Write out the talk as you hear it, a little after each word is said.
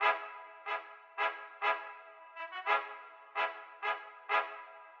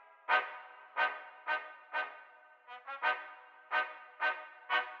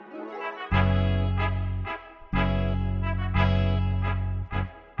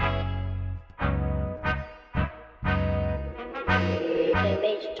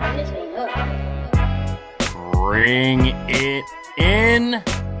Bring it in,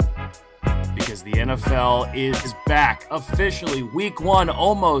 because the NFL is back officially. Week 1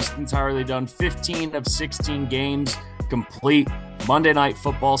 almost entirely done. 15 of 16 games complete. Monday Night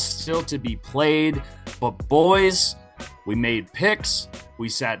Football still to be played. But boys, we made picks. We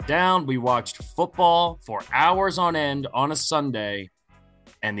sat down. We watched football for hours on end on a Sunday.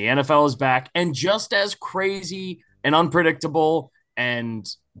 And the NFL is back. And just as crazy and unpredictable and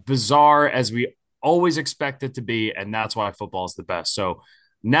bizarre as we always expect it to be, and that's why football is the best. So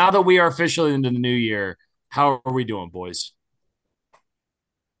now that we are officially into the new year, how are we doing, boys?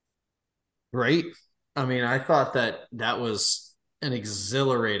 Great. I mean, I thought that was an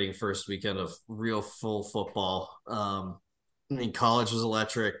exhilarating first weekend of real full football. I mean, college was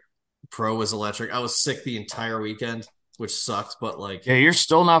electric, pro was electric. I was sick the entire weekend, which sucked, but like, Yeah, you're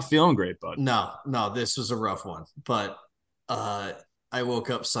still not feeling great, bud. no, this was a rough one. But I woke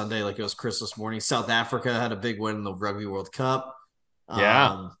up Sunday like it was Christmas morning. South Africa had a big win in the Rugby World Cup.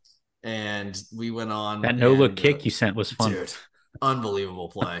 Yeah. And we went on That no look kick you sent was fun. dude, unbelievable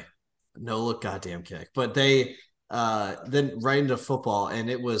play. No look goddamn kick. But they then right into football, and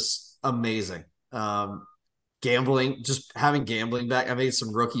it was amazing. Gambling, just having gambling back. I made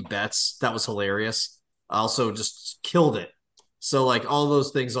some rookie bets. That was hilarious. I also just killed it. So like all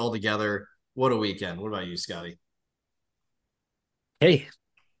those things all together, what a weekend. What about you, Scotty? Hey,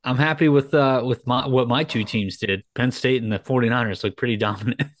 I'm happy with what my two teams did. Penn State and the 49ers look pretty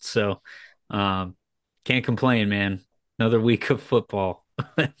dominant. So um can't complain, man. Another week of football.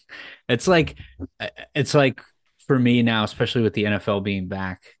 it's like it's like for me now, especially with the NFL being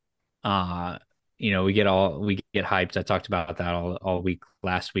back, we get hyped. I talked about that all week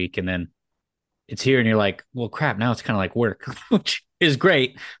last week, and then it's here and you're like, well crap, now it's kind of like work, which is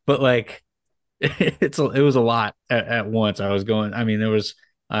great, but like it was a lot at once. There was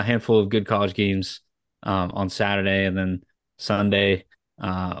a handful of good college games on Saturday, and then Sunday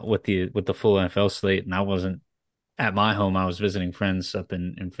with the full NFL slate. And I wasn't at my home. I was visiting friends up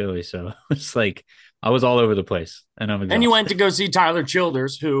in Philly. So it's like I was all over the place, and I'm And you went exhausted. to go see Tyler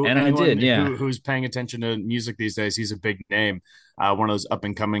Childers, who And I did, yeah. who's paying attention to music these days. He's a big name, one of those up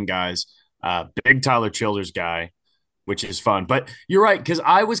and coming guys. Big Tyler Childers guy, which is fun. But you're right, because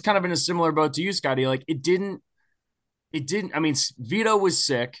I was kind of in a similar boat to you, Scotty. Like it didn't. I mean, Vito was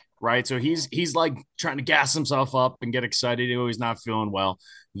sick, right? So he's like trying to gas himself up and get excited. He's not feeling well.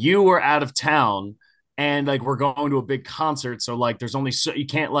 You were out of town, and like we're going to a big concert, so like there's only so you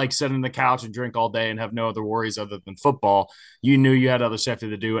can't like sit on the couch and drink all day and have no other worries other than football. You knew you had other stuff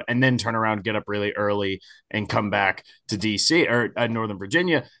to do, and then turn around, get up really early, and come back to DC or Northern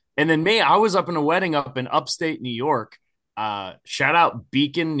Virginia. And then me, I was up in a wedding up in upstate New York. Shout out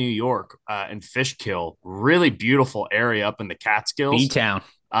Beacon, New York, and Fishkill. Really beautiful area up in the Catskills. B-Town.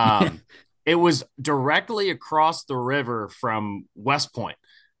 Um, it was directly across the river from West Point.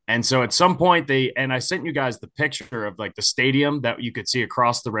 And so at some point and I sent you guys the picture of like the stadium that you could see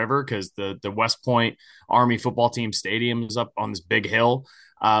across the river, because the West Point Army football team stadium is up on this big hill.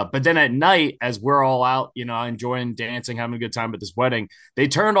 But then at night, as we're all out, enjoying dancing, having a good time at this wedding, they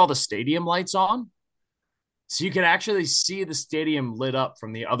turned all the stadium lights on. So you could actually see the stadium lit up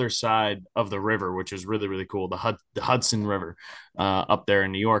from the other side of the river, which is really, really cool. The Hudson River up there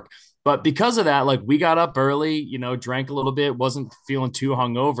in New York. But because of that, like we got up early, drank a little bit, wasn't feeling too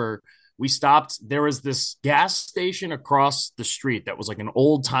hungover. We stopped. There was this gas station across the street that was like an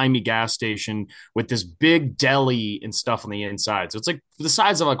old timey gas station with this big deli and stuff on the inside. So it's like the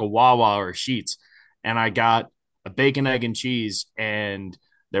size of like a Wawa or a Sheetz. And I got a bacon, egg, and cheese, and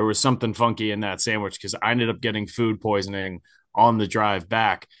there was something funky in that sandwich because I ended up getting food poisoning on the drive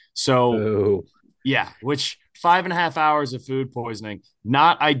back. So, Oh, yeah, which 5.5 hours of food poisoning,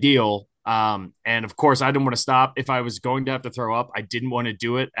 not ideal. And of course, I didn't want to stop. If I was going to have to throw up, I didn't want to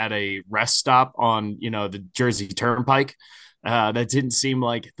do it at a rest stop on, the Jersey Turnpike. That didn't seem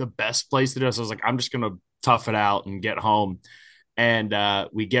like the best place to do it. So I was like, I'm just going to tough it out and get home. And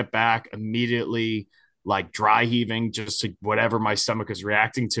we get back immediately, like dry heaving, just to whatever my stomach is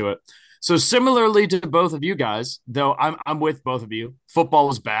reacting to it. So similarly to both of you guys, though I'm with both of you. Football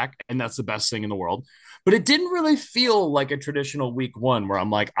is back, and that's the best thing in the world. But it didn't really feel like a traditional week 1 where I'm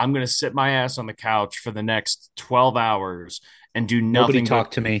like, I'm going to sit my ass on the couch for the next 12 hours and do nobody nothing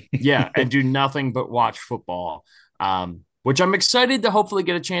talked to me. yeah, and do nothing but watch football. Which I'm excited to hopefully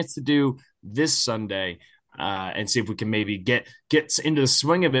get a chance to do this Sunday, and see if we can maybe get into the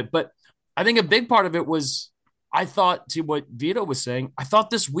swing of it. But I think a big part of it was I thought, to what Vito was saying, I thought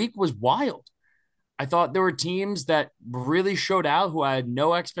this week was wild. I thought there were teams that really showed out who I had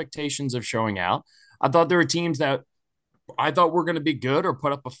no expectations of showing out. I thought there were teams that I thought were going to be good or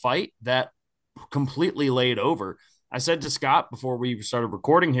put up a fight that completely laid over. I said to Scott before we started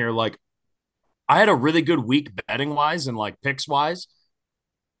recording here, like, I had a really good week betting wise and like picks wise.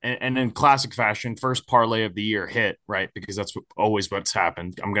 And in classic fashion, first parlay of the year hit, right? Because that's always what's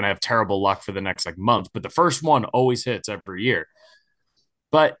happened. I'm going to have terrible luck for the next like month, but the first one always hits every year.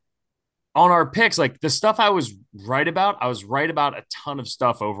 But on our picks, like the stuff I was right about a ton of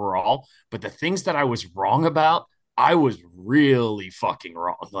stuff overall. But the things that I was wrong about, I was really fucking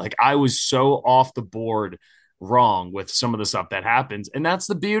wrong. Like I was so off the board wrong with some of the stuff that happens. And that's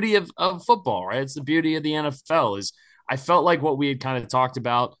the beauty of football, right? It's the beauty of the NFL is I felt like what we had kind of talked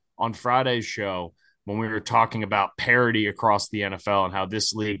about on Friday's show when we were talking about parity across the NFL and how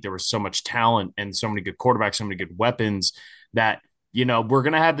this league, there was so much talent and so many good quarterbacks, so many good weapons that we're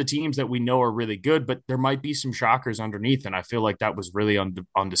going to have the teams that we know are really good, but there might be some shockers underneath. And I feel like that was really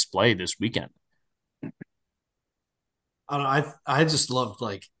on display this weekend. I don't know, I just loved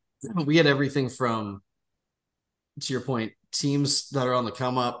like we had everything from, to your point, teams that are on the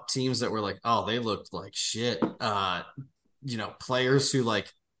come up, teams that were like, oh, they looked like shit. Players who like,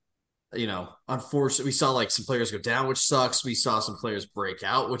 unfortunately, we saw like some players go down, which sucks. We saw some players break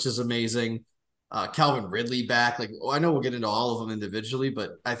out, which is amazing. Calvin Ridley back. Like, I know we'll get into all of them individually,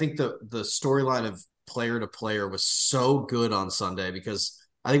 but I think the storyline of player to player was so good on Sunday because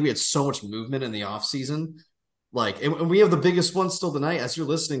I think we had so much movement in the offseason. Like, and we have the biggest one still tonight. As you're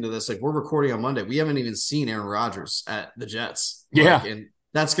listening to this, like we're recording on Monday. We haven't even seen Aaron Rodgers at the Jets. Yeah. And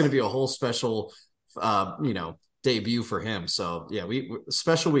that's going to be a whole special, debut for him. So yeah, we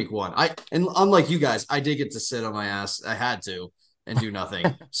special week one. And unlike you guys, I did get to sit on my ass. I had to and do nothing.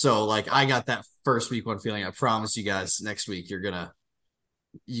 So like I got that first week one feeling. I promise you guys next week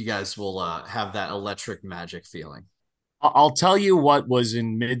you guys will have that electric magic feeling. I'll tell you what was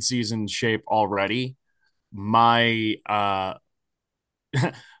in midseason shape already. My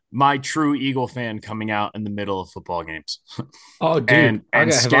my true Eagle fan coming out in the middle of football games. Oh, dude, I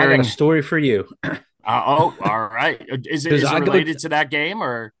got a story for you. All right. Is it related to that game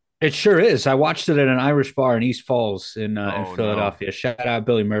or? It sure is. I watched it at an Irish bar in East Falls in Philadelphia. No. Shout out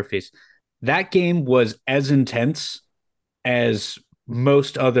Billy Murphy's. That game was as intense as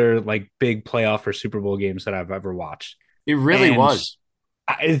most other like big playoff or Super Bowl games that I've ever watched. It really was.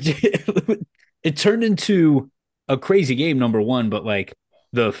 It turned into a crazy game, number one, but like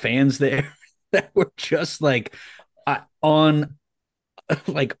the fans there that were just like on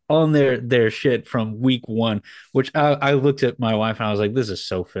their shit from week one, which I looked at my wife and I was like, this is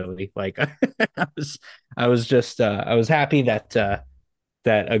so Philly. Like I was happy that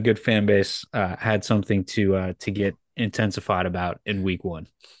a good fan base had something to get intensified about in week one.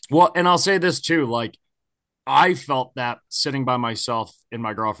 Well, and I'll say this too, like I felt that sitting by myself in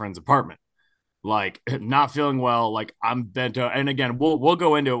my girlfriend's apartment, like not feeling well, like I'm bent out. And again, we'll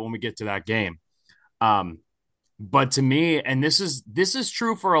go into it when we get to that game. But to me, and this is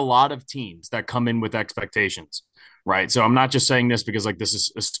true for a lot of teams that come in with expectations, right? So I'm not just saying this because like this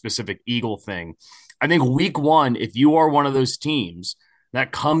is a specific Eagle thing. I think week one, if you are one of those teams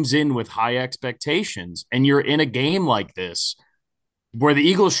that comes in with high expectations and you're in a game like this, where the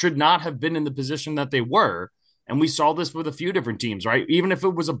Eagles should not have been in the position that they were, and we saw this with a few different teams, right? Even if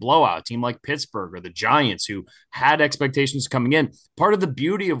it was a blowout team like Pittsburgh or the Giants who had expectations coming in, part of the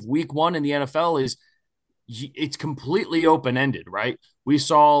beauty of week one in the NFL is it's completely open-ended, right? We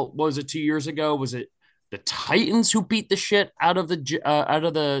saw, what was it 2 years ago? Was it the Titans who beat the shit out of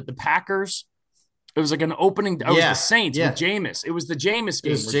the Packers? It was like an opening. It was the Saints with Jameis. It was the Jameis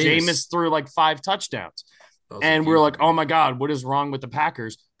game where Jameis threw like 5 touchdowns. And we're like, oh my God, what is wrong with the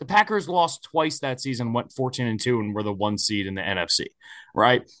Packers? The Packers lost twice that season, went 14-2, and were the 1 seed in the NFC,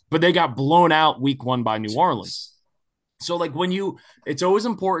 right? But they got blown out week one by New Orleans. So like it's always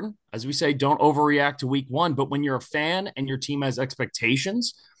important, as we say, don't overreact to week one. But when you're a fan and your team has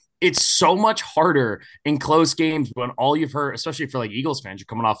expectations, it's so much harder in close games when all you've heard, especially for like Eagles fans, you're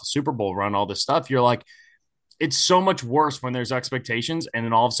coming off a Super Bowl run, all this stuff. You're like, it's so much worse when there's expectations and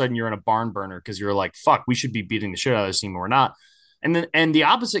then all of a sudden you're in a barn burner because you're like, fuck, we should be beating the shit out of this team. We're not. And the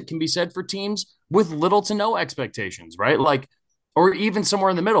opposite can be said for teams with little to no expectations, right? Like, or even somewhere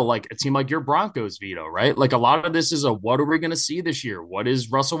in the middle, like a team like your Broncos, Vito, right? Like a lot of this is what are we going to see this year? What is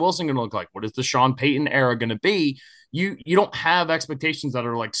Russell Wilson going to look like? What is the Sean Payton era going to be? You don't have expectations that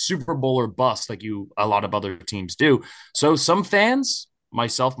are like Super Bowl or bust like a lot of other teams do. So some fans,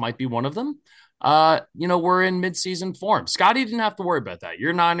 myself might be one of them, we're in midseason form. Scotty didn't have to worry about that.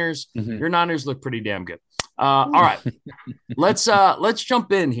 Your Niners look pretty damn good. All right, let's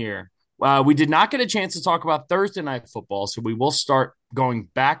jump in here. We did not get a chance to talk about Thursday night football, so we will start going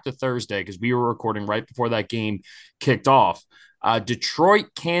back to Thursday because we were recording right before that game kicked off. Detroit,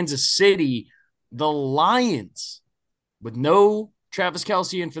 Kansas City, the Lions with no Travis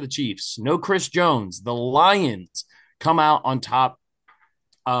Kelce in for the Chiefs, no Chris Jones. The Lions come out on top.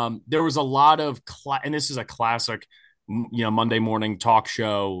 There was a lot of, and this is a classic, Monday morning talk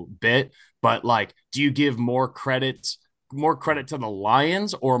show bit. But like, do you give more credit to the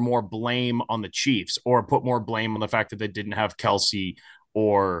Lions or more blame on the Chiefs, or put more blame on the fact that they didn't have Kelsey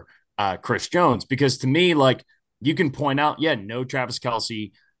or Chris Jones? Because to me, like, you can point out, yeah, no Travis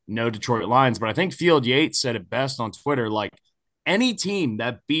Kelsey, no Detroit Lions, but I think Field Yates said it best on Twitter. Like, any team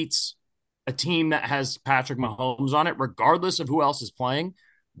that beats a team that has Patrick Mahomes on it, regardless of who else is playing,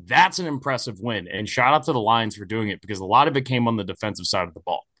 that's an impressive win. And shout out to the Lions for doing it because a lot of it came on the defensive side of the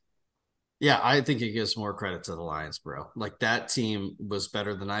ball. Yeah, I think it gives more credit to the Lions, bro. Like, that team was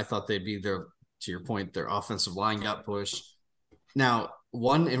better than I thought they'd be. Their, to your point, their offensive line got pushed. Now,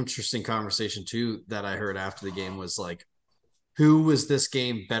 one interesting conversation too that I heard after the game was like, who was this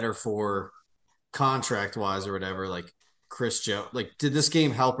game better for contract wise or whatever? Like, Chris Jones, like, did this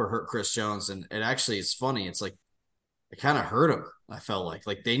game help or hurt Chris Jones? And it actually, it's funny. It's like, it kind of hurt him. I felt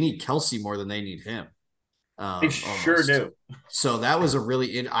like they need Kelsey more than they need him. They sure Almost. do. So that was a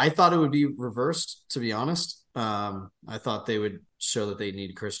really, I thought it would be reversed, to be honest. I thought they would show that they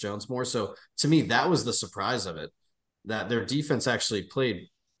need Chris Jones more. So to me, that was the surprise of it, that their defense actually played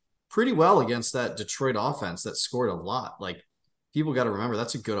pretty well against that Detroit offense that scored a lot. Like, people got to remember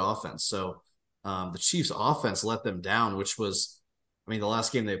that's a good offense. So the Chiefs offense let them down, which was, I mean, the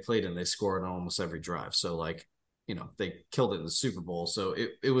last game they played in, they scored on almost every drive. So like, they killed it in the Super Bowl. So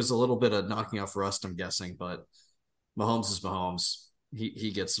it was a little bit of knocking off rust, I'm guessing, but Mahomes is Mahomes.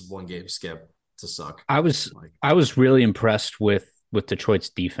 He gets one game skip to suck. I was really impressed with Detroit's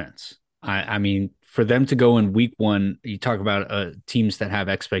defense. I mean, for them to go in week one, you talk about teams that have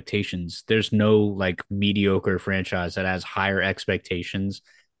expectations. There's no like mediocre franchise that has higher expectations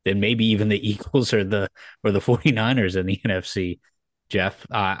than maybe even the Eagles or the 49ers in the NFC. Jeff,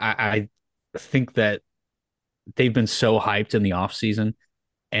 I think that they've been so hyped in the offseason,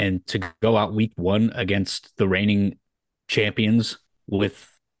 and to go out week one against the reigning champions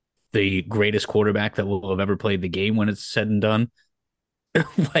with the greatest quarterback that will have ever played the game when it's said and done,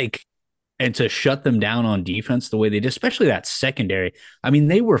 like, and to shut them down on defense the way they did, especially that secondary. I mean,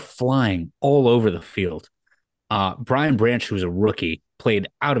 they were flying all over the field. Brian Branch, who's a rookie, played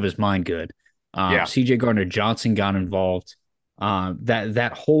out of his mind good. Yeah. CJ Gardner-Johnson got involved.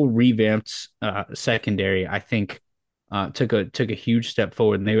 That whole revamped secondary, I think, took a huge step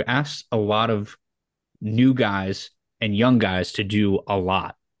forward, and they asked a lot of new guys and young guys to do a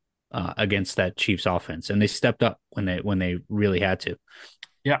lot against that Chiefs offense, and they stepped up when they really had to.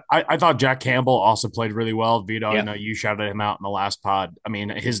 Yeah, I thought Jack Campbell also played really well. Vito, Yeah. I know you shouted him out in the last pod. I mean,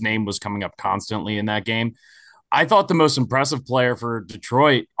 his name was coming up constantly in that game. I thought the most impressive player for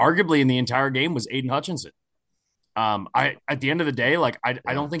Detroit, arguably in the entire game, was Aiden Hutchinson. I at the end of the day, like I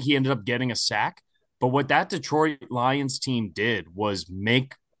don't think he ended up getting a sack, but what that Detroit Lions team did was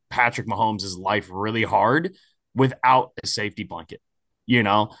make Patrick Mahomes' life really hard without a safety blanket. You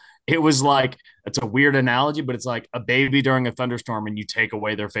know, it was like, it's a weird analogy, but it's like a baby during a thunderstorm and you take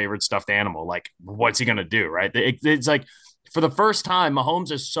away their favorite stuffed animal. Like, what's he gonna do, right? It's like, for the first time,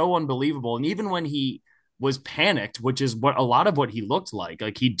 Mahomes is so unbelievable, and even when he was panicked, which is what a lot of what he looked like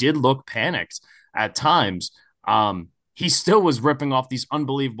he did look panicked at times. He still was ripping off these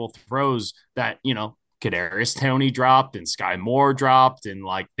unbelievable throws that, Kadarius Toney dropped and Sky Moore dropped, and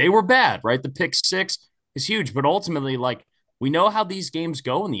like, they were bad, right? The pick six is huge, but ultimately, like, we know how these games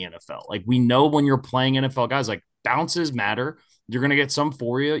go in the NFL. Like, we know when you're playing NFL guys, like, bounces matter. You're going to get some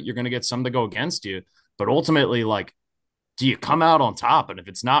for you. You're going to get some to go against you. But ultimately, like, do you come out on top? And if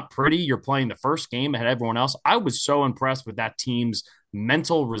it's not pretty, you're playing the first game ahead of everyone else. I was so impressed with that team's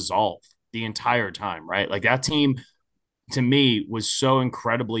mental resolve the entire time, right? Like, that team, to me, was so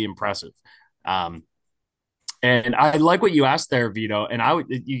incredibly impressive. Um, and I like what you asked there, Vito. And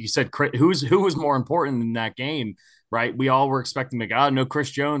you said who was more important in that game, right? We all were expecting no, Chris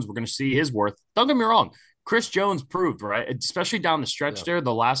Jones, we're going to see his worth. Don't get me wrong, Chris Jones proved, right, especially down the stretch there.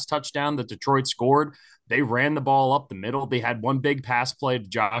 The last touchdown that Detroit scored, they ran the ball up the middle. They had one big pass play to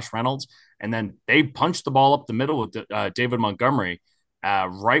Josh Reynolds, and then they punched the ball up the middle with David Montgomery,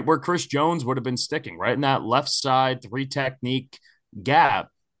 right where Chris Jones would have been sticking, right in that left side three technique gap.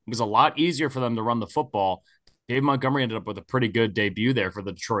 It was a lot easier for them to run the football. Dave Montgomery ended up with a pretty good debut there for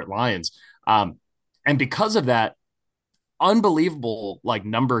the Detroit Lions. And because of that, unbelievable like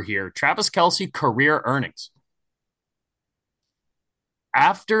number here. Travis Kelce career earnings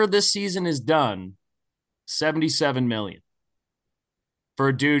after this season is done, 77 million for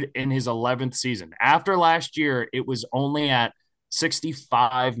a dude in his 11th season. After last year, it was only at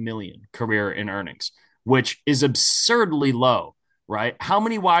 65 million career in earnings, which is absurdly low, right? How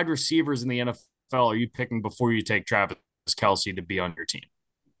many wide receivers in the NFL are you picking before you take Travis Kelce to be on your team?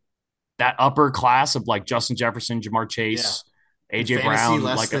 That upper class of like Justin Jefferson, Jamar Yeah. Chase, In AJ fantasy, Brown,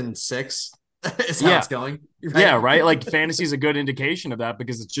 less like than 6 is how yeah, it's going. yeah, Right. right. Like fantasy is a good indication of that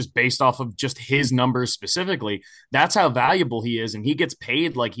because it's just based off of just his numbers specifically. That's how valuable he is. And he gets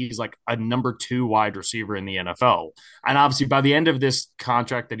paid like he's like a number 2 wide receiver in the NFL. And obviously by the end of this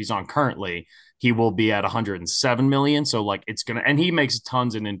contract that he's on currently, he will be at 107 million. So like it's gonna, and he makes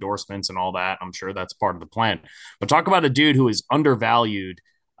tons in endorsements and all that. I'm sure that's part of the plan. But talk about a dude who is undervalued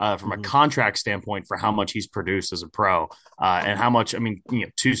from a contract standpoint for how much he's produced as a pro and how much. I mean,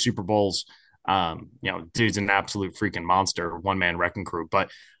 2 Super Bowls. Dude's an absolute freaking monster, one man wrecking crew. But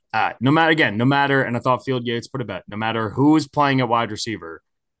no matter, and I thought Field Yates put a bet, no matter who is playing at wide receiver,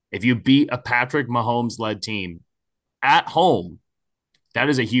 if you beat a Patrick Mahomes led team at home, that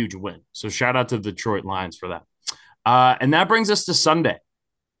is a huge win. So shout out to the Detroit Lions for that. And that brings us to Sunday.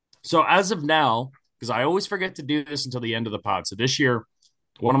 So as of now, because I always forget to do this until the end of the pod. So this year,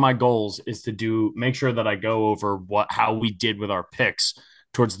 one of my goals is to make sure that I go over how we did with our picks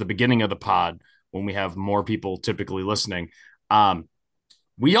towards the beginning of the pod when we have more people typically listening.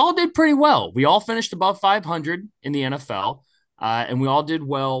 We all did pretty well. We all finished above 500 in the NFL, and we all did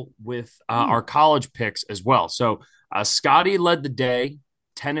well with our college picks as well. So Scotty led the day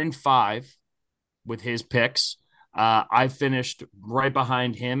 10-5 with his picks. I finished right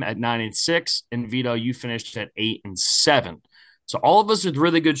behind him at 9-6, and Vito, you finished at 8-7. So all of us with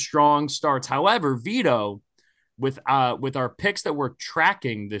really good, strong starts. However, Vito, with our picks that we're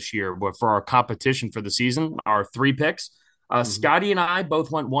tracking this year for our competition for the season, our 3 picks, Scotty and I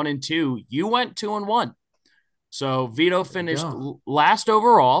both went 1-2. You went 2-1. So Vito finished last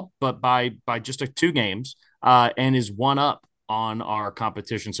overall, but by just 2 games, and is 1 up on our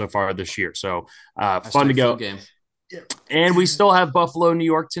competition so far this year. So fun to go. Game. And we still have Buffalo, New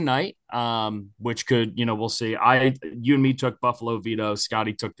York tonight, which could, we'll see. You and me took Buffalo, Vito.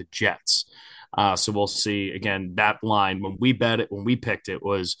 Scotty took the Jets. So we'll see. Again, that line, when we picked it,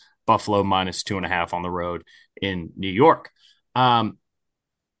 was Buffalo -2.5 on the road in New York.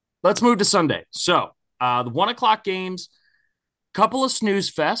 Let's move to Sunday. So the 1:00 games, couple of snooze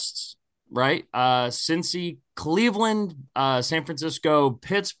fests, right? Cincy, Cleveland, San Francisco,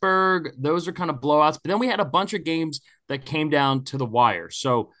 Pittsburgh. Those are kind of blowouts. But then we had a bunch of games that came down to the wire.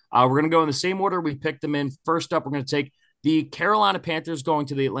 So we're going to go in the same order we picked them in. First up, we're going to take the Carolina Panthers going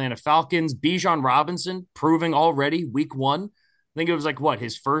to the Atlanta Falcons. Bijan Robinson proving already week 1. I think it was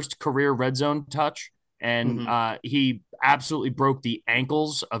his first career red zone touch. And he absolutely broke the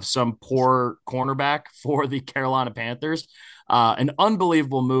ankles of some poor cornerback for the Carolina Panthers. An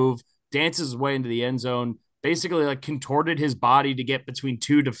unbelievable move. Dances his way into the end zone, basically contorted his body to get between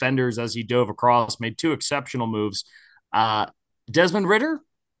 2 defenders as he dove across, made 2 exceptional moves. Desmond Ridder,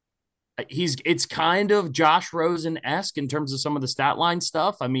 it's kind of Josh Rosen-esque in terms of some of the stat line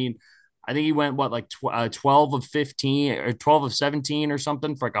stuff. I mean, I think he went 12 of 15 or 12 of 17 or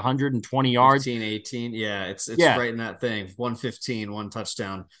something for 120 yards. 15, 18. Yeah, it's right in that thing. 115, 1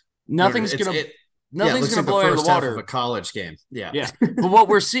 touchdown. Nothing's going to blow out of the water of a college game. Yeah. But what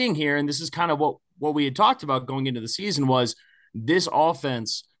we're seeing here, and this is kind of what we had talked about going into the season, was this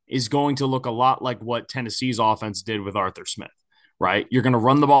offense is going to look a lot like what Tennessee's offense did with Arthur Smith, right? You're going to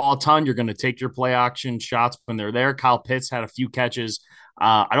run the ball a ton. You're going to take your play action shots when they're there. Kyle Pitts had a few catches.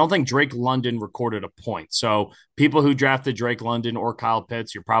 I don't think Drake London recorded a point. So people who drafted Drake London or Kyle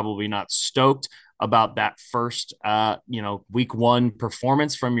Pitts, you're probably not stoked about that first, week 1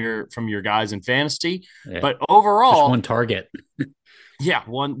 performance from your guys in fantasy. Yeah. But overall, just 1 target. Yeah,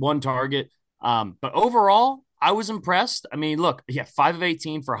 one target. But overall, I was impressed. I mean, look, 5 of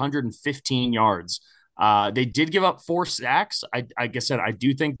 18 for 115 yards. They did give up 4 sacks. Like I said, I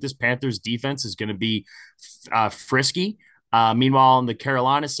do think this Panthers defense is going to be frisky. Meanwhile, on the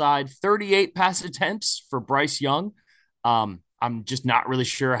Carolina side, 38 pass attempts for Bryce Young. I'm just not really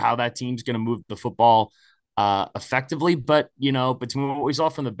sure how that team's going to move the football effectively. But, between what we saw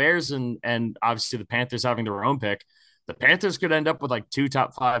from the Bears and obviously the Panthers having their own pick, the Panthers could end up with 2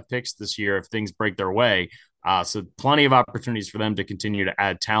 top 5 picks this year if things break their way. So plenty of opportunities for them to continue to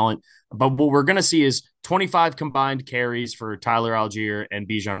add talent. But what we're going to see is 25 combined carries for Tyler Algier and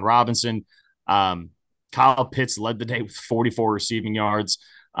Bijan Robinson. Kyle Pitts led the day with 44 receiving yards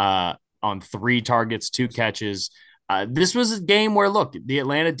on 3 targets, 2 catches. This was a game where, look, the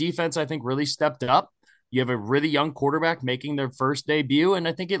Atlanta defense, I think, really stepped up. You have a really young quarterback making their first debut, and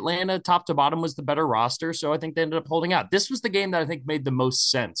I think Atlanta, top to bottom, was the better roster. So I think they ended up holding out. This was the game that I think made the most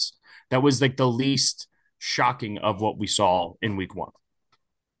sense. That was like the least shocking of what we saw in week one.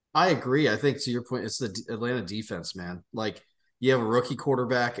 I agree. I think to your point, it's the Atlanta defense, man. Like you have a rookie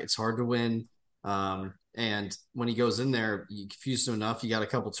quarterback, it's hard to win. And when he goes in there, you confuse him enough. You got a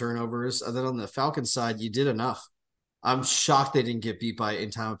couple turnovers, and then on the Falcons side, you did enough. I'm shocked they didn't get beat by in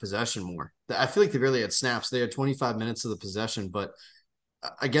time of possession more. I feel like they really had snaps. They had 25 minutes of the possession, but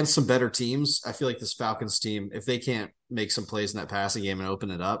against some better teams, I feel like this Falcons team, if they can't make some plays in that passing game and open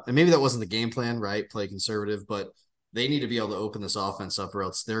it up, and maybe that wasn't the game plan, right? Play conservative, but they need to be able to open this offense up, or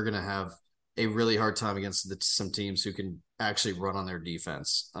else they're going to have a really hard time against some teams who can actually run on their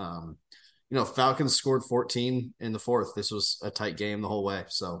defense. Falcons scored 14 in the fourth. This was a tight game the whole way.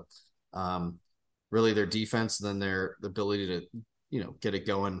 So, really, their defense and then their ability to, get it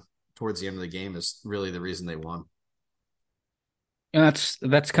going towards the end of the game is really the reason they won. And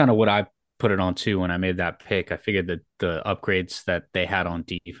that's kind of what I put it on too when I made that pick. I figured that the upgrades that they had on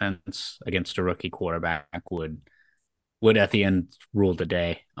defense against a rookie quarterback would at the end rule the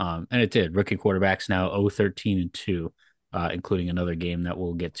day. And it did. Rookie quarterbacks now 0-13-2, including another game that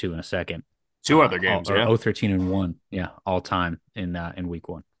we'll get to in a second. Two other games, or 0-13-1, all time in week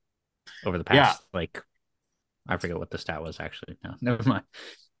one over the past I forget what the stat was actually. No, never mind.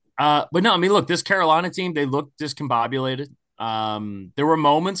 But no, I mean, look, this Carolina team, they looked discombobulated. There were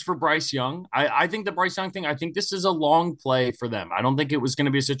moments for Bryce Young. I think the Bryce Young thing, I think this is a long play for them. I don't think it was going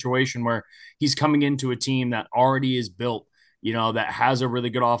to be a situation where he's coming into a team that already is built, that has a really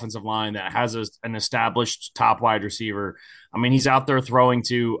good offensive line, that has an established top wide receiver. I mean, he's out there throwing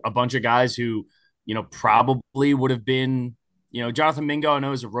to a bunch of guys who, probably would have been, Jonathan Mingo, I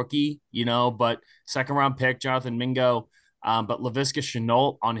know is a rookie, but second round pick, Jonathan Mingo. But Laviska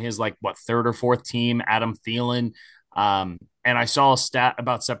Shenault on his third or fourth team, Adam Thielen. And I saw a stat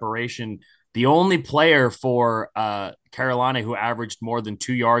about separation. The only player for Carolina who averaged more than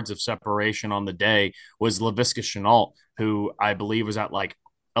 2 yards of separation on the day was Laviska Shenault, who I believe was at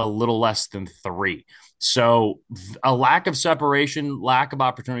a little less than 3. So a lack of separation, lack of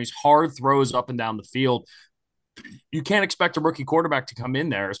opportunities, hard throws up and down the field. You can't expect a rookie quarterback to come in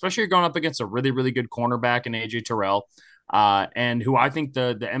there, especially if you're going up against a really, really good cornerback in AJ Terrell. And who I think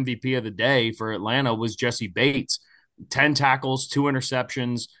the MVP of the day for Atlanta was Jesse Bates. 10 tackles, 2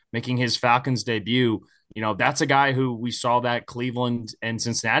 interceptions, making his Falcons debut. That's a guy who we saw that Cleveland and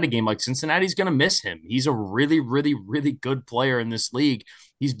Cincinnati game. Cincinnati's going to miss him. He's a really, really, really good player in this league.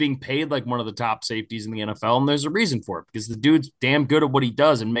 He's being paid like one of the top safeties in the NFL, and there's a reason for it because the dude's damn good at what he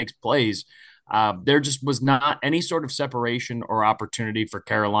does and makes plays. There just was not any sort of separation or opportunity for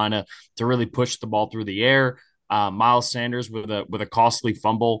Carolina to really push the ball through the air. Miles Sanders with a costly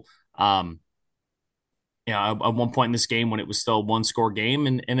fumble. At one point in this game when it was still a 1-score game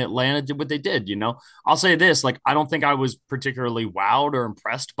and Atlanta did what they did, I'll say this, I don't think I was particularly wowed or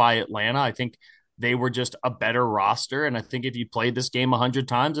impressed by Atlanta. I think they were just a better roster. And I think if you played this game 100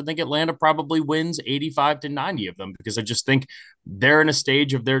 times, I think Atlanta probably wins 85-90 of them because I just think they're in a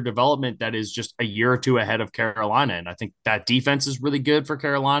stage of their development that is just a year or two ahead of Carolina. And I think that defense is really good for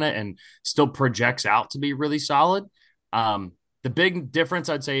Carolina and still projects out to be really solid. The big difference,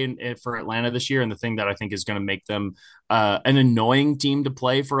 I'd say, for Atlanta this year, and the thing that I think is going to make them an annoying team to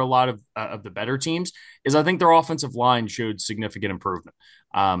play for a lot of the better teams, is I think their offensive line showed significant improvement.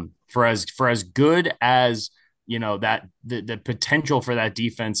 For as good as that the potential for that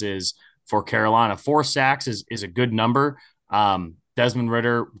defense is for Carolina, 4 sacks is a good number. Desmond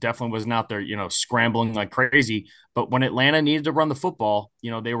Ridder definitely wasn't out there, scrambling like crazy. But when Atlanta needed to run the football,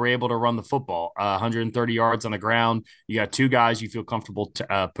 they were able to run the football. 130 yards on the ground. You got 2 guys you feel comfortable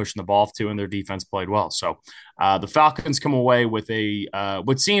pushing the ball to, and their defense played well. So the Falcons come away with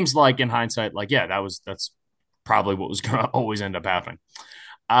what seems like in hindsight, that's probably what was going to always end up happening.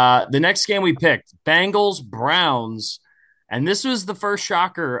 The next game we picked, Bengals Browns, and this was the first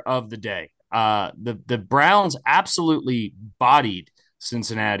shocker of the day. The Browns absolutely bodied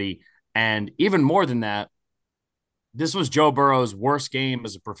Cincinnati. And even more than that, this was Joe Burrow's worst game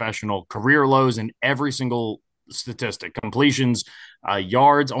as a professional, career lows in every single statistic, completions,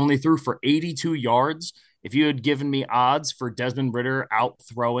 yards, only threw for 82 yards. If you had given me odds for Desmond Ridder out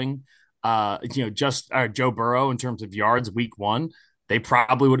throwing, Joe Burrow in terms of yards week one, they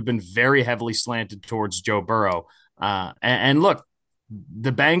probably would have been very heavily slanted towards Joe Burrow. And look,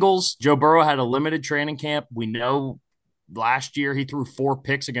 the Bengals, Joe Burrow had a limited training camp. We know last year he threw 4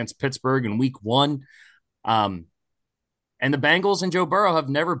 picks against Pittsburgh in week one. And the Bengals and Joe Burrow have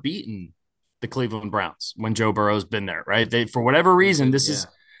never beaten the Cleveland Browns when Joe Burrow's been there, right? They, for whatever reason, Yeah.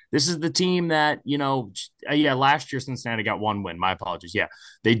 this is the team that, yeah, last year Cincinnati got one win. My apologies. Yeah,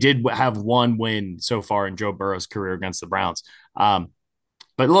 they did have one win so far in Joe Burrow's career against the Browns. But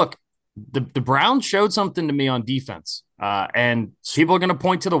look, the Browns showed something to me on defense, and people are going to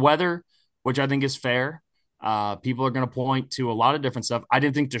point to the weather, which I think is fair. People are going to point to a lot of different stuff. I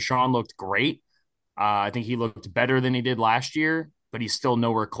didn't think Deshaun looked great. I think he looked better than he did last year, but he's still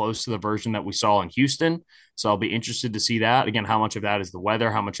nowhere close to the version that we saw in Houston. So I'll be interested to see that. Again, how much of that is the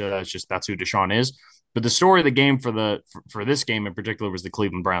weather, how much of that is just that's who Deshaun is. But the story of the game for this game in particular was the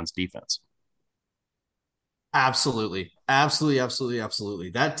Cleveland Browns defense. Absolutely. Absolutely. Absolutely. Absolutely.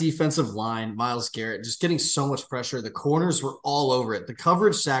 That defensive line, Myles Garrett, just getting so much pressure. The corners were all over it. The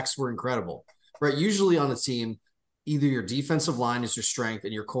coverage sacks were incredible, right? Usually on a team, either your defensive line is your strength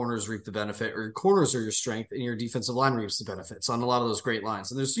and your corners reap the benefit, or your corners are your strength and your defensive line reaps the benefits on a lot of those great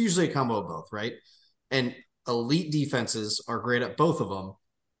lines. And there's usually a combo of both, right? And elite defenses are great at both of them.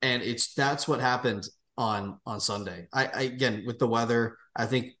 And that's what happened on Sunday. I again, with the weather, I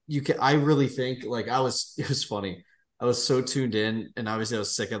think you can. I really think like I was. It was funny. I was so tuned in, and obviously I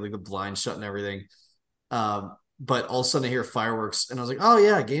was sick. I had like the blinds shut and everything. But all of a sudden I hear fireworks, and I was like, "Oh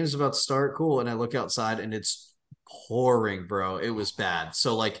yeah, game's about to start. Cool." And I look outside, and it's pouring, bro. It was bad.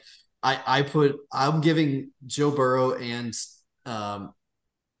 So like, I'm giving Joe Burrow and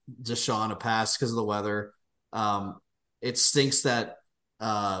Deshaun a pass because of the weather. It stinks that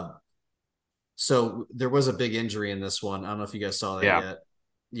so there was a big injury in this one. I don't know if you guys saw that Yeah,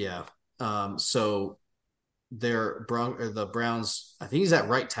 yet. Yeah. So the Browns, I think he's at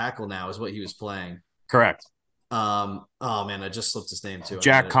right tackle now, is what he was playing. correct. Oh man, I just slipped his name too. I had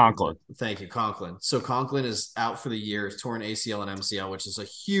Jack it. Conklin. Thank you, Conklin. So Conklin is out for the year, torn ACL and MCL, which is a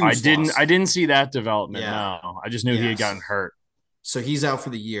huge I loss. didn't see that development. Yeah. No, I just knew he had gotten Yes. hurt. So he's out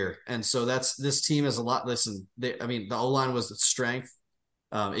for the year, and so this team is a lot. Listen, I mean, the O line was its strength.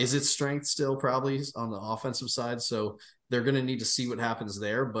 Is its strength still probably on the offensive side? So they're going to need to see what happens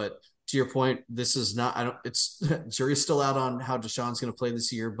there. But to your point, this is not. I don't. It's jury's still out on how Deshaun's going to play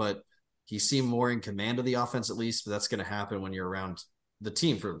this year, but he seemed more in command of the offense at least. But that's going to happen when you're around the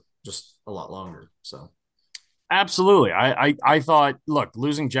team for just a lot longer. So Absolutely. I thought, look,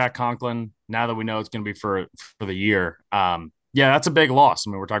 losing Jack Conklin, now that we know it's going to be for the year, yeah, that's a big loss. I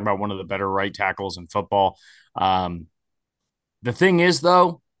mean, we're talking about one of the better right tackles in football. Um, the thing is,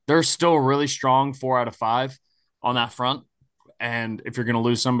 though, they're still really strong 4 out of 5 on that front. And if you're going to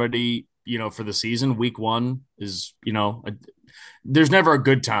lose somebody, for the season, week one is, there's never a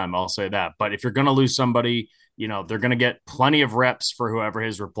good time. I'll say that. But if you're going to lose somebody, they're going to get plenty of reps for whoever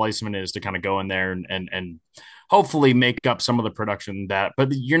his replacement is to kind of go in there and hopefully make up some of the production but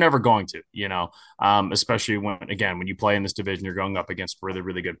you're never going to, especially when you play in this division, you're going up against really,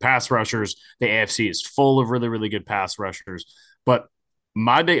 really good pass rushers. The AFC is full of really, really good pass rushers. But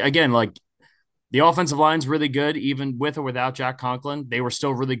my day, again, like the offensive line's really good, even with or without Jack Conklin. They were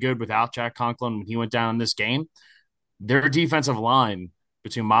still really good without Jack Conklin when he went down in this game. Their defensive line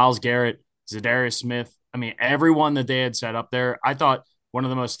between Myles Garrett, Zadarius Smith, I mean, everyone that they had set up there, I thought one of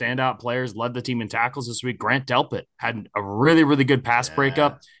the most standout players led the team in tackles this week. Grant Delpit had a really, really good pass yeah,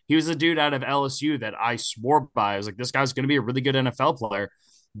 breakup. He was a dude out of LSU that I swore by. I was like, this guy's going to be a really good NFL player.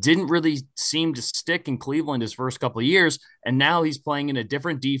 Didn't really seem to stick in Cleveland his first couple of years. And now he's playing in a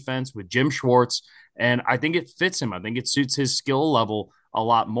different defense with Jim Schwartz. And I think it fits him. I think it suits his skill level a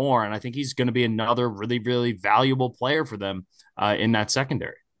lot more. And I think he's going to be another really, really valuable player for them in that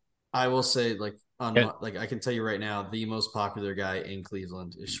secondary. I will say like Yeah. like I can tell you right now, the most popular guy in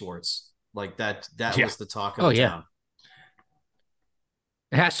Cleveland is Schwartz. Like that Yeah. was the talk of Oh the yeah. town.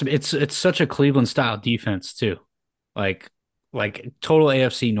 It has to be. It's such a Cleveland style defense too. Like like total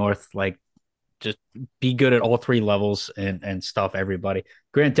AFC North, like just be good at all three levels and stuff everybody.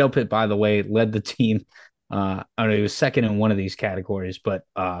 Grant Delpit, by the way, led the team. I don't know, he was second in one of these categories, but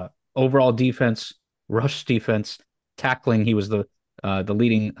overall defense, rush defense, tackling, he was the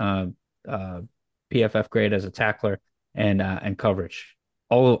leading PFF grade as a tackler and coverage.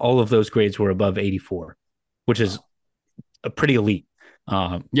 All of those grades were above 84, which is a pretty elite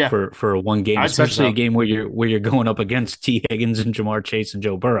Yeah. for one game, I'd say especially a so. game where you're going up against T Higgins and Jamar Chase and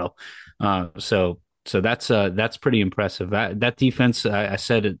Joe Burrow. So that's pretty impressive. That defense, I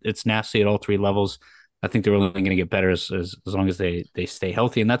said it's nasty at all three levels. I think they're only going to get better as long as they stay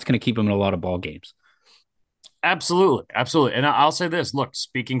healthy, and that's going to keep them in a lot of ball games. Absolutely. Absolutely. And I'll say this, look,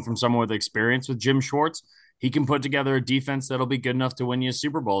 speaking from someone with experience with Jim Schwartz, he can put together a defense that'll be good enough to win you a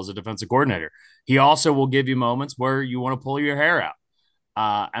Super Bowl as a defensive coordinator. He also will give you moments where you want to pull your hair out.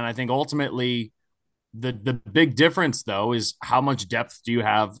 And I think ultimately The big difference though is how much depth do you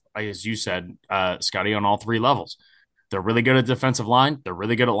have, as you said, Scotty, on all three levels. They're really good at defensive line. They're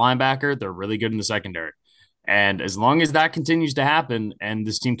really good at linebacker. They're really good in the secondary. And as long as that continues to happen and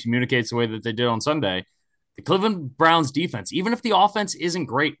this team communicates the way that they did on Sunday, the Cleveland Browns defense, even if the offense isn't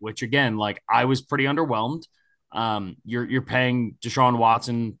great, which again, like I was pretty underwhelmed. You're paying Deshaun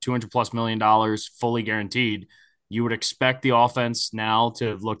Watson $200+ million fully guaranteed. You would expect the offense now to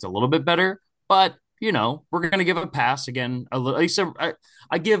have looked a little bit better, but we're going to give a pass again. At least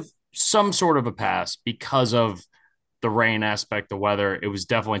I give some sort of a pass because of the rain aspect, the weather. It was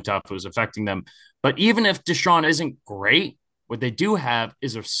definitely tough. It was affecting them. But even if Deshaun isn't great, what they do have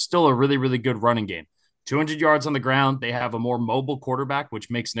is still a really, really good running game. 200 yards on the ground. They have a more mobile quarterback, which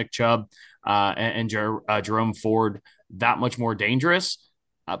makes Nick Chubb and Jerome Ford that much more dangerous.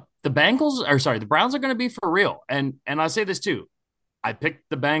 The Browns are going to be for real. And I say this too. I picked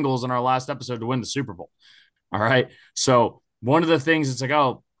the Bengals in our last episode to win the Super Bowl. All right. So one of the things, it's like,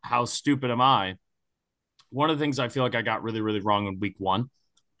 oh, how stupid am I? One of the things I feel like I got really, really wrong in week one.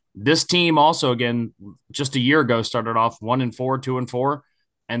 This team also, again, just a year ago, started off 1-4, 2-4,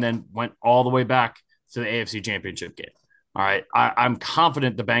 and then went all the way back to the AFC Championship game. All right. I'm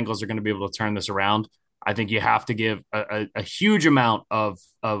confident the Bengals are going to be able to turn this around. I think you have to give a huge amount of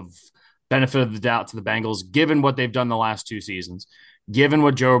benefit of the doubt to the Bengals, given what they've done the last two seasons, given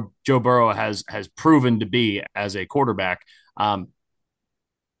what Joe Burrow has proven to be as a quarterback.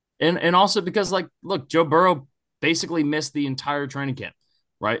 And also because, like, look, Joe Burrow basically missed the entire training camp,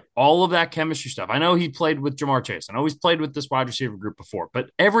 right? All of that chemistry stuff. I know he played with Jamar Chase. I know he's played with this wide receiver group before,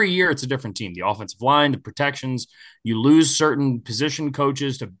 but every year it's a different team. The offensive line, the protections, you lose certain position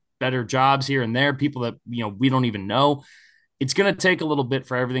coaches to better jobs here and there, people that, we don't even know. It's going to take a little bit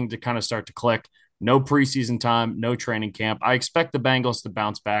for everything to kind of start to click. No preseason time, no training camp. I expect the Bengals to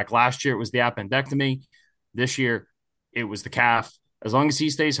bounce back. Last year it was the appendectomy. This year it was the calf. As long as he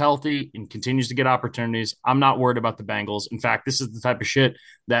stays healthy and continues to get opportunities, I'm not worried about the Bengals. In fact, this is the type of shit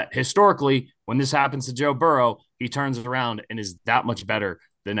that historically, when this happens to Joe Burrow, he turns around and is that much better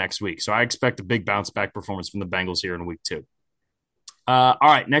the next week. So I expect a big bounce back performance from the Bengals here in week two. All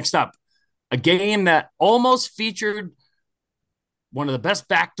right, next up, a game that almost featured one of the best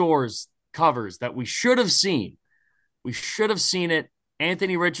backdoors covers that we should have seen. We should have seen it.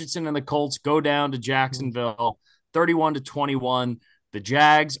 Anthony Richardson and the Colts go down to Jacksonville, 31-21. The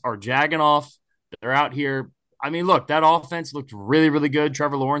Jags are jagging off. They're out here. I mean, look, that offense looked really, really good.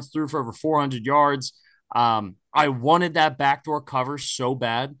 Trevor Lawrence threw for over 400 yards. I wanted that backdoor cover so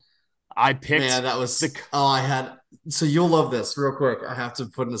bad. I picked. Man, that was. I had. So you'll love this real quick. I have to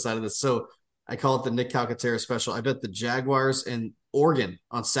put an aside of this. So I call it the Nick Calcaterra special. I bet the Jaguars and Oregon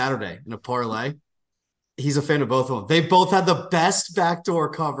on Saturday in a parlay. He's a fan of both of them. They both had the best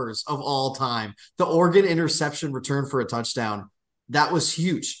backdoor covers of all time. The Oregon interception return for a touchdown. That was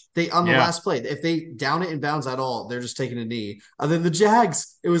huge. On the last play, if they down it in bounds at all, they're just taking a knee. And then the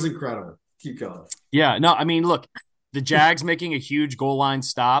Jags, it was incredible. Keep going. Yeah, no, I mean, look, the Jags making a huge goal line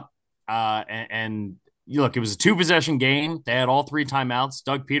stop. And look, it was a 2-possession game. They had all 3 timeouts.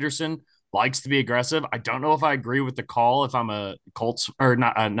 Doug Peterson likes to be aggressive. I don't know if I agree with the call if I'm a Colts or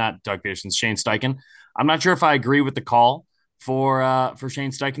not Doug Peterson, Shane Steichen. I'm not sure if I agree with the call for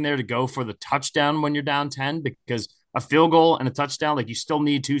Shane Steichen there to go for the touchdown when you're down 10, because a field goal and a touchdown, like, you still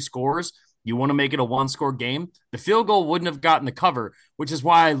need 2 scores. You want to make it a 1-score game. The field goal wouldn't have gotten the cover, which is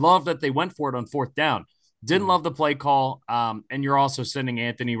why I love that they went for it on 4th down. Didn't love the play call. And you're also sending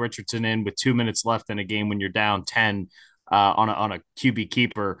Anthony Richardson in with 2 minutes left in a game when you're down 10 on a QB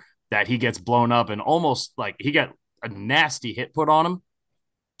keeper, that he gets blown up and almost like he got a nasty hit put on him.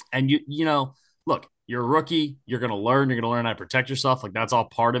 And look, you're a rookie. You're going to learn how to protect yourself. Like, that's all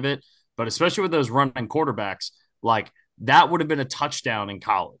part of it. But especially with those running quarterbacks, like, that would have been a touchdown in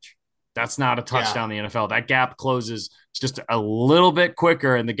college. That's not a touchdown in the NFL. That gap closes just a little bit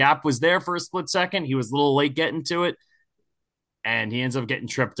quicker, and the gap was there for a split second. He was a little late getting to it, and he ends up getting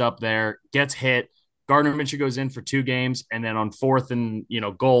tripped up there, gets hit. Gardner Minshew goes in for 2 games, and then on 4th and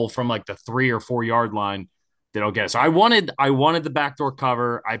goal from like the 3 or 4 yard line, they don't get it. So I wanted the backdoor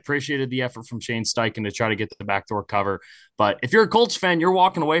cover. I appreciated the effort from Shane Steichen to try to get the backdoor cover. But if you're a Colts fan, you're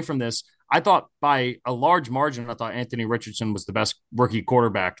walking away from this. I thought by a large margin, I thought Anthony Richardson was the best rookie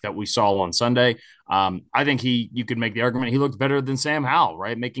quarterback that we saw on Sunday. I think you could make the argument he looked better than Sam Howell,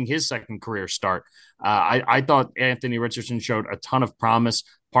 right? Making his second career start. I thought Anthony Richardson showed a ton of promise.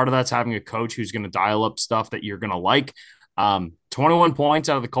 Part of that's having a coach who's going to dial up stuff that you're going to like. 21 points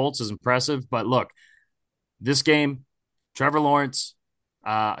out of the Colts is impressive. But look, this game, Trevor Lawrence,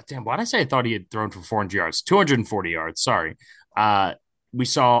 why did I say I thought he had thrown for 400 yards? 240 yards, sorry. We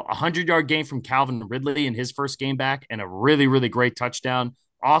saw a 100-yard game from Calvin Ridley in his first game back and a really, really great touchdown.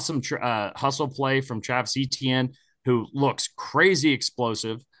 Awesome hustle play from Travis Etienne, who looks crazy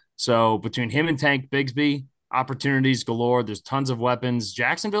explosive. So between him and Tank Bigsby, opportunities galore. There's tons of weapons.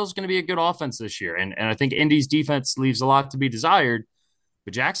 Jacksonville's going to be a good offense this year. And I think Indy's defense leaves a lot to be desired,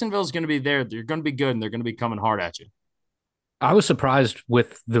 but Jacksonville's going to be there. They're going to be good, and they're going to be coming hard at you. I was surprised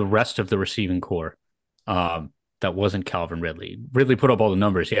with the rest of the receiving core. That wasn't Calvin Ridley. Ridley put up all the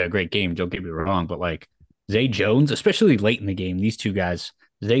numbers. He had a great game. Don't get me wrong, but like Zay Jones, especially late in the game, these two guys,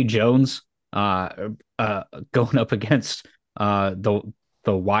 Zay Jones, going up against the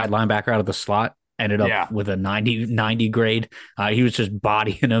wide linebacker out of the slot, ended up with a 90 grade. He was just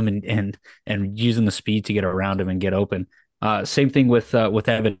bodying him and using the speed to get around him and get open. Same thing with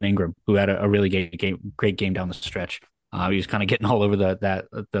Evan Ingram, who had a really great game down the stretch. He was kind of getting all over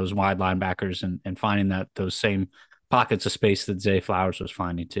those wide linebackers and finding those same pockets of space that Zay Flowers was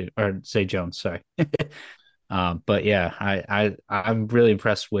finding too, or Zay Jones, sorry. But yeah, I'm really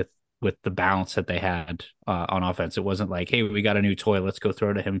impressed with the balance that they had on offense. It wasn't like, hey, we got a new toy, let's go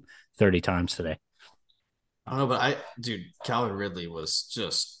throw to him 30 times today. I don't know, but Calvin Ridley was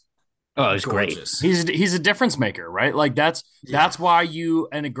just it's great. He's a difference maker, right? Like that's why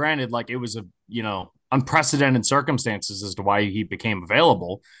and granted, like it was unprecedented circumstances as to why he became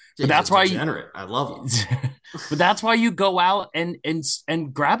available. But that's why I love him. But that's why you go out and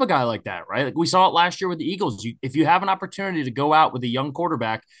grab a guy like that, right? Like we saw it last year with the Eagles. If you have an opportunity to go out with a young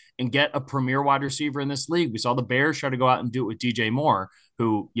quarterback and get a premier wide receiver in this league, we saw the Bears try to go out and do it with DJ Moore,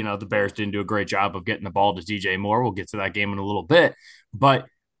 who, the Bears didn't do a great job of getting the ball to DJ Moore. We'll get to that game in a little bit, but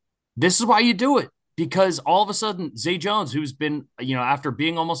this is why you do it. Because all of a sudden, Zay Jones, who's been, after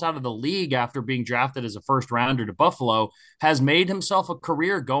being almost out of the league, after being drafted as a first rounder to Buffalo, has made himself a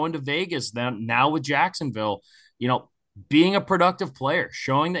career going to Vegas, now with Jacksonville, being a productive player,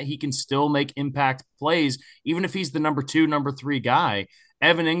 showing that he can still make impact plays, even if he's the number 2, number 3 guy.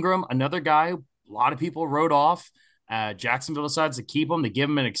 Evan Ingram, another guy a lot of people wrote off. Jacksonville decides to keep him, to give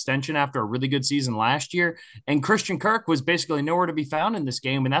him an extension after a really good season last year. And Christian Kirk was basically nowhere to be found in this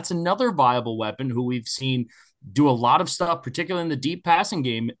game. And that's another viable weapon who we've seen do a lot of stuff, particularly in the deep passing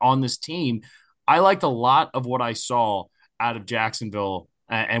game on this team. I liked a lot of what I saw out of Jacksonville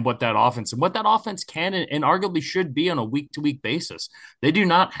and what that offense can and arguably should be on a week-to-week basis. They do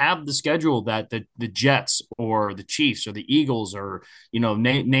not have the schedule that the Jets or the Chiefs or the Eagles or,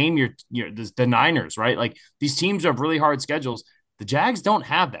 name the Niners, right? Like these teams have really hard schedules. The Jags don't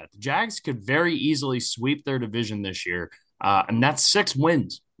have that. The Jags could very easily sweep their division this year. And that's 6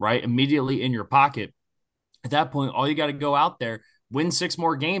 wins, right? Immediately in your pocket. At that point, all you got to go out there, win 6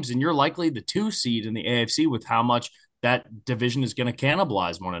 more games, and you're likely the 2 seed in the AFC with how much that division is going to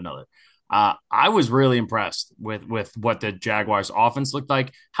cannibalize one another. I was really impressed with what the Jaguars offense looked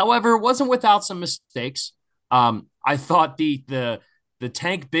like. However, it wasn't without some mistakes. I thought the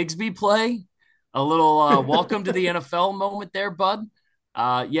Tank Bigsby play, a little welcome to the NFL moment there, bud.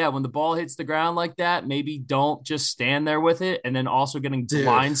 When the ball hits the ground like that, maybe don't just stand there with it. And then also getting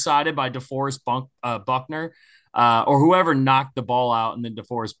blindsided by DeForest Buckner or whoever knocked the ball out, and then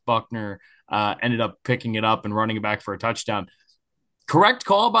DeForest Buckner ended up picking it up and running it back for a touchdown. Correct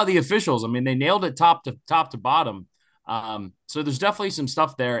call by the officials. I mean, they nailed it top to bottom. So there's definitely some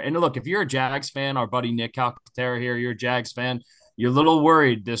stuff there. And look, if you're a Jags fan, our buddy Nick Calcaterra here, you're a Jags fan, you're a little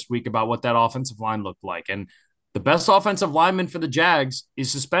worried this week about what that offensive line looked like. And the best offensive lineman for the Jags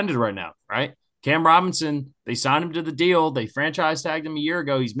is suspended right now, right? Cam Robinson, they signed him to the deal. They franchise tagged him a year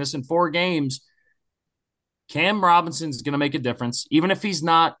ago. He's missing 4 games. Cam Robinson's going to make a difference, even if he's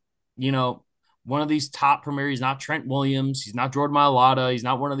not, one of these top premier. He's not Trent Williams. He's not Jordan Mailata. He's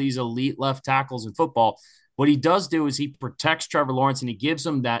not one of these elite left tackles in football. What he does do is he protects Trevor Lawrence and he gives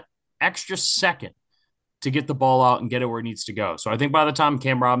him that extra second to get the ball out and get it where it needs to go. So I think by the time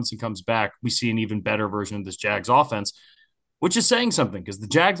Cam Robinson comes back, we see an even better version of this Jags offense, which is saying something because the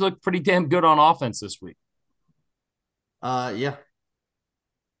Jags look pretty damn good on offense this week. Yeah.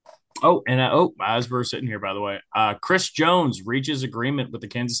 Oh, and as we're sitting here, by the way, Chris Jones reaches agreement with the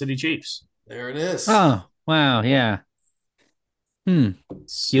Kansas City Chiefs. There it is. Oh, wow. Yeah. You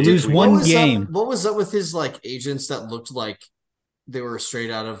lose one game. What was up with his agents that looked like they were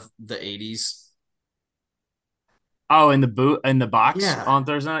straight out of the 80s? Oh, in the box on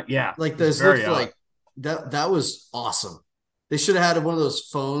Thursday night? Yeah. Those looked like that was awesome. They should have had one of those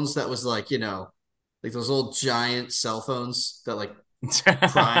phones that was like those old giant cell phones that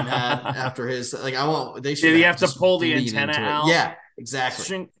Prime had after his they should. Did he have to pull the antenna out? Yeah,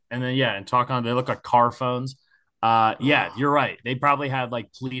 exactly. And then and talk on. They look like car phones. You're right. They probably had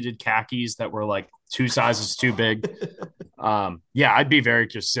pleated khakis that were 2 sizes too big. Yeah, I'd be very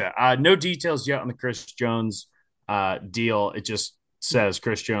curious. No details yet on the Chris Jones deal. It just says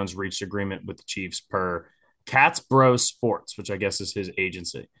Chris Jones reached agreement with the Chiefs per Cats Bro Sports, which I guess is his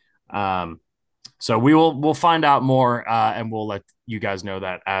agency. So we'll find out more, and we'll let you guys know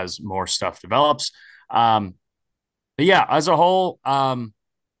that as more stuff develops. But yeah, as a whole,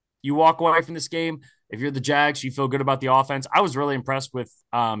 you walk away from this game. If you're the Jags, you feel good about the offense. I was really impressed with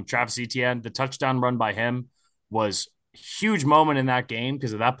Travis Etienne. The touchdown run by him was a huge moment in that game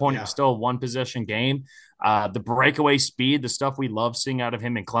because at that point it was still a one possession game. The breakaway speed, the stuff we love seeing out of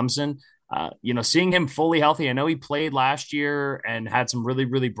him in Clemson. Seeing him fully healthy. I know he played last year and had some really,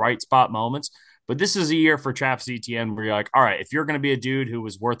 really bright spot moments. But this is a year for Travis Etienne where you're like, all right, if you're going to be a dude who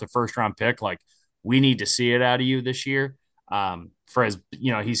was worth a first round pick, like we need to see it out of you this year. For his,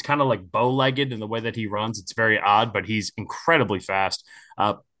 he's kind of like bow-legged in the way that he runs. It's very odd, but he's incredibly fast.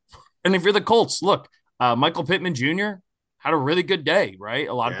 And if you're the Colts, look, Michael Pittman Jr. had a really good day, right?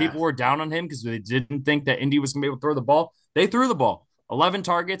 A lot of people were down on him because they didn't think that Indy was going to be able to throw the ball. They threw the ball. 11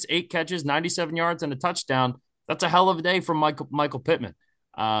 targets, 8 catches, 97 yards, and a touchdown. That's a hell of a day from Michael Pittman.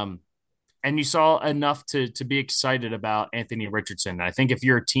 And you saw enough to be excited about Anthony Richardson. I think if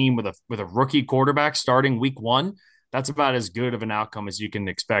you're a team with a rookie quarterback starting week 1, that's about as good of an outcome as you can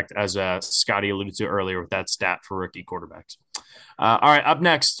expect, as Scotty alluded to earlier with that stat for rookie quarterbacks. All right, up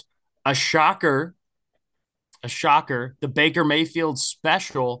next, a shocker, the Baker Mayfield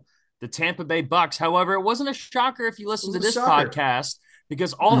special, the Tampa Bay Bucks. However, it wasn't a shocker if you listen to this podcast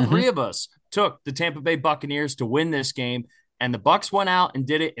because all 3 of us took the Tampa Bay Buccaneers to win this game, and the Bucks went out and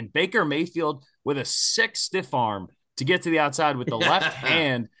did it, and Baker Mayfield with a sick stiff arm to get to the outside with the left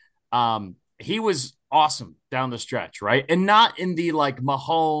hand. He was awesome down the stretch, right? And not in the like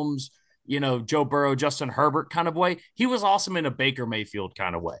Mahomes, Joe Burrow, Justin Herbert kind of way. He was awesome in a Baker Mayfield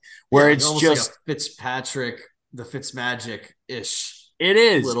kind of way, where it's just like a Fitzpatrick, the Fitzmagic-ish. It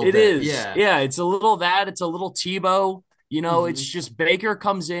is. Yeah. It's a little that. It's a little Tebow. It's just Baker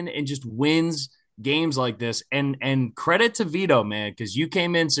comes in and just wins games like this. And credit to Vido, man, because you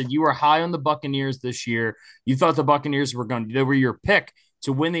came in and said you were high on the Buccaneers this year. You thought the Buccaneers they were your pick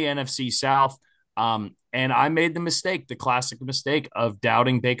to win the NFC South. And I made the classic mistake of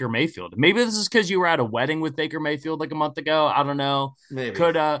doubting Baker Mayfield. Maybe this is because you were at a wedding with Baker Mayfield like a month ago. I don't know. Maybe.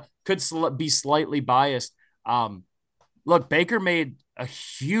 Could be slightly biased. Look, Baker made a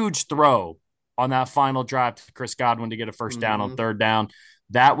huge throw on that final drive to Chris Godwin to get a first down on third down.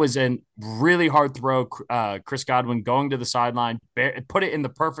 That was a really hard throw. Chris Godwin going to the sideline, put it in the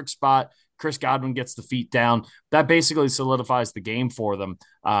perfect spot. Chris Godwin gets the feet down. That basically solidifies the game for them.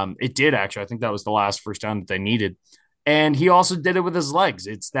 It did, actually. I think that was the last first down that they needed. And he also did it with his legs.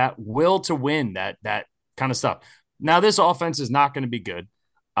 It's that will to win, that kind of stuff. Now, this offense is not going to be good.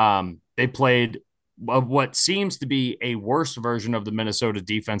 They played what seems to be a worse version of the Minnesota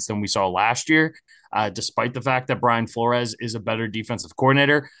defense than we saw last year, despite the fact that Brian Flores is a better defensive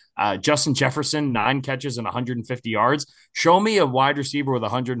coordinator. Justin Jefferson, 9 catches and 150 yards. Show me a wide receiver with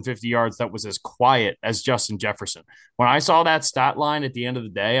 150 yards that was as quiet as Justin Jefferson. When I saw that stat line at the end of the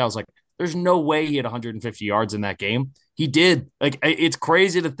day, I was like, there's no way he had 150 yards in that game. He did. Like, it's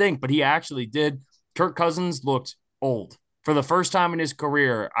crazy to think, but he actually did. Kirk Cousins looked old. For the first time in his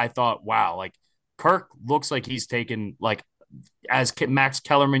career, I thought, wow, like, Kirk looks like he's taken, like, as Max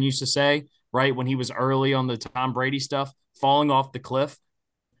Kellerman used to say, right, when he was early on the Tom Brady stuff, falling off the cliff.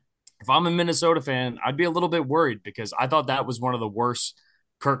 If I'm a Minnesota fan, I'd be a little bit worried because I thought that was one of the worst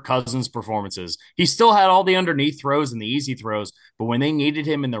Kirk Cousins performances. He still had all the underneath throws and the easy throws, but when they needed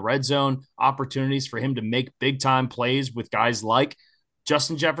him in the red zone, opportunities for him to make big-time plays with guys like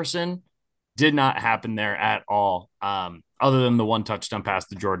Justin Jefferson did not happen there at all, other than the one touchdown pass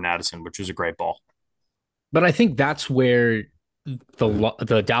to Jordan Addison, which was a great ball. But I think that's where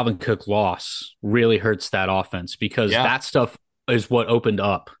the Dalvin Cook loss really hurts that offense because that stuff is what opened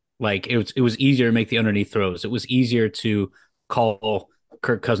up. Like it was easier to make the underneath throws. It was easier to call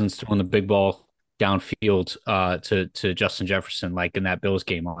Kirk Cousins throwing the big ball downfield to Justin Jefferson, like in that Bills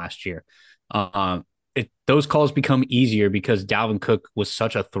game last year. Those calls become easier because Dalvin Cook was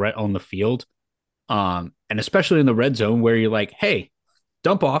such a threat on the field, and especially in the red zone where you're like, hey,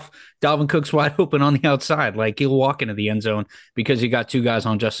 dump off. Dalvin Cook's wide open on the outside. Like he'll walk into the end zone because you got 2 guys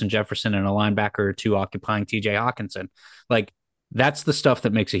on Justin Jefferson and a linebacker or 2 occupying TJ Hawkinson. Like that's the stuff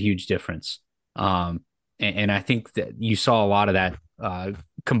that makes a huge difference. And I think that you saw a lot of that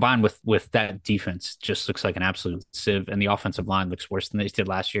combined with that defense just looks like an absolute sieve. And the offensive line looks worse than they did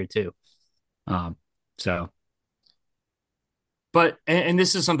last year too. But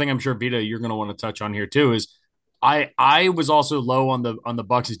this is something I'm sure, Vita, you're going to want to touch on here too, is I was also low on the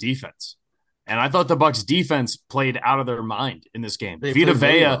Bucs' defense. And I thought the Bucks defense played out of their mind in this game. They played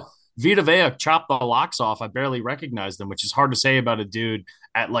really well. Vita Vea chopped the locks off. I barely recognized them, which is hard to say about a dude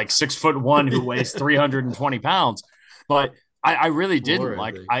at like 6'1" who weighs 320 pounds. But I really didn't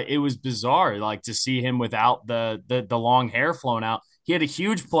it was bizarre like to see him without the long hair flown out. He had a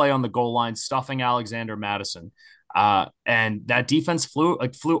huge play on the goal line, stuffing Alexander Madison. And that defense flew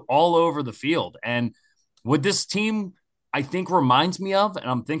all over the field. And with this team, I think reminds me of, and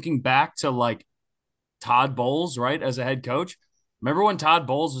I'm thinking back to like Todd Bowles, right, as a head coach. Remember when Todd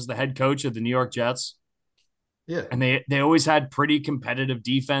Bowles was the head coach of the New York Jets? Yeah. And they always had pretty competitive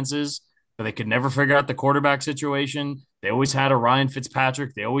defenses, but they could never figure out the quarterback situation. They always had a Ryan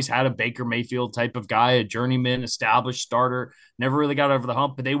Fitzpatrick. They always had a Baker Mayfield type of guy, a journeyman, established starter, never really got over the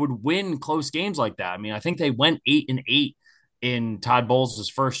hump, but they would win close games like that. I mean, I think they went 8-8 in Todd Bowles'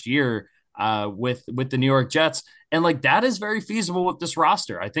 first year with the New York Jets. And like that is very feasible with this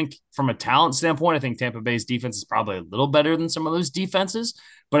roster. I think from a talent standpoint, I think Tampa Bay's defense is probably a little better than some of those defenses.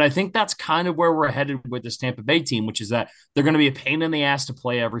 But I think that's kind of where we're headed with this Tampa Bay team, which is that they're going to be a pain in the ass to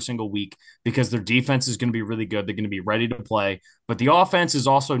play every single week because their defense is going to be really good. They're going to be ready to play. But the offense is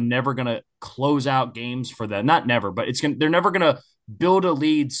also never going to close out games for them. Not never, but they're never going to build a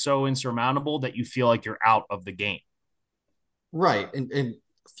lead so insurmountable that you feel like you're out of the game. Right. And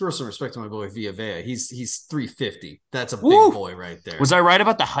throw some respect to my boy Villa. He's 350. That's a big boy right there. Was I right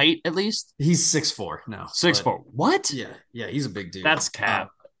about the height at least? He's 6'4" now. 6'4". What? Yeah, he's a big dude. That's cap.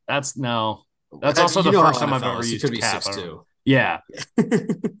 That's no. That's also the first time I've ever used cap. 6'2". Yeah.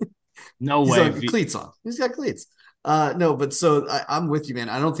 No way. He's got cleats on. He's got cleats. No, but so I'm with you, man.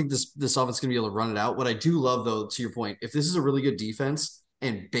 I don't think this offense is going to be able to run it out. What I do love, though, to your point, if this is a really good defense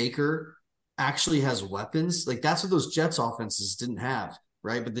and Baker actually has weapons, like that's what those Jets offenses didn't have,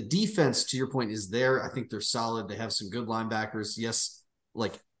 right? But the defense, to your point, is there. I think they're solid. They have some good linebackers. Yes,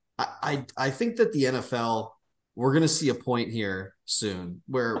 like I think that the NFL, we're going to see a point here soon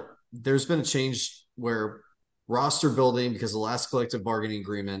where there's been a change where roster building, because the last collective bargaining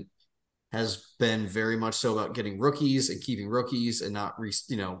agreement has been very much so about getting rookies and keeping rookies and not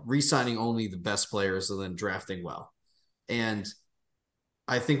re-signing only the best players and then drafting well. And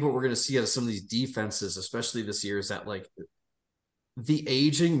I think what we're going to see out of some of these defenses, especially this year, is that like the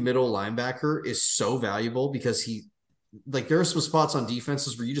aging middle linebacker is so valuable because there are some spots on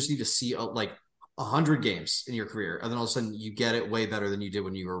defenses where you just need to see like 100 games in your career, and then all of a sudden you get it way better than you did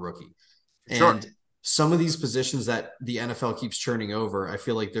when you were a rookie. Sure. And some of these positions that the NFL keeps churning over, I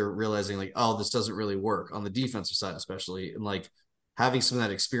feel like they're realizing like, oh, this doesn't really work on the defensive side, especially. And like having some of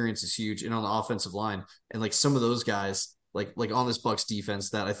that experience is huge. And on the offensive line, and like some of those guys, like on this Bucks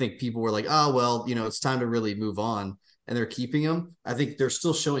defense that I think people were like, oh, well, it's time to really move on, and they're keeping them. I think they're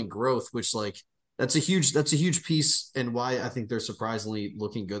still showing growth, which like that's a huge piece, and why I think they're surprisingly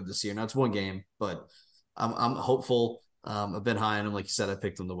looking good this year. Now it's one game, but I'm hopeful. I've been high on them, like you said. I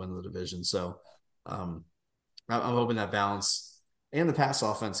picked them to win the division, so I'm hoping that balance and the pass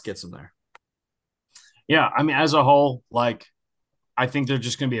offense gets them there. Yeah, I mean, as a whole, like I think they're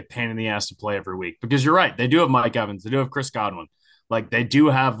just going to be a pain in the ass to play every week because you're right. They do have Mike Evans. They do have Chris Godwin. Like they do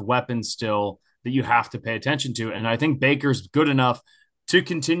have weapons still that you have to pay attention to. And I think Baker's good enough to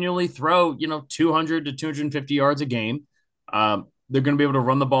continually throw, 200 to 250 yards a game. They're going to be able to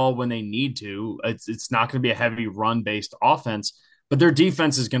run the ball when they need to. It's not going to be a heavy run-based offense, but their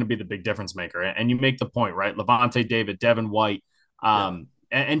defense is going to be the big difference maker. And you make the point, right? Levante David, Devin White, and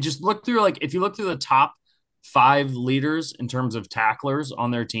just look through, like, if you look through the top 5 leaders in terms of tacklers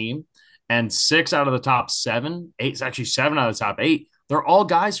on their team, and 6 out of the top 7, 8, it's actually 7 out of the top 8, they're all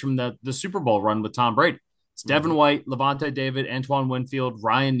guys from the Super Bowl run with Tom Brady. It's Devin White, Levante David, Antoine Winfield,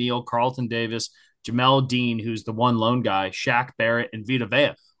 Ryan Neal, Carlton Davis, Jamel Dean, who's the one lone guy, Shaq Barrett, and Vita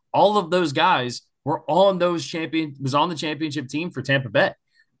Vea. All of those guys were on the championship team for Tampa Bay,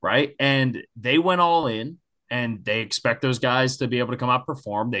 right? And they went all in, and they expect those guys to be able to come out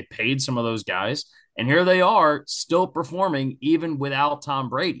perform. They paid some of those guys, and here they are still performing even without Tom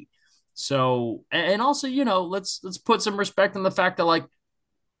Brady. So, and also, let's put some respect on the fact that, like,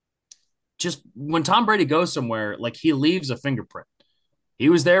 just when Tom Brady goes somewhere, like, he leaves a fingerprint. He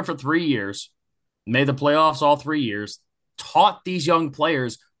was there for 3 years, made the playoffs all 3 years, taught these young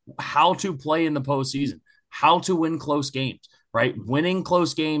players how to play in the postseason, how to win close games, right? Winning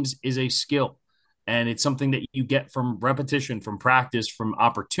close games is a skill, and it's something that you get from repetition, from practice, from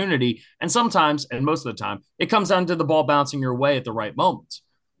opportunity. And sometimes, and most of the time, it comes down to the ball bouncing your way at the right moments.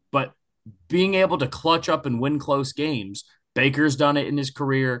 But being able to clutch up and win close games, Baker's done it in his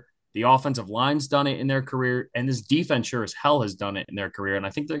career. The offensive line's done it in their career, and this defense sure as hell has done it in their career. And I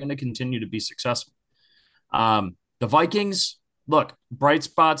think they're going to continue to be successful. The Vikings, look, bright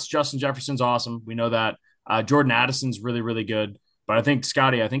spots. Justin Jefferson's awesome. We know that. Jordan Addison's really, really good. But I think,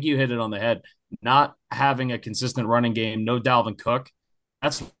 Scotty, I think you hit it on the head. Not having a consistent running game, no Dalvin Cook,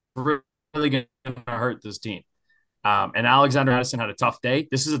 that's really going to hurt this team. And Alexander Madison had a tough day.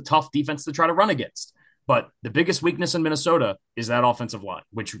 This is a tough defense to try to run against. But the biggest weakness in Minnesota is that offensive line,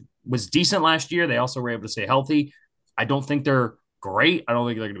 which was decent last year. They also were able to stay healthy. I don't think they're great. I don't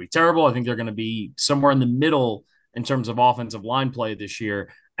think they're going to be terrible. I think they're going to be somewhere in the middle in terms of offensive line play this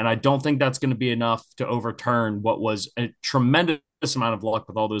year. And I don't think that's going to be enough to overturn what was a tremendous amount of luck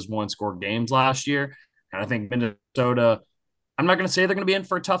with all those one score games last year. And I think Minnesota, I'm not going to say they're going to be in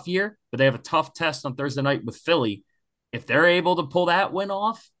for a tough year, but they have a tough test on Thursday night with Philly. If they're able to pull that win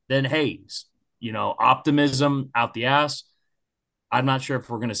off, then hey, optimism out the ass. I'm not sure if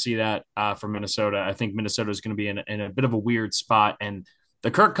we're going to see that from Minnesota. I think Minnesota is going to be in a bit of a weird spot. And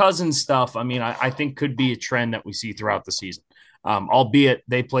the Kirk Cousins stuff, I mean, I think could be a trend that we see throughout the season, albeit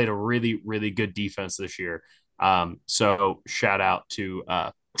they played a really, really good defense this year. So shout out to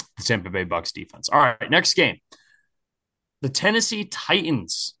the Tampa Bay Bucks defense. All right, next game. The Tennessee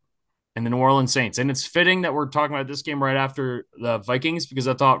Titans and the New Orleans Saints. And it's fitting that we're talking about this game right after the Vikings because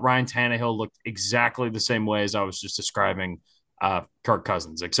I thought Ryan Tannehill looked exactly the same way as I was just describing Kirk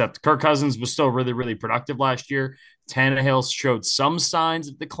Cousins, except Kirk Cousins was still really, really productive last year. Tannehill showed some signs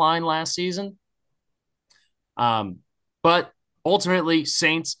of decline last season. But ultimately,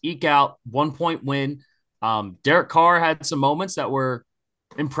 Saints eke out 1-point win. Derek Carr had some moments that were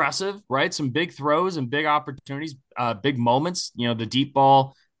impressive, right? Some big throws and big opportunities, big moments. The deep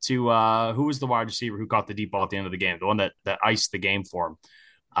ball to who was the wide receiver who caught the deep ball at the end of the game, the one that iced the game for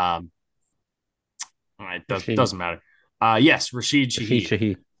him. It doesn't matter. Yes, Rashid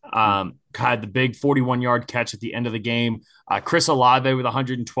Shaheed. Had the big 41-yard catch at the end of the game. Chris Olave with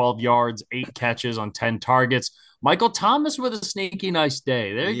 112 yards, 8 catches on 10 targets. Michael Thomas with a sneaky nice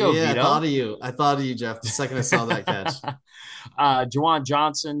day. There you go, Vido. I thought of you, Jeff, the second I saw that catch. Juwan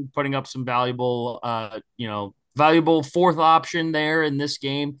Johnson putting up some valuable fourth option there in this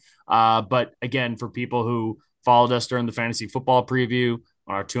game. But again, for people who followed us during the fantasy football preview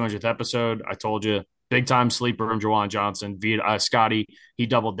on our 200th episode, I told you, big time sleeper in Juwan Johnson. Scotty, he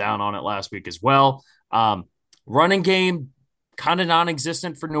doubled down on it last week as well. Running game, kind of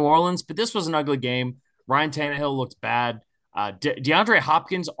non-existent for New Orleans, but this was an ugly game. Ryan Tannehill looked bad. DeAndre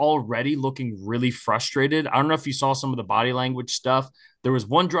Hopkins already looking really frustrated. I don't know if you saw some of the body language stuff. There was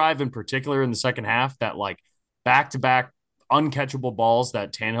one drive in particular in the second half that back-to-back uncatchable balls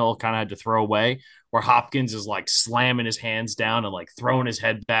that Tannehill kind of had to throw away, where Hopkins is slamming his hands down and throwing his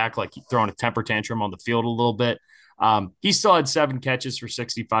head back, throwing a temper tantrum on the field a little bit. He still had 7 catches for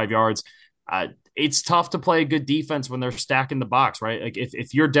 65 yards. It's tough to play a good defense when they're stacking the box, right?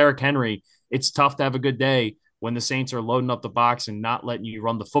 If you're Derrick Henry, it's tough to have a good day when the Saints are loading up the box and not letting you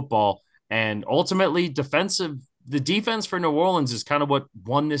run the football. And ultimately, the defense for New Orleans is kind of what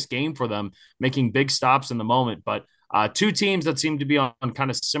won this game for them, making big stops in the moment. But two teams that seem to be on kind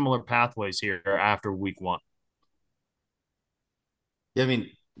of similar pathways here after week 1. Yeah, I mean,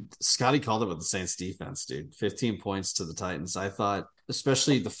 Scotty called it with the Saints defense, dude. 15 points to the Titans. I thought,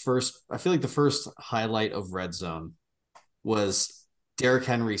 especially the first highlight of red zone was Derrick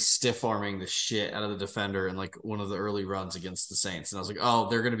Henry stiff-arming the shit out of the defender in one of the early runs against the Saints. And I was like, oh,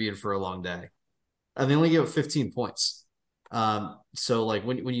 they're going to be in for a long day. And they only gave up 15 points. So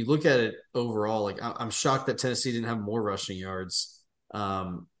when you look at it overall, I'm shocked that Tennessee didn't have more rushing yards.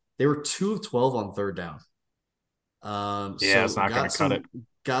 They were 2 of 12 on third down. It's not going to cut it.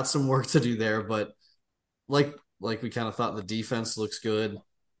 Got some work to do there, but like we kind of thought, the defense looks good.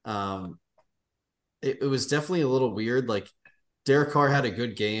 It was definitely a little weird. Derek Carr had a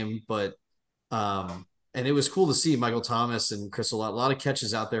good game, but and it was cool to see Michael Thomas and Chris a lot of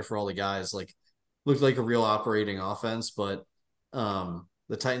catches out there for all the guys. Looked like a real operating offense, but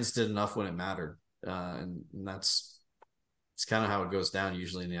the Titans did enough when it mattered, and it's kind of how it goes down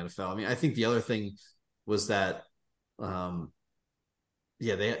usually in the NFL. I mean, I think the other thing was that,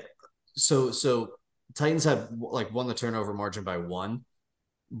 so Titans had won the turnover margin by 1,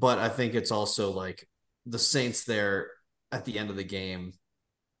 but I think it's also the Saints there at the end of the game,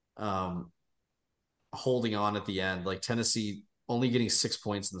 holding on at the end, Tennessee only getting 6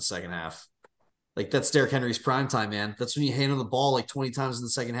 points in the second half. That's Derrick Henry's prime time, man. That's when you hand him the ball 20 times in the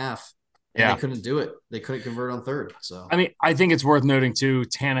second half. And they couldn't do it. They couldn't convert on third. So I mean, I think it's worth noting too,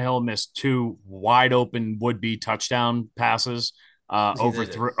 Tannehill missed 2 wide open would-be touchdown passes,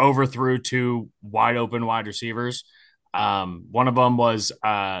 overthrew 2 wide open wide receivers. One of them was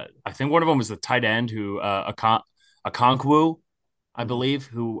I think one of them was the tight end who Okonkwo, I believe,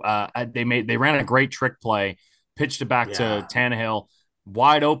 who they ran a great trick play, pitched it back to Yeah. Tannehill,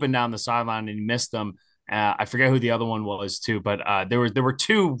 wide open down the sideline, and he missed them. I forget who the other one was too, but there were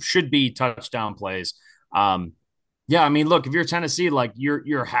two should be touchdown plays. Yeah, I mean, look, if you're Tennessee, like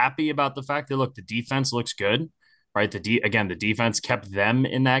you're happy about the fact that look, the defense looks good, right? The defense kept them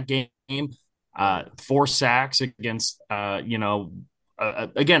in that game. Right. 4 sacks against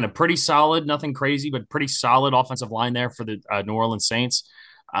again, a pretty solid, nothing crazy, but pretty solid offensive line there for the New Orleans Saints.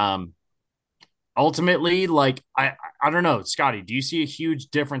 Um, Ultimately, like I don't know, Scotty, do you see a huge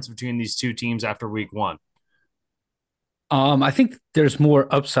difference between these two teams after week one? I think there's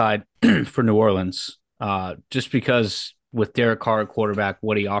more upside for New Orleans, just because with Derek Carr at quarterback,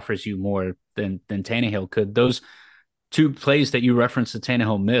 what he offers you more than Tannehill could. Those two plays that you referenced that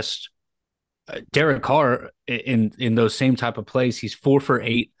Tannehill missed, Derek Carr in those same type of plays, he's 4 for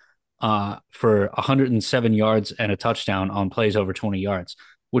 8 for 107 yards and a touchdown on plays over 20 yards,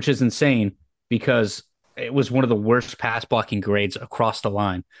 which is insane because it was one of the worst pass blocking grades across the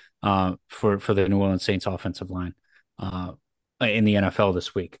line for the New Orleans Saints offensive line uh, in the NFL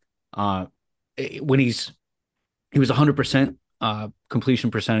this week. When he was 100%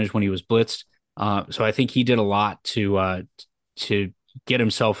 completion percentage when he was blitzed, so I think he did a lot to get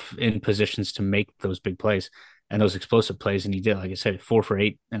himself in positions to make those big plays and those explosive plays. And he did, like I said, 4 for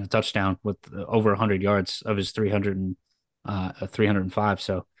 8 and a touchdown with over 100 yards of his 305.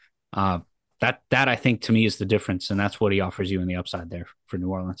 So that I think to me is the difference. And that's what he offers you in the upside there for New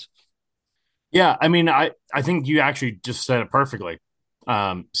Orleans. Yeah, I mean, I think you actually just said it perfectly,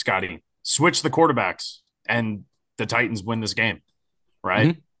 Scotty. Switch the quarterbacks, and the Titans win this game, right?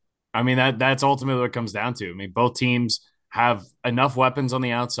 Mm-hmm. I mean that's ultimately what it comes down to. I mean, both teams have enough weapons on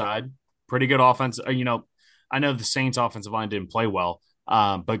the outside, pretty good offense. I know the Saints' offensive line didn't play well,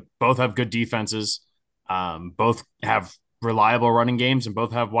 but both have good defenses. Both have reliable running games, and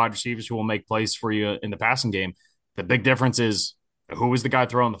both have wide receivers who will make plays for you in the passing game. The big difference is who is the guy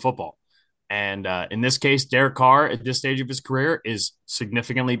throwing the football. And in this case, Derek Carr at this stage of his career is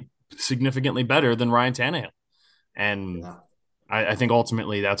significantly better than Ryan Tannehill. And Yeah. I think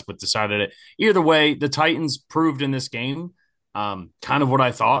ultimately that's what decided it. Either way, the Titans proved in this game kind of what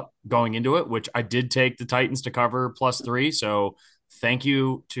I thought going into it, which I did take the Titans to cover +3. So thank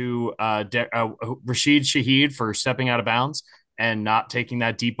you to Rashid Shaheed for stepping out of bounds and not taking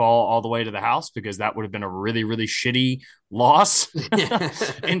that deep ball all the way to the house, because that would have been a really, really shitty loss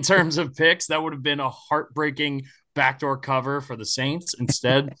in terms of picks. That would have been a heartbreaking backdoor cover for the Saints.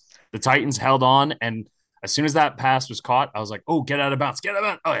 Instead, the Titans held on, and as soon as that pass was caught, I was like, oh, get out of bounds, get out of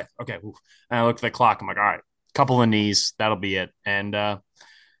bounds. Oh, yeah, okay. Oof. And I looked at the clock. I'm like, all right, couple of knees, that'll be it. And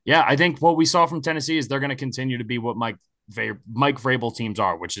yeah, I think what we saw from Tennessee is they're going to continue to be what Mike Vrabel teams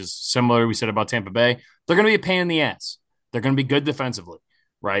are, which is similar. We said about Tampa Bay. They're going to be a pain in the ass. They're going to be good defensively,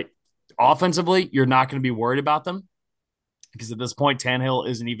 right? Offensively, you're not going to be worried about them because at this point, Tannehill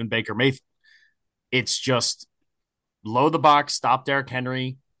isn't even Baker Mayfield. It's just load the box, stop Derrick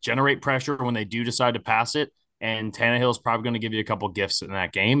Henry, generate pressure when they do decide to pass it. And Tannehill is probably going to give you a couple gifts in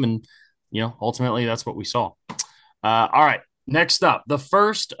that game. And, ultimately that's what we saw. All right. Next up, the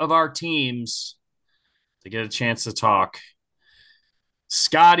first of our teams to get a chance to talk.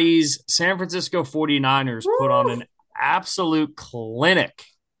 Scotty's San Francisco 49ers put on an absolute clinic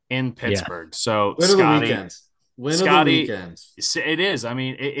in Yeah. Pittsburgh. So, Win of the weekend. Win of the weekend. it is. I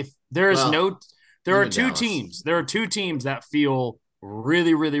mean, if there is there are two Dallas. teams. There are two teams that feel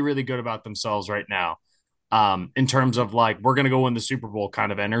really, really, really good about themselves right now. In terms of like, we're going to go win the Super Bowl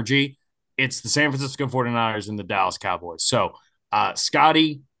kind of energy. It's the San Francisco 49ers and the Dallas Cowboys. So,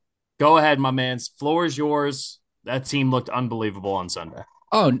 Scotty, go ahead, my man. Floor is yours. That team looked unbelievable on Sunday.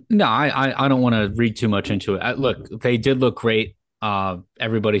 Oh no, I don't want to read too much into it. Look, they did look great.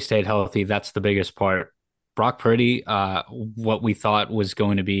 Everybody stayed healthy. That's the biggest part. Brock Purdy, what we thought was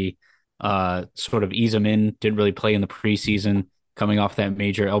going to be sort of ease him in, didn't really play in the preseason, coming off that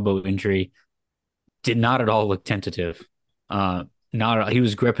major elbow injury, did not at all look tentative. Not he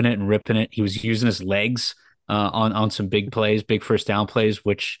was gripping it and ripping it. He was using his legs on some big plays, big first down plays,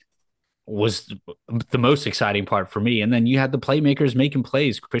 which was the most exciting part for me. And then you had the playmakers making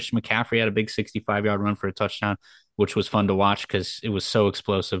plays. Christian McCaffrey had a big 65-yard run for a touchdown, which was fun to watch because it was so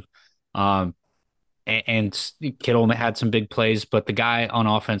explosive. And Kittle had some big plays, but the guy on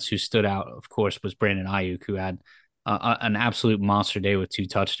offense who stood out, of course, was Brandon Ayuk, who had an absolute monster day with 2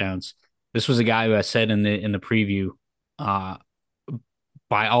 touchdowns. This was a guy who I said in the preview,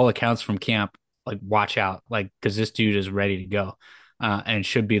 by all accounts from camp, like watch out, like because this dude is ready to go, and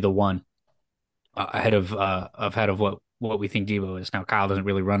should be the one ahead of what we think Debo is. Now, Kyle doesn't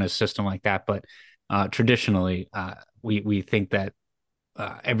really run his system like that, but traditionally, we think that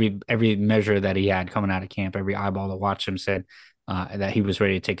every measure that he had coming out of camp, every eyeball that watched him said that he was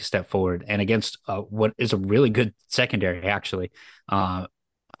ready to take a step forward. And against what is a really good secondary, actually, uh,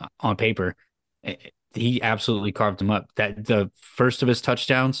 on paper, he absolutely carved him up. That the first of his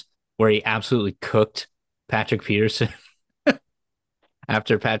touchdowns, where he absolutely cooked Patrick Peterson.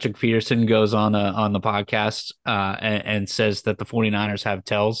 After Patrick Peterson goes on the podcast and says that the 49ers have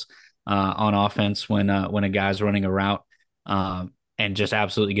tells on offense when a guy's running a route, and just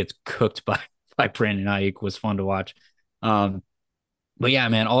absolutely gets cooked by Brandon Ayuk, was fun to watch. But yeah,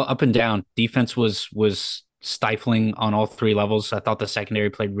 man, all up and down. Defense was stifling on all three levels. I thought the secondary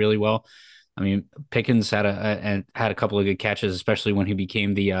played really well. I mean, Pickens had a couple of good catches, especially when he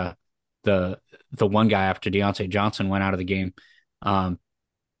became the the one guy after Deontay Johnson went out of the game. Um,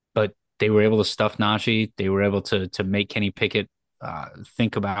 but they were able to stuff Najee. They were able to make Kenny Pickett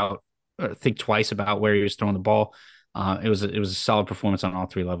think twice about where he was throwing the ball. It was a solid performance on all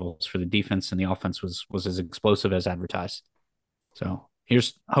three levels for the defense, and the offense was as explosive as advertised. So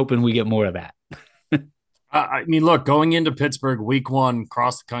here's hoping we get more of that. I mean, look, going into Pittsburgh week 1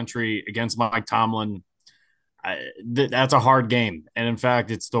 across the country against Mike Tomlin, that's a hard game. And in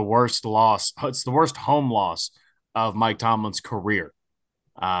fact, it's the worst loss. It's the worst home loss of Mike Tomlin's career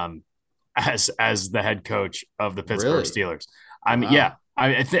as the head coach of the Pittsburgh Really? Steelers. I mean, Wow. yeah.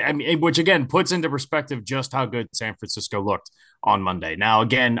 I mean, which again puts into perspective just how good San Francisco looked on Monday. Now,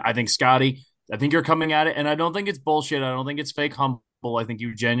 again, I think Scotty, I think you're coming at it, and I don't think it's bullshit. I don't think it's fake humble. I think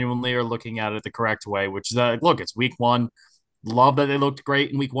you genuinely are looking at it the correct way, which is look, it's week 1. Love that they looked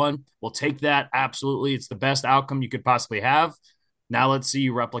great in week 1. We'll take that. Absolutely. It's the best outcome you could possibly have. Now let's see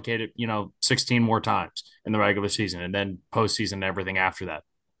you replicate it, 16 more times in the regular season and then postseason and everything after that.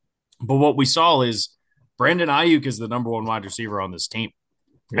 But what we saw is Brandon Ayuk is the number 1 wide receiver on this team.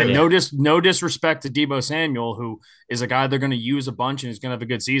 And Yeah. no disrespect to Deebo Samuel, who is a guy they're going to use a bunch and is going to have a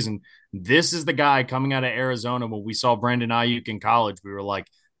good season. This is the guy coming out of Arizona. When we saw Brandon Ayuk in college, we were like,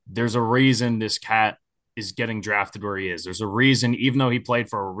 there's a reason this cat is getting drafted where he is. There's a reason, even though he played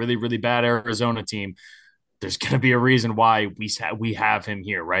for a really, really bad Arizona team, there's going to be a reason why we have him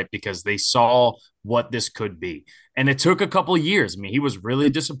here, right? Because they saw what this could be. And it took a couple of years. I mean, he was really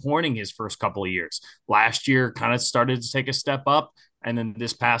disappointing his first couple of years. Last year kind of started to take a step up. And then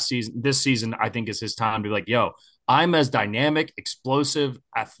this season, I think is his time to be like, yo, I'm as dynamic, explosive,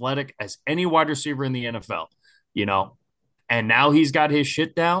 athletic as any wide receiver in the NFL, you know? And now he's got his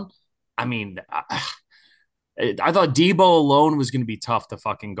shit down. I mean, I thought Debo alone was going to be tough to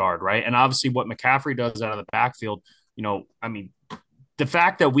fucking guard, right? And obviously, what McCaffrey does out of the backfield, I mean, the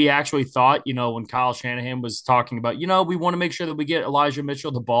fact that we actually thought, when Kyle Shanahan was talking about, we want to make sure that we get Elijah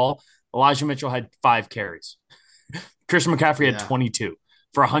Mitchell the ball. Elijah Mitchell had 5 carries. Christian McCaffrey had Yeah. 22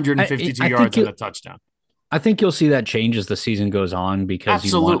 for 152 I yards think and a touchdown. I think you'll see that change as the season goes on because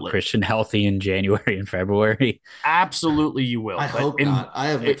you want Absolutely. Christian healthy in January and February. Absolutely, you will. I hope not. I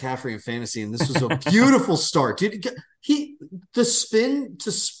have it- McCaffrey in fantasy, and this was a beautiful start. Dude, the spin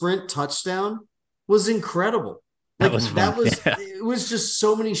to sprint touchdown was incredible. That was fun. Yeah. It was just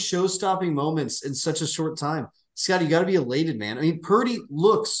so many show-stopping moments in such a short time. Scott, you got to be elated, man. I mean, Purdy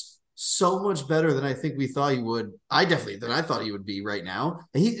looks so much better than I think we thought he would. Than I thought he would be right now.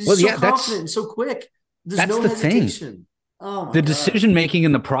 And he's so confident and so quick. There's that's no the hesitation. thing. Oh my The God. decision making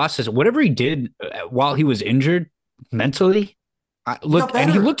in the process, whatever he did while he was injured mentally,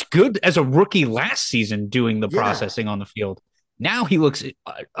 and he looked good as a rookie last season doing the processing on the field. Now he looks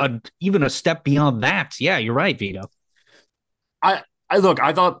even a step beyond that. Yeah, you're right, Vito. I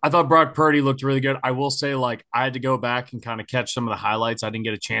thought Brock Purdy looked really good. I will say, like, I had to go back and kind of catch some of the highlights. I didn't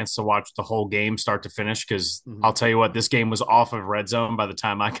get a chance to watch the whole game start to finish because I'll tell you what, this game was off of red zone by the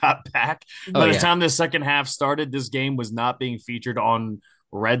time I got back. By the time the second half started, this game was not being featured on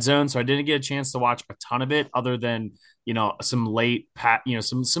red zone, so I didn't get a chance to watch a ton of it, other than some late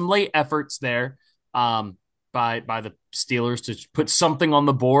some late efforts there by the Steelers to put something on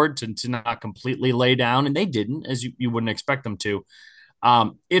the board to not completely lay down, and they didn't, as you wouldn't expect them to.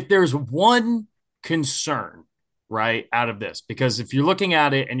 If there's one concern, right, out of this, because if you're looking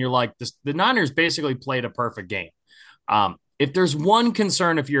at it and you're like, the Niners basically played a perfect game. If there's one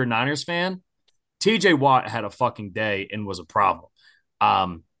concern, if you're a Niners fan, TJ Watt had a fucking day and was a problem.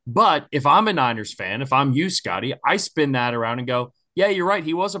 But if I'm a Niners fan, if I'm you, Scotty, I spin that around and go, yeah, you're right.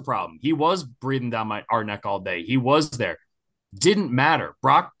 He was a problem. He was breathing down our neck all day. He was there. Didn't matter.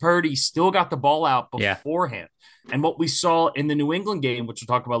 Brock Purdy still got the ball out beforehand. Yeah. And what we saw in the New England game, which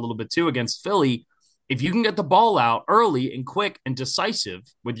we'll talk about a little bit too, against Philly, if you can get the ball out early and quick and decisive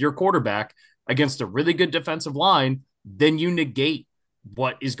with your quarterback against a really good defensive line, then you negate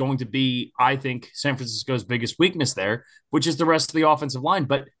what is going to be, I think, San Francisco's biggest weakness there, which is the rest of the offensive line.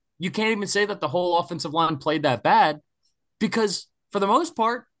 But you can't even say that the whole offensive line played that bad because for the most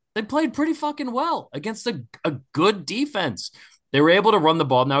part, they played pretty fucking well against a good defense. They were able to run the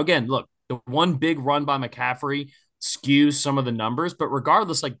ball. Now, again, look, the one big run by McCaffrey skews some of the numbers, but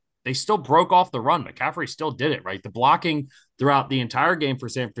regardless, like they still broke off the run. McCaffrey still did it, right? The blocking throughout the entire game for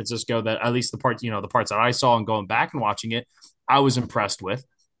San Francisco, that at least the parts, the parts that I saw and going back and watching it, I was impressed with.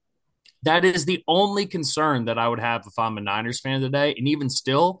 That is the only concern that I would have if I'm a Niners fan today. And even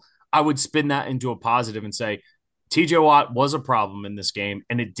still, I would spin that into a positive and say TJ Watt was a problem in this game,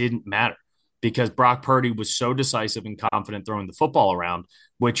 and it didn't matter because Brock Purdy was so decisive and confident throwing the football around,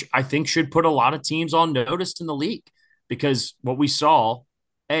 which I think should put a lot of teams on notice in the league because what we saw,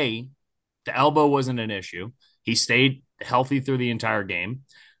 A, the elbow wasn't an issue. He stayed healthy through the entire game.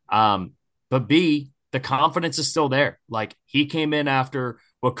 But B, the confidence is still there. Like he came in after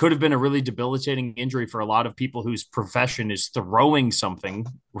what could have been a really debilitating injury for a lot of people whose profession is throwing something,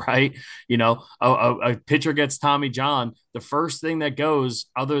 right? A pitcher gets Tommy John. The first thing that goes,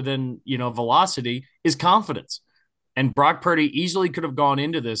 other than, velocity, is confidence. And Brock Purdy easily could have gone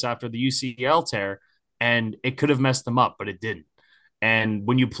into this after the UCL tear and it could have messed them up, but it didn't. And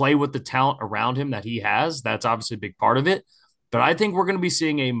when you play with the talent around him that he has, that's obviously a big part of it. But I think we're going to be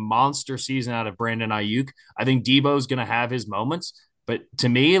seeing a monster season out of Brandon Ayuk. I think Debo's going to have his moments. But to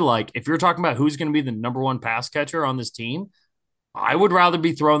me, like if you're talking about who's going to be the number one pass catcher on this team, I would rather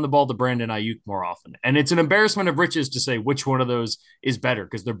be throwing the ball to Brandon Ayuk more often. And it's an embarrassment of riches to say which one of those is better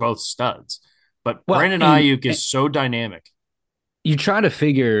because they're both studs. But Well, Brandon and Ayuk is so dynamic. you try to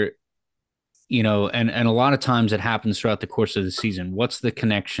figure, and a lot of times it happens throughout the course of the season. What's the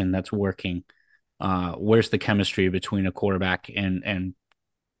connection that's working? Where's the chemistry between a quarterback and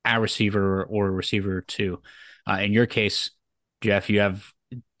a receiver or a receiver two? In your case, Jeff, you have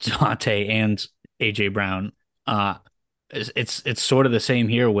Dante and AJ Brown. It's sort of the same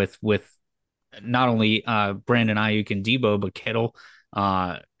here with not only Brandon Ayuk and Debo, but Kittle,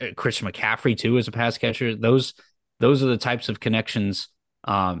 Christian McCaffrey too as a pass catcher. Those are the types of connections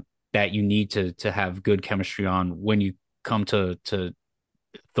that you need to have good chemistry on when you come to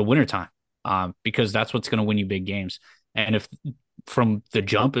the wintertime, because that's what's going to win you big games. And if from the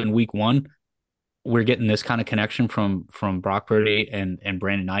jump in week one, we're getting this kind of connection from Brock Purdy and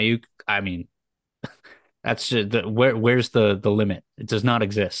Brandon Ayuk, I mean, that's just where's the limit? It does not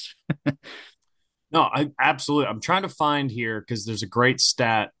exist. No, I absolutely. I'm trying to find here because there's a great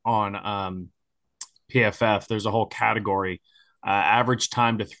stat on PFF. There's a whole category, average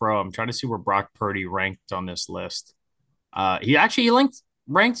time to throw. I'm trying to see where Brock Purdy ranked on this list. He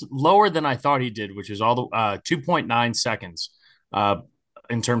ranked lower than I thought he did, which is all the 2.9 seconds uh,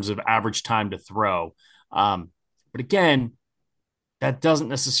 in terms of average time to throw. But again, that doesn't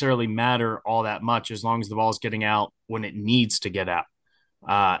necessarily matter all that much as long as the ball is getting out when it needs to get out.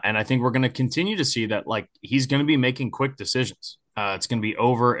 And I think we're going to continue to see that, like, he's going to be making quick decisions. It's going to be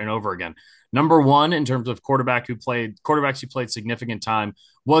over and over again. Number one, in terms of quarterbacks who played significant time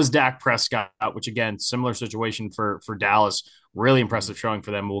was Dak Prescott, which again, similar situation for Dallas. Really impressive showing for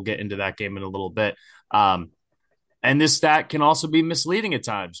them. We'll get into that game in a little bit. And this stat can also be misleading at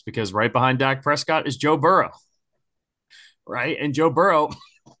times because right behind Dak Prescott is Joe Burrow, right? And Joe Burrow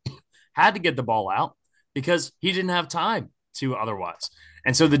had to get the ball out because he didn't have time to otherwise.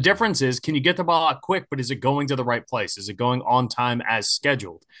 And so the difference is, can you get the ball out quick, but is it going to the right place? Is it going on time as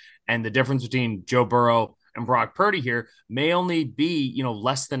scheduled? And the difference between Joe Burrow and Brock Purdy here may only be,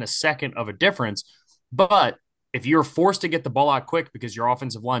 less than a second of a difference. But if you're forced to get the ball out quick because your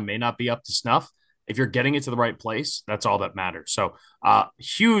offensive line may not be up to snuff, if you're getting it to the right place, that's all that matters. So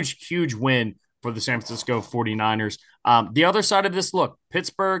huge, huge win for the San Francisco 49ers. The other side of this, look,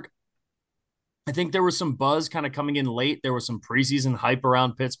 Pittsburgh, I think there was some buzz kind of coming in late. There was some preseason hype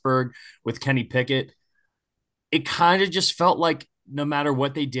around Pittsburgh with Kenny Pickett. It kind of just felt like no matter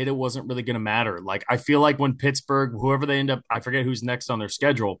what they did, it wasn't really going to matter. Like, I feel like when Pittsburgh, whoever they end up, I forget who's next on their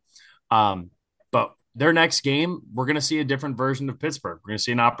schedule, but their next game, we're going to see a different version of Pittsburgh. We're going to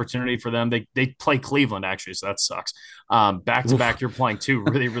see an opportunity for them. They play Cleveland, actually, so that sucks. Back to back, you're playing two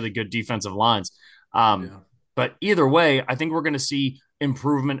really, really good defensive lines. Yeah. But either way, I think we're going to see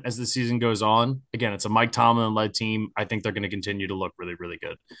improvement as the season goes on. Again, it's a Mike Tomlin-led team. I think they're going to continue to look really, really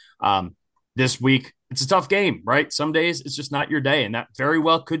good. This week, it's a tough game, right? Some days it's just not your day, and that very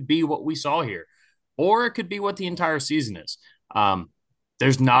well could be what we saw here, or it could be what the entire season is.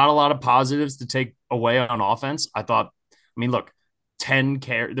 There's not a lot of positives to take away on offense. Look, 10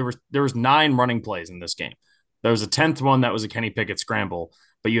 carry. There was 9 running plays in this game. There was a 10th one that was a Kenny Pickett scramble,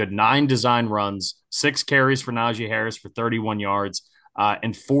 but you had 9 design runs, 6 carries for Najee Harris for 31 yards.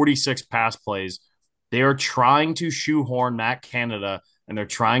 and 46 pass plays. They are trying to shoehorn Matt Canada and they're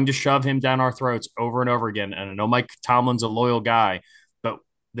trying to shove him down our throats over and over again. And I know Mike Tomlin's a loyal guy, but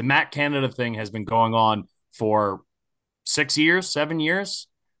the Matt Canada thing has been going on for 6 years, 7 years.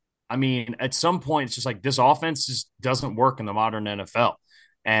 I mean, at some point, it's just like this offense just doesn't work in the modern NFL.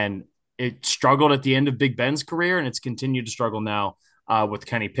 And it struggled at the end of Big Ben's career, and it's continued to struggle now with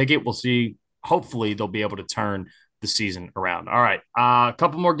Kenny Pickett. We'll see. Hopefully, they'll be able to turn the season around. All right. A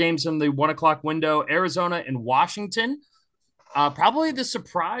couple more games in the 1 o'clock window. Arizona and Washington. Probably the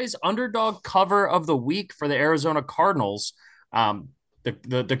surprise underdog cover of the week for the Arizona Cardinals.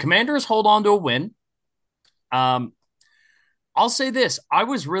 The Commanders hold on to a win. I'll say this. I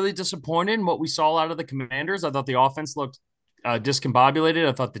was really disappointed in what we saw out of the Commanders. I thought the offense looked discombobulated.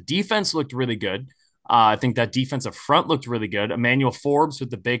 I thought the defense looked really good. I think that defensive front looked really good. Emmanuel Forbes with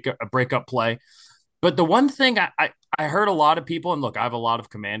the breakup play. But the one thing I heard a lot of people, and look, I have a lot of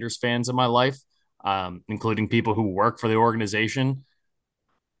Commanders fans in my life, including people who work for the organization.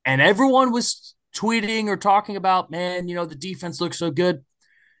 And everyone was tweeting or talking about, man, the defense looks so good.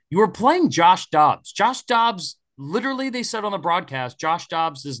 You were playing Josh Dobbs. Josh Dobbs, literally, they said on the broadcast, Josh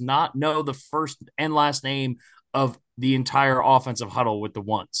Dobbs does not know the first and last name of the entire offensive huddle with the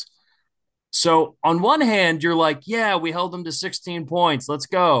ones. So on one hand, you're like, yeah, we held them to 16 points. Let's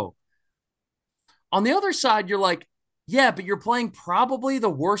go. On the other side, you're like, yeah, but you're playing probably the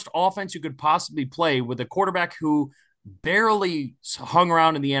worst offense you could possibly play with a quarterback who barely hung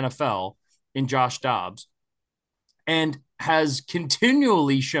around in the NFL in Josh Dobbs and has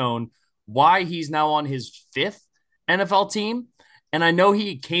continually shown why he's now on his fifth NFL team. And I know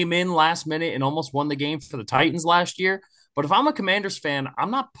he came in last minute and almost won the game for the Titans last year. But if I'm a Commanders fan,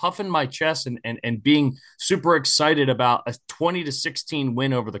 I'm not puffing my chest and being super excited about a 20-16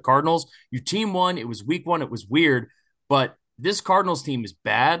 win over the Cardinals. Your team won. It was week one. It was weird. But this Cardinals team is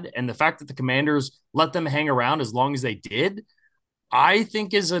bad. And the fact that the Commanders let them hang around as long as they did, I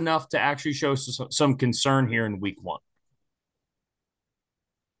think is enough to actually show some concern here in week one.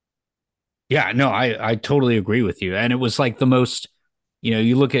 Yeah, no, I totally agree with you. And it was like the most,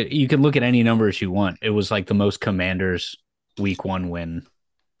 you can look at any numbers you want. It was like the most Commanders week one win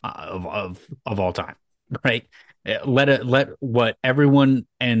of all time, right? Let what everyone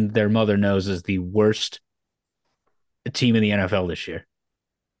and their mother knows is the worst team in the NFL this year.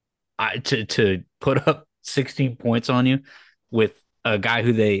 To put up 16 points on you with a guy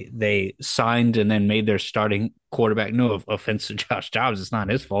who they signed and then made their starting quarterback. No offense to Josh Dobbs, it's not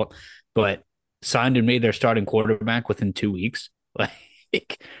his fault, but signed and made their starting quarterback within 2 weeks.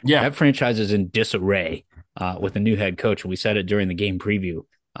 Like, yeah, that franchise is in disarray with a new head coach. And we said it during the game preview,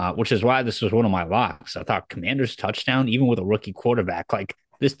 which is why this was one of my locks. I thought Commanders touchdown, even with a rookie quarterback, like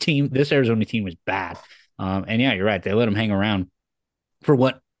this Arizona team was bad. And yeah, you're right. They let them hang around for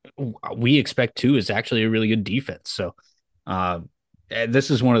what we expect too is actually a really good defense. So this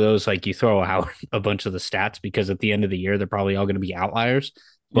is one of those, like, you throw out a bunch of the stats because at the end of the year, they're probably all going to be outliers.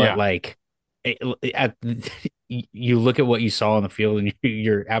 But like, you look at what you saw on the field and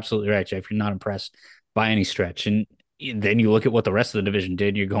you're absolutely right, Jeff. You're not impressed by any stretch. And then you look at what the rest of the division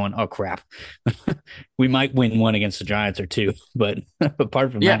did. You're going, oh crap, we might win one against the Giants or two. But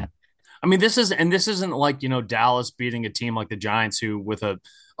apart from that, I mean, this isn't like, Dallas beating a team like the Giants who with a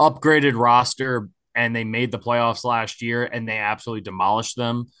upgraded roster and they made the playoffs last year and they absolutely demolished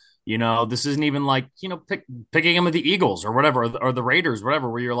them. This isn't even like, picking them with the Eagles or whatever, or the Raiders, whatever,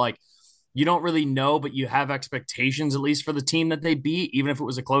 where you're like, you don't really know, but you have expectations at least for the team that they beat, even if it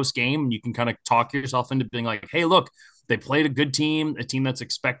was a close game. And you can kind of talk yourself into being like, hey, look, they played a good team, a team that's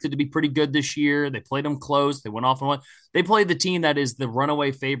expected to be pretty good this year. They played them close. They went off and won. They played the team that is the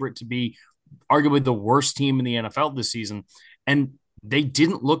runaway favorite to be arguably the worst team in the NFL this season. And they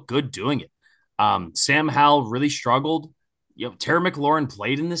didn't look good doing it. Sam Howell really struggled. Terry McLaurin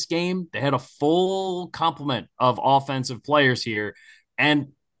played in this game. They had a full complement of offensive players here. And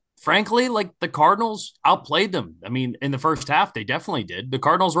frankly, like, the Cardinals outplayed them. I mean, in the first half, they definitely did. The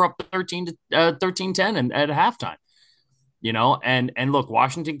Cardinals were up 13-10 and at halftime. And look,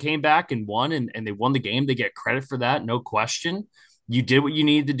 Washington came back and won, and they won the game. They get credit for that, no question. You did what you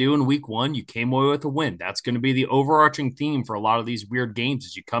needed to do in week one. You came away with a win. That's going to be the overarching theme for a lot of these weird games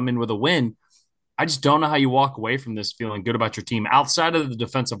is you come in with a win. I just don't know how you walk away from this feeling good about your team outside of the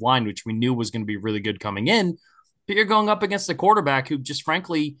defensive line, which we knew was going to be really good coming in. But you're going up against a quarterback who just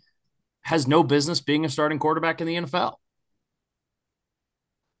frankly has no business being a starting quarterback in the NFL.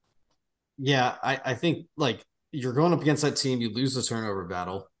 Yeah, I think, like, you're going up against that team, you lose the turnover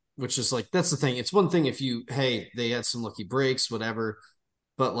battle, which is like, that's the thing. It's one thing if they had some lucky breaks, whatever,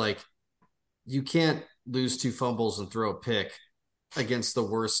 but like, you can't lose two fumbles and throw a pick against the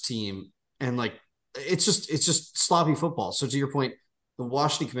worst team, and like it's just sloppy football. So to your point, the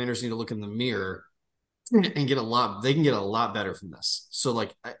Washington Commanders need to look in the mirror and get a lot. They can get a lot better from this. So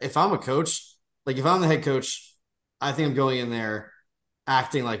like if I'm a coach, like if I'm the head coach, I think I'm going in there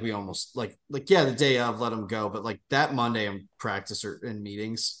acting like we almost like yeah, the day of let them go, but like that Monday in practice or in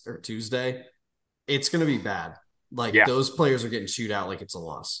meetings or Tuesday, it's gonna be bad. Like Yeah, those players are getting chewed out like it's a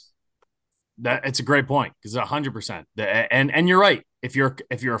loss. that it's a great point because 100%. And you're right. If you're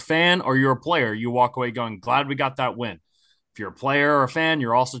a fan or you're a player, you walk away going, glad we got that win. If you're a player or a fan,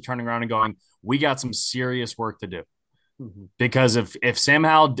 you're also turning around and going, we got some serious work to do. Mm-hmm. Because if Sam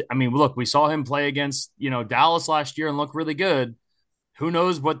Howell, I mean, look, we saw him play against Dallas last year and look really good. Who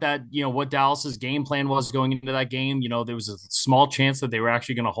knows what Dallas's game plan was going into that game? There was a small chance that they were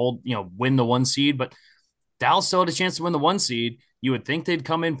actually going to win the 1 seed, but Dallas still had a chance to win the 1 seed. You would think they'd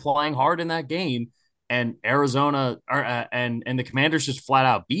come in playing hard in that game, and Arizona and the Commanders just flat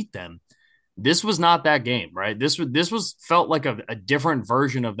out beat them. This was not that game, right? This was felt like a different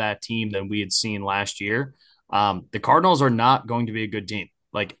version of that team than we had seen last year. The Cardinals are not going to be a good team.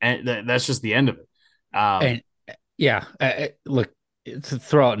 Like, and that's just the end of it. And yeah, look, to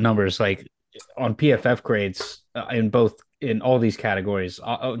throw out numbers like on PFF grades in all these categories,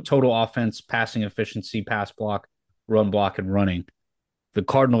 total offense, passing efficiency, pass block, run block, and running. The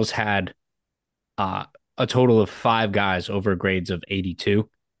Cardinals had a total of 5 guys over grades of 82.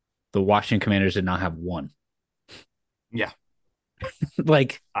 The Washington Commanders did not have one. Yeah.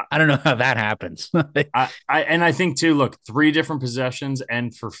 Like, I don't know how that happens. I think too, look, 3 different possessions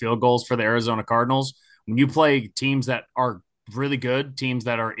and for field goals for the Arizona Cardinals. When you play teams that are really good, teams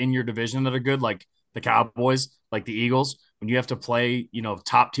that are in your division that are good, like the Cowboys, like the Eagles, when you have to play,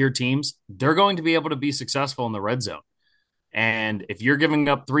 top tier teams, they're going to be able to be successful in the red zone. And if you're giving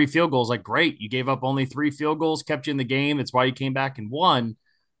up 3 field goals, like great, you gave up only 3 field goals, kept you in the game. It's why you came back and won,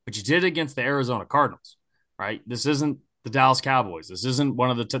 but you did it against the Arizona Cardinals, right? This isn't the Dallas Cowboys. This isn't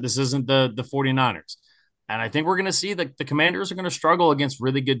this isn't the 49ers. And I think we're going to see that the Commanders are going to struggle against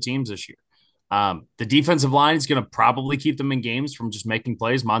really good teams this year. The defensive line is going to probably keep them in games from just making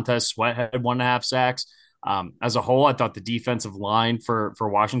plays. Montez Sweat had 1.5 sacks. As a whole, I thought the defensive line for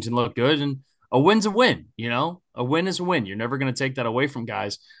Washington looked good, and a win's a win. A win is a win. You're never going to take that away from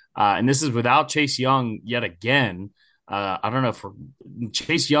guys. And this is without Chase Young yet again. I don't know if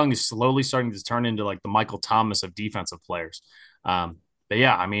Chase Young is slowly starting to turn into like the Michael Thomas of defensive players. But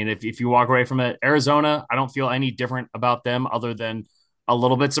yeah, I mean, if you walk away from it, Arizona, I don't feel any different about them other than a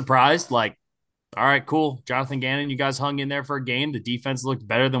little bit surprised. Like, all right, cool. Jonathan Gannon, you guys hung in there for a game. The defense looked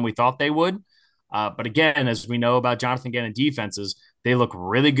better than we thought they would. But again, as we know about Jonathan Gannon defenses, they look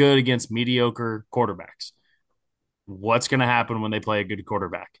really good against mediocre quarterbacks. What's going to happen when they play a good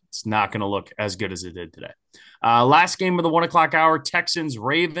quarterback? It's not going to look as good as it did today. Last game of the 1 o'clock hour, Texans,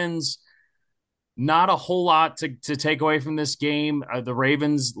 Ravens. Not a whole lot to take away from this game. The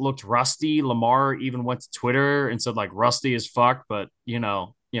Ravens looked rusty. Lamar even went to Twitter and said like rusty as fuck, but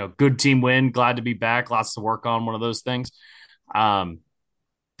good team win. Glad to be back. Lots to work on. One of those things.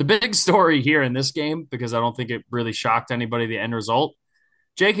 The big story here in this game, because I don't think it really shocked anybody, the end result,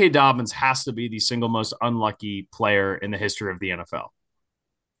 J.K. Dobbins has to be the single most unlucky player in the history of the NFL.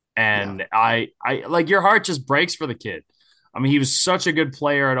 Yeah. And I like, your heart just breaks for the kid. I mean, he was such a good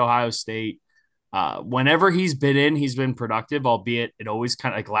player at Ohio State. Whenever he's been productive, albeit it always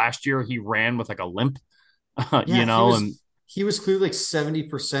kind of like last year, he ran with like a limp, Yeah, and he was clearly like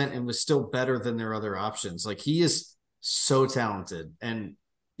 70% and was still better than their other options. Like he is so talented. And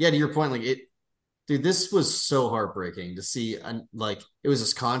yeah, to your point, like dude, this was so heartbreaking to see. Like it was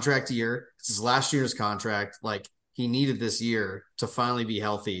his contract year. It's his last year's contract. Like he needed this year to finally be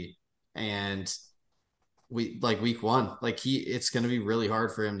healthy. And we like week 1, like it's going to be really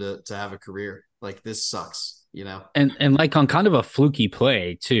hard for him to have a career. Like this sucks. And like on kind of a fluky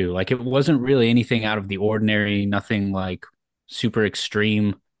play too. Like it wasn't really anything out of the ordinary, nothing like super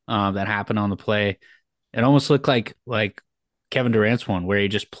extreme that happened on the play. It almost looked like Kevin Durant's one where he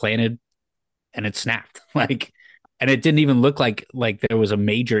just planted and it snapped. Like, and it didn't even look like there was a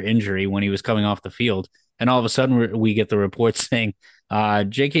major injury when he was coming off the field. And all of a sudden we get the report saying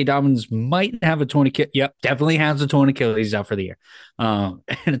J.K. Dobbins might have a torn Achilles. Yep, definitely has a torn Achilles. He's out for the year. And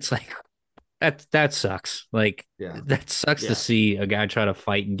it's like, that sucks. Like, Yeah. that sucks Yeah. to see a guy try to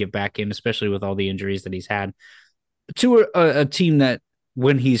fight and get back in, especially with all the injuries that he's had to a team that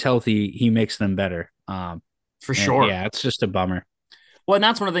when he's healthy, he makes them better. for sure. Yeah, it's just a bummer. Well, and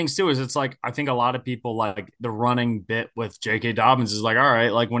that's one of the things too, is it's like, I think a lot of people like the running bit with J.K. Dobbins is like, all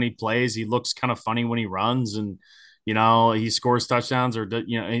right, like when he plays, he looks kind of funny when he runs, and He scores touchdowns or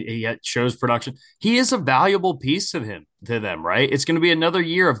he shows production. He is a valuable piece to them, right? It's going to be another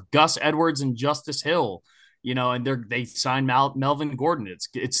year of Gus Edwards and Justice Hill, and they signed Melvin Gordon.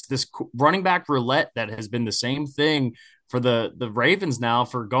 It's this running back roulette that has been the same thing for the Ravens now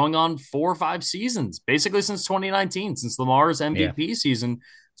for going on 4 or 5 seasons, basically since 2019, since Lamar's MVP season.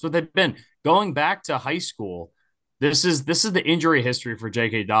 That's what they've been. Going back to high school, this is the injury history for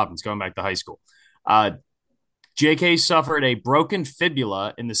J.K. Dobbins going back to high school. J.K. suffered a broken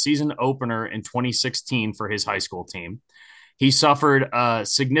fibula in the season opener in 2016 for his high school team. He suffered a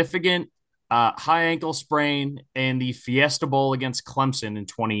significant high ankle sprain in the Fiesta Bowl against Clemson in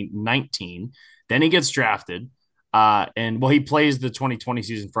 2019. Then he gets drafted. He plays the 2020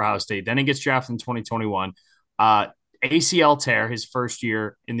 season for Ohio State. Then he gets drafted in 2021. ACL tear his first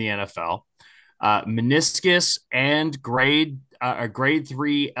year in the NFL. Meniscus and a grade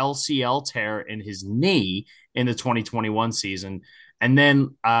 3 LCL tear in his knee in the 2021 season. And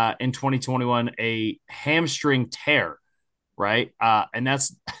then in 2021, a hamstring tear, right? And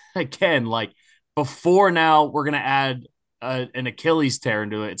that's, again, like before now, we're going to add an Achilles tear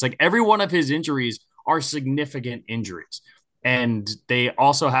into it. It's like every one of his injuries are significant injuries. And they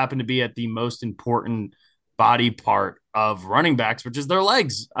also happen to be at the most important body part of running backs, which is their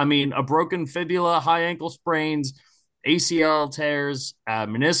legs. I mean, a broken fibula, high ankle sprains, ACL tears,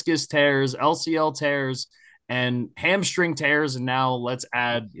 meniscus tears, LCL tears, and hamstring tears. And now let's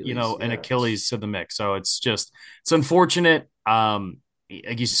add, an Achilles to the mix. So it's unfortunate.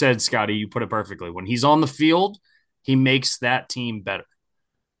 Like you said, Scotty, you put it perfectly. When he's on the field, he makes that team better.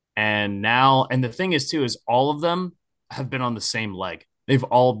 And the thing is too, is all of them have been on the same leg. They've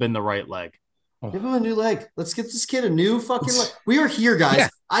all been the right leg. Give him a new leg. Let's get this kid a new fucking leg. We are here, guys. Yeah.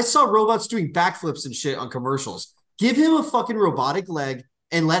 I saw robots doing backflips and shit on commercials. Give him a fucking robotic leg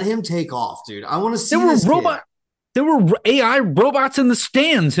and let him take off, dude. I want to see this kid. There were AI robots in the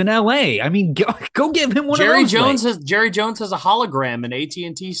stands in LA. I mean, go give him one Jerry of those. Jerry Jones has a hologram in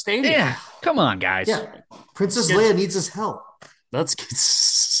AT&T Stadium. Yeah, come on, guys. Yeah, Princess Leia needs his help. Let's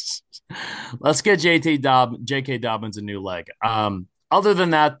get J.K. Dobbins a new leg. Other than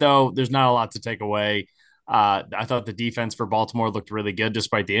that, though, there's not a lot to take away. I thought the defense for Baltimore looked really good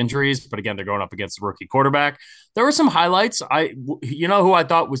despite the injuries, but again, they're going up against the rookie quarterback. There were some highlights. Who I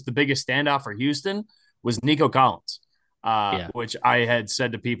thought was the biggest standout for Houston was Nico Collins, which I had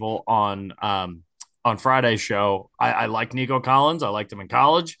said to people on Friday's show. I like Nico Collins. I liked him in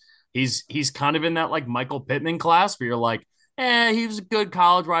college. He's kind of in that like Michael Pittman class where you're like, he was a good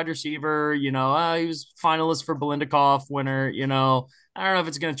college wide receiver. He was finalist for Belindikoff winner. I don't know if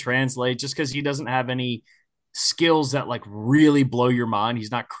it's going to translate just because he doesn't have any skills that like really blow your mind.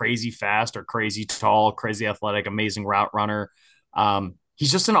 He's not crazy fast or crazy tall, crazy athletic, amazing route runner.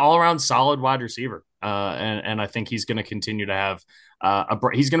 He's just an all around solid wide receiver. And I think he's going to continue to have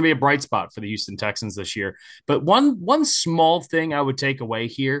he's going to be a bright spot for the Houston Texans this year. But one small thing I would take away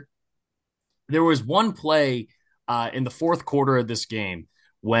here, there was one play in the fourth quarter of this game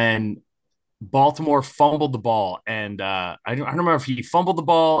when Baltimore fumbled the ball. And I don't remember if he fumbled the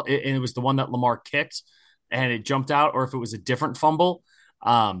ball and it was the one that Lamar kicked and it jumped out, or if it was a different fumble.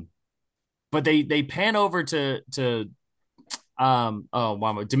 But they pan over to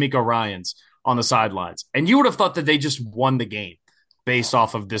D'Amico Ryans on the sidelines. And you would have thought that they just won the game based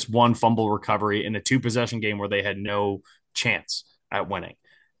off of this one fumble recovery in a 2-possession game where they had no chance at winning.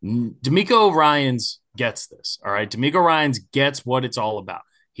 D'Amico Ryans gets this. All right. D'Amico Ryans gets what it's all about.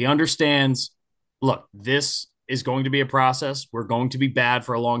 He understands, look, this is going to be a process. We're going to be bad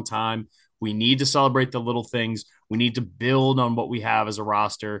for a long time. We need to celebrate the little things. We need to build on what we have as a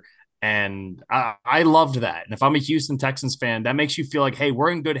roster. And I loved that. And if I'm a Houston Texans fan, that makes you feel like, hey, we're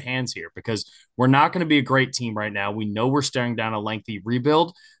in good hands here because we're not going to be a great team right now. We know we're staring down a lengthy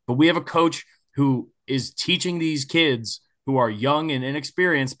rebuild, but we have a coach who is teaching these kids who are young and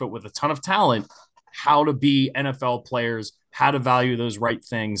inexperienced, but with a ton of talent, how to be NFL players, how to value those right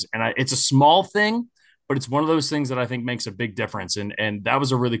things. And it's a small thing, but it's one of those things that I think makes a big difference. And that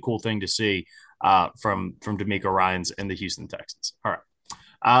was a really cool thing to see from D'Amico Ryans and the Houston Texans. All right.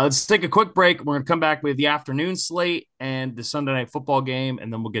 Let's take a quick break. We're going to come back with the afternoon slate and the Sunday night football game,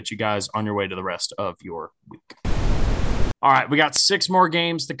 and then we'll get you guys on your way to the rest of your week. All right, we got 6 more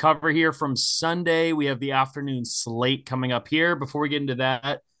games to cover here from Sunday. We have the afternoon slate coming up here. Before we get into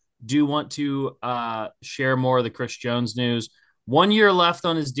that, do want to share more of the Chris Jones news. 1 year left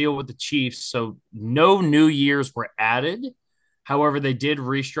on his deal with the Chiefs, so no new years were added. However, they did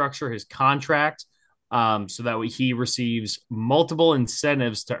restructure his contract so that way he receives multiple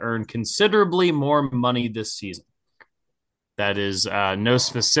incentives to earn considerably more money this season. That is, no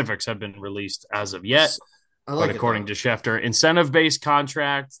specifics have been released as of yet. I But like it according though. to Schefter, incentive-based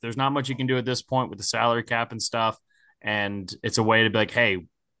contracts, there's not much you can do at this point with the salary cap and stuff. And it's a way to be like, hey,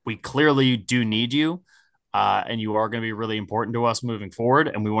 we clearly do need you. And you are going to be really important to us moving forward.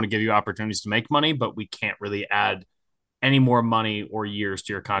 And we want to give you opportunities to make money, but we can't really add any more money or years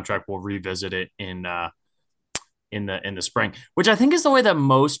to your contract. We'll revisit it in the spring, which I think is the way that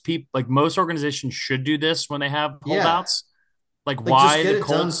most people, like most organizations, should do this when they have Yeah, holdouts. Like like just why get the it done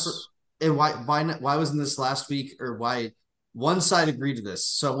for. Colts? And why wasn't this last week, or why one side agreed to this?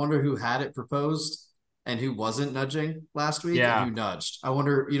 So I wonder who had it proposed and who wasn't nudging last week and Yeah, who nudged. I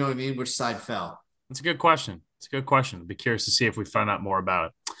wonder, you know what I mean, which side fell. it's a good question. It's a good question. I'd be curious to see if we find out more about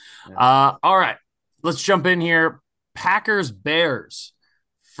it. Yeah. All right, let's jump in here. Packers Bears.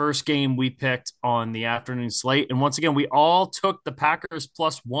 First game we picked on the afternoon slate. And once again, we all took the Packers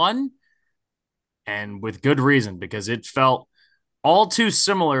 +1, and with good reason, because it felt all too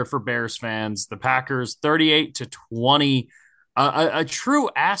similar for Bears fans. The Packers 38-20, a true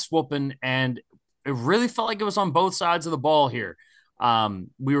ass whooping, and it really felt like it was on both sides of the ball here.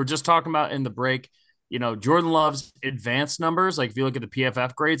 We were just talking about in the break, Jordan Love's advanced numbers, like if you look at the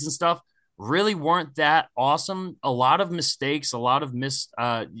PFF grades and stuff, really weren't that awesome. A lot of mistakes, a lot of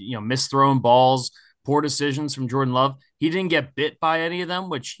misthrown balls, poor decisions from Jordan Love. He didn't get bit by any of them,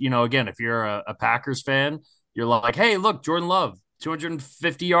 which, again, if you're a Packers fan, you're like, hey, look, Jordan Love,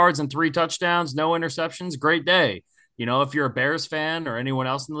 250 yards and 3 touchdowns, no interceptions, great day. If you're a Bears fan or anyone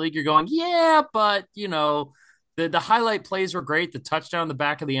else in the league, you're going, yeah, but the highlight plays were great. The touchdown in the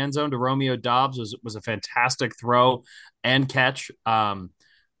back of the end zone to Romeo Doubs was a fantastic throw and catch.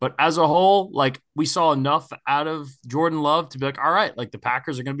 But as a whole, like we saw enough out of Jordan Love to be like, all right, like the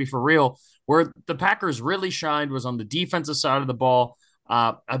Packers are going to be for real. Where the Packers really shined was on the defensive side of the ball.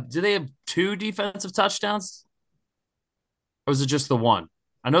 Do they have 2 defensive touchdowns? Or was it just the one?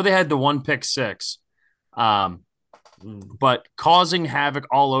 I know they had the one pick six, um, but causing havoc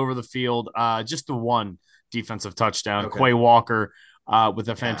all over the field. Just the one defensive touchdown. Okay. Quay Walker with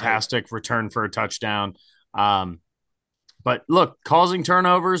a Yeah, I fantastic return for a touchdown. But look, causing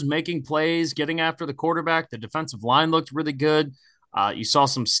turnovers, making plays, getting after the quarterback. The defensive line looked really good. You saw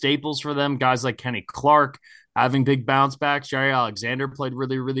some staples for them, guys like Kenny Clark having big bounce backs. Jerry Alexander played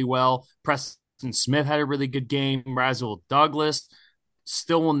really, really well. Preston Smith had a really good game. Rasul Douglas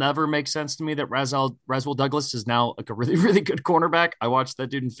still will never make sense to me that Rasul Douglas is now like a really, really good cornerback. I watched that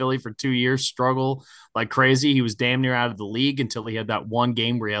dude in Philly for 2 years struggle like crazy. He was damn near out of the league until he had that one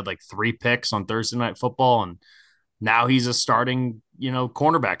game where he had like 3 picks on Thursday Night Football, and now he's a starting,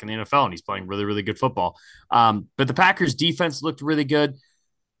 cornerback in the NFL, and he's playing really, really good football. But the Packers defense looked really good.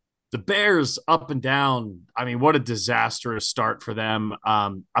 The Bears up and down. I mean, what a disastrous start for them.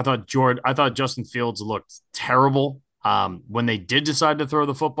 I thought Justin Fields looked terrible. When they did decide to throw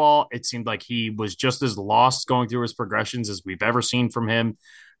the football, it seemed like he was just as lost going through his progressions as we've ever seen from him.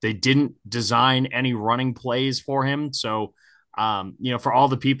 They didn't design any running plays for him. So, for all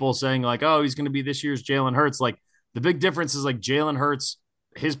the people saying like, oh, he's going to be this year's Jalen Hurts, like the big difference is like Jalen Hurts,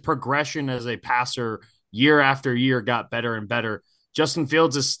 his progression as a passer year after year got better and better. Justin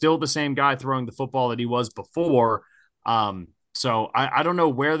Fields is still the same guy throwing the football that he was before. So I don't know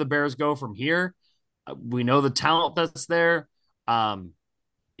where the Bears go from here. We know the talent that's there.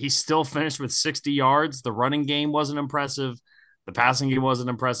 He still finished with 60 yards. The running game wasn't impressive. The passing game wasn't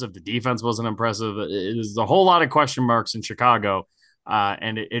impressive. The defense wasn't impressive. There's a whole lot of question marks in Chicago.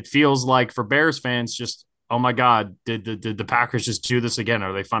 And it feels like for Bears fans, just, oh my God, did the Packers just do this again?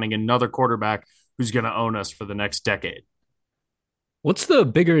 Are they finding another quarterback who's going to own us for the next decade? What's the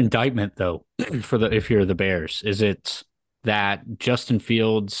bigger indictment though for the if you're the Bears? Is it that Justin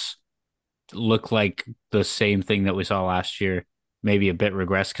Fields look like the same thing that we saw last year, maybe a bit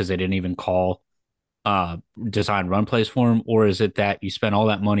regressed because they didn't even call design run plays for him, or is it that you spent all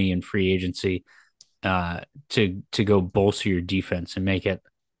that money in free agency to go bolster your defense and make it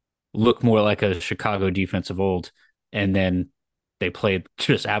look more like a Chicago defense of old, and then they played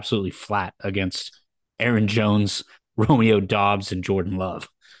just absolutely flat against Aaron Jones, Romeo Doubs, and Jordan Love.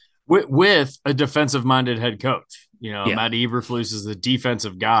 With a defensive minded head coach. Yeah. Matt Eberflus is the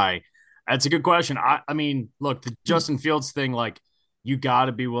defensive guy. That's a good question. I mean, look, the Justin Fields thing, like, you got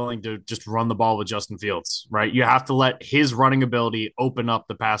to be willing to just run the ball with Justin Fields, right? You have to let his running ability open up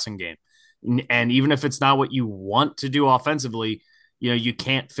the passing game. And even if it's not what you want to do offensively, you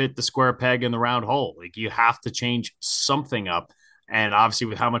can't fit the square peg in the round hole. Like, you have to change something up. And obviously,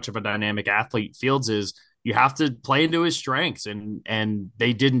 with how much of a dynamic athlete Fields is, you have to play into his strengths, and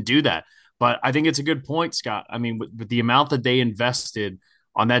they didn't do that. But I think it's a good point, Scott. I mean, with the amount that they invested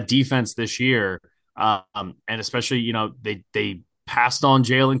on that defense this year, and especially they passed on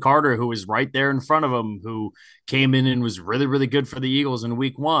Jalen Carter, who was right there in front of him, who came in and was really, really good for the Eagles in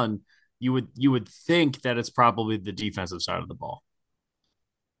week one, you would think that it's probably the defensive side of the ball.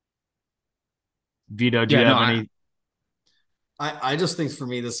 Vito, do Yeah, you no, have any? I just think for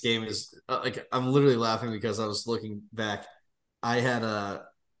me this game is like I'm literally laughing because I was looking back. I had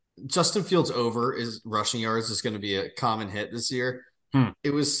Justin Fields over is rushing yards is going to be a common hit this year. Hmm. It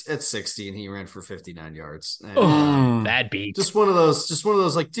was at 60 and he ran for 59 yards. And bad beat. just one of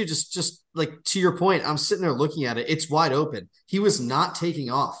those like, dude, just like to your point, I'm sitting there looking at it. It's wide open. He was not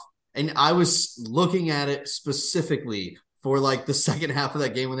taking off. And I was looking at it specifically for like the second half of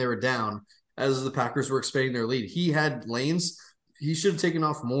that game when they were down as the Packers were expanding their lead. He had lanes. He should have taken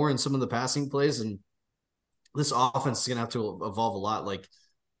off more in some of the passing plays. And this offense is going to have to evolve a lot. Like,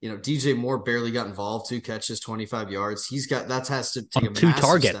 DJ Moore barely got involved, 2 catches, 25 yards. That has to take on a 2 massive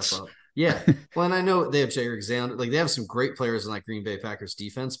targets. step up. Yeah. Well, and I know they have Jay Alexander. Like, they have some great players in like Green Bay Packers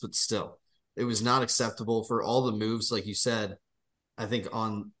defense, but still, it was not acceptable for all the moves, like you said. I think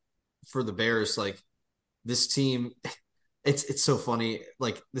for the Bears, like this team, it's so funny.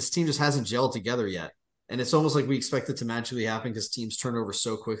 Like this team just hasn't gelled together yet. And it's almost like we expect it to magically happen because teams turn over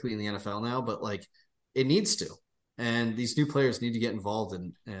so quickly in the NFL now, but like it needs to. And these new players need to get involved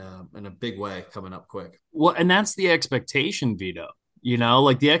in a big way coming up quick. Well, and that's the expectation, Vito.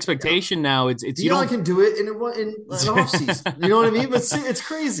 Like the expectation now, it's you Dion can do it in an off season. You know what I mean? But it's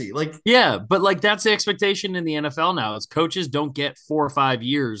crazy. Like yeah, but like that's the expectation in the NFL now. Is coaches don't get 4 or 5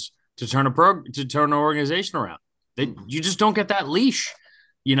 years to turn an organization around. You just don't get that leash.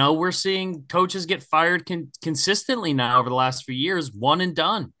 We're seeing coaches get fired consistently now over the last few years, one and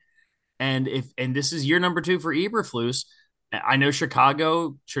done. And this is year number 2 for Eberflus. I know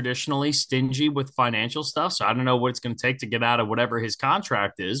Chicago traditionally stingy with financial stuff, so I don't know what it's going to take to get out of whatever his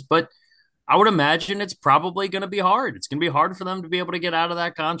contract is, but I would imagine it's probably going to be hard. It's going to be hard for them to be able to get out of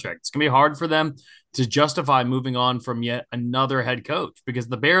that contract. It's going to be hard for them to justify moving on from yet another head coach because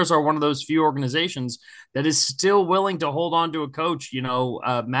the Bears are one of those few organizations that is still willing to hold on to a coach.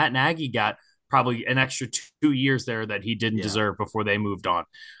 Matt Nagy got probably an extra 2 years there that he didn't deserve before they moved on.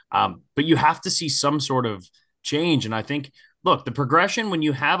 But you have to see some sort of change. And I think, look, the progression when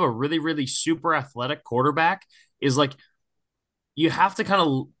you have a really, really super athletic quarterback is like you have to kind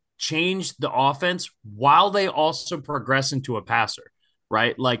of change the offense while they also progress into a passer,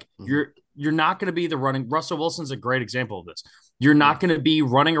 right? Like you're not going to be the running. Russell Wilson's a great example of this. You're not going to be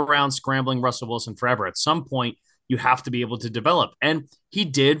running around scrambling Russell Wilson forever. At some point, you have to be able to develop. And he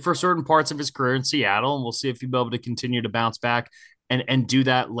did for certain parts of his career in Seattle. And we'll see if he'll be able to continue to bounce back and do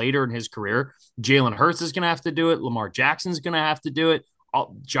that later in his career. Jalen Hurts is going to have to do it. Lamar Jackson's going to have to do it.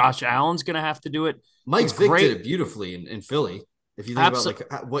 Josh Allen's going to have to do it. Mike Vick did it beautifully in Philly. If you think about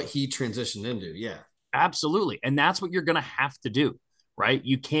like what he transitioned into, yeah. Absolutely. And that's what you're going to have to do, right?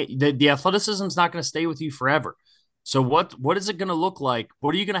 You can't, the athleticism is not going to stay with you forever. So what is it going to look like?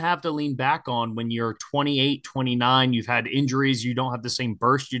 What are you going to have to lean back on when you're 28, 29? You've had injuries. You don't have the same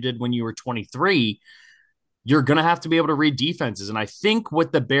burst you did when you were 23. You're going to have to be able to read defenses. And I think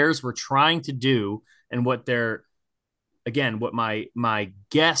what the Bears were trying to do and what my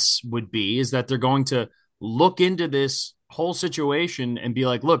guess would be is that they're going to look into this whole situation and be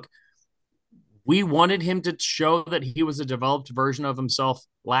like, look, we wanted him to show that he was a developed version of himself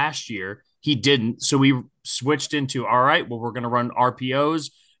last year. He didn't. So we switched into, all right, well, we're going to run RPOs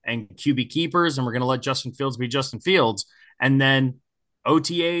and QB keepers, and we're going to let Justin Fields be Justin Fields. And then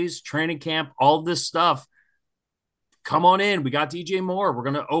OTAs, training camp, all this stuff. Come on in. We got DJ Moore. We're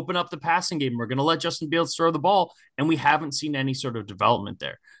going to open up the passing game. We're going to let Justin Fields throw the ball. And we haven't seen any sort of development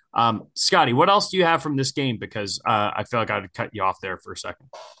there. Scotty, what else do you have from this game? Because I feel like I would cut you off there for a second.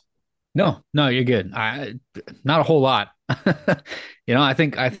 No, you're good. Not a whole lot. I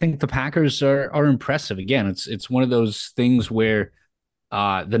think the Packers are impressive. Again, it's one of those things where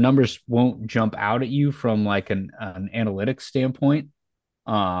the numbers won't jump out at you from like an analytics standpoint,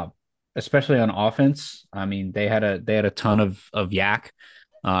 especially on offense. I mean, they had a ton of yak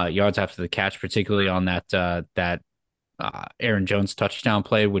yards after the catch, particularly on that Aaron Jones touchdown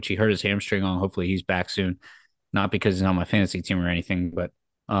play, which he hurt his hamstring on. Hopefully, he's back soon. Not because he's on my fantasy team or anything, but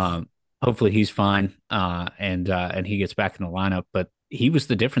hopefully he's fine and he gets back in the lineup. But he was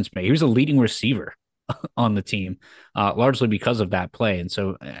the difference maker. He was a leading receiver on the team, largely because of that play.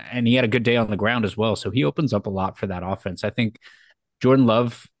 And he had a good day on the ground as well. So he opens up a lot for that offense. I think Jordan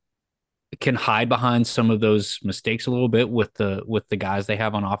Love can hide behind some of those mistakes a little bit with the guys they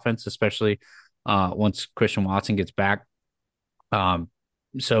have on offense, especially once Christian Watson gets back.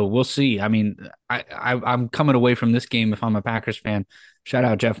 So we'll see. I mean, I'm coming away from this game if I'm a Packers fan. Shout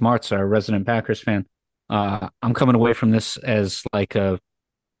out Jeff Martz, our resident Packers fan. I'm coming away from this as like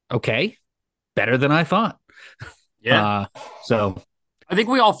okay, better than I thought. Yeah. Uh, so I think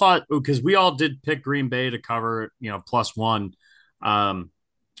we all thought because we all did pick Green Bay to cover, +1 um,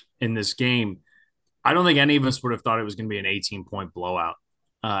 in this game. I don't think any of us would have thought it was going to be an 18-point blowout.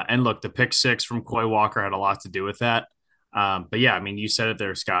 And look, the pick six from Quay Walker had a lot to do with that. But yeah, I mean, you said it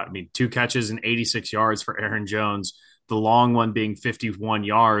there, Scott. I mean, 2 catches and 86 yards for Aaron Jones, the long one being 51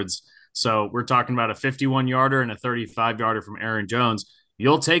 yards. So we're talking about a 51 yarder and a 35 yarder from Aaron Jones.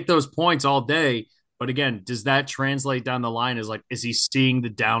 You'll take those points all day. But again, does that translate down the line? Is he seeing the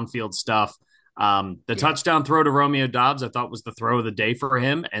downfield stuff? The Yeah. touchdown throw to Romeo Dobbs, I thought was the throw of the day for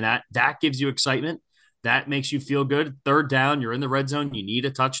him. And that gives you excitement. That makes you feel good. Third down, you're in the red zone. You need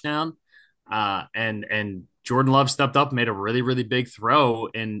a touchdown. And Jordan Love stepped up, made a really, really big throw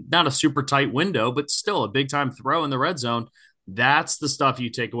in not a super tight window, but still a big time throw in the red zone. That's the stuff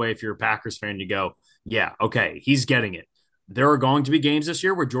you take away if you're a Packers fan. You go, yeah, okay, he's getting it. There are going to be games this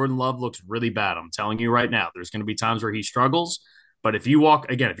year where Jordan Love looks really bad. I'm telling you right now, there's going to be times where he struggles. But if you're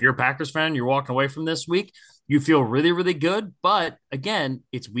a Packers fan, you're walking away from this week, you feel really, really good. But again,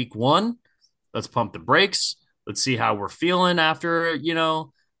 it's week one. Let's pump the brakes. Let's see how we're feeling after,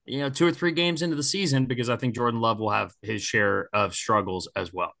 2 or 3 games into the season, because I think Jordan Love will have his share of struggles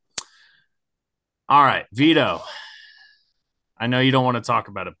as well. All right, Vito. I know you don't want to talk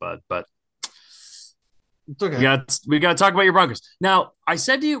about it, bud, but It's okay. we got to talk about your Broncos. Now, I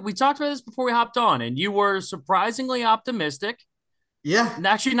said to you, we talked about this before we hopped on, and you were surprisingly optimistic. Yeah.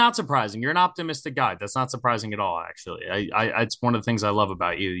 Actually, not surprising. You're an optimistic guy. That's not surprising at all. Actually, it's one of the things I love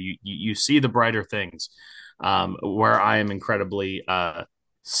about you. You see the brighter things, where I am incredibly,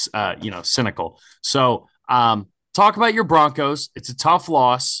 cynical. So, talk about your Broncos. It's a tough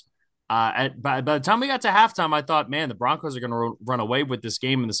loss. By the time we got to halftime, I thought, man, the Broncos are going to run away with this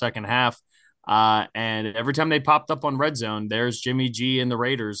game in the second half. And every time they popped up on red zone, there's Jimmy G and the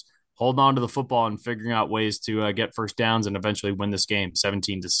Raiders holding on to the football and figuring out ways to get first downs and eventually win this game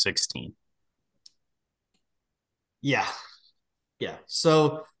 17-16. Yeah. Yeah.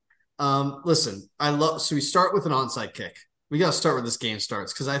 So, listen, so we start with an onside kick. We got to start where this game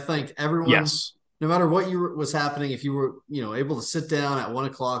starts because I think everyone, Yes. no matter what was happening, if you were, able to sit down at 1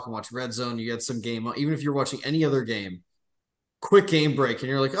 o'clock and watch Red Zone, you had some game, even if you're watching any other game, quick game break, and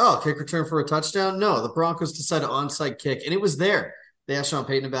you're like, oh, kick return for a touchdown. No, the Broncos decided onside kick, and it was there. They asked Sean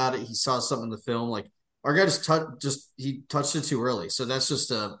Payton about it. He saw something in the film. Like our guy he touched it too early. So that's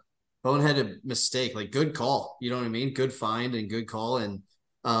just a boneheaded mistake. Like good call. You know what I mean? Good find and good call. And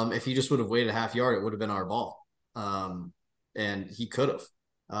if he just would have waited a half yard, it would have been our ball. And he could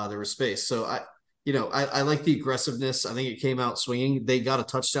have. There was space. So I like the aggressiveness. I think it came out swinging. They got a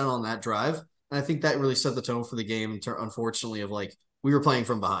touchdown on that drive. And I think that really set the tone for the game, unfortunately, of like we were playing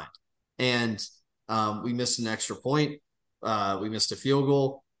from behind. And we missed an extra point. We missed a field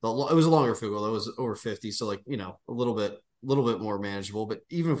goal. It was a longer field goal. It was over 50. So like, a little bit more manageable. But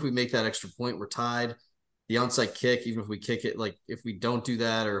even if we make that extra point, we're tied. The onside kick, even if we kick it, like if we don't do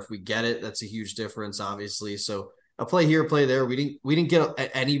that or if we get it, that's a huge difference, obviously. So a play here, play there. We didn't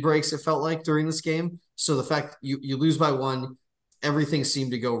get any breaks, it felt like, during this game. So the fact you lose by one, everything seemed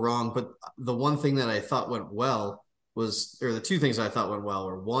to go wrong. But the one thing that I thought went well the two things I thought went well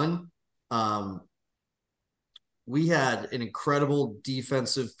were one, we had an incredible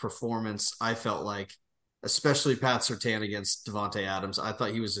defensive performance, I felt like, especially Pat Surtain against Devontae Adams. I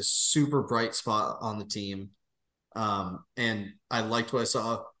thought he was a super bright spot on the team. And I liked what I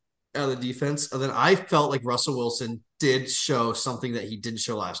saw out of the defense. And then I felt like Russell Wilson did show something that he didn't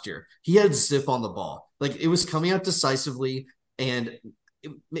show last year. He had zip on the ball. Like it was coming out decisively, and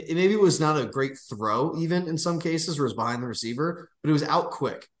maybe it was not a great throw even in some cases where it was behind the receiver, but it was out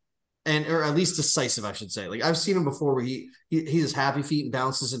quick. Or at least decisive, I should say. Like I've seen him before where he has happy feet and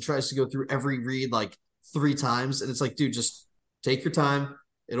bounces and tries to go through every read like 3 times. And it's like, dude, just take your time.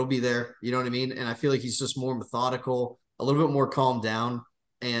 It'll be there. You know what I mean? And I feel like he's just more methodical, a little bit more calmed down.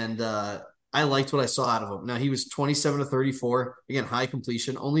 And I liked what I saw out of him. Now he was 27 to 34, again, high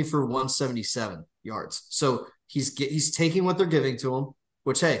completion, only for 177 yards. So he's taking what they're giving to him,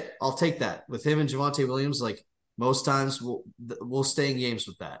 which, hey, I'll take that. With him and Javonte Williams, like most times we'll stay in games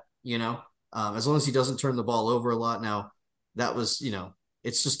with that. As long as he doesn't turn the ball over a lot. Now that was,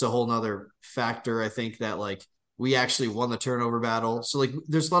 it's just a whole nother factor. I think that like we actually won the turnover battle. So like,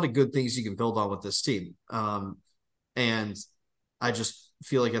 there's a lot of good things you can build on with this team. And I just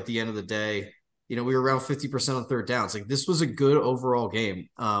feel like at the end of the day, we were around 50% on third downs. Like this was a good overall game.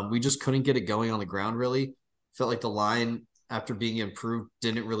 We just couldn't get it going on the ground. Really felt like the line after being improved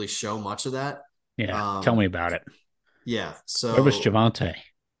didn't really show much of that. Yeah. Tell me about it. Yeah. So where was Javante?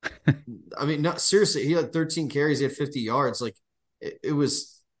 I mean, not seriously. He had 13 carries. He had 50 yards. Like it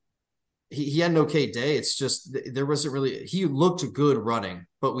was. He had an okay day. It's just there wasn't really. He looked good running,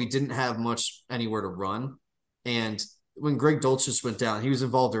 but we didn't have much anywhere to run. And when Greg Dulcich went down, he was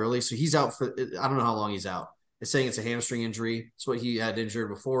involved early, so he's out for. I don't know how long he's out. It's saying it's a hamstring injury. It's what he had injured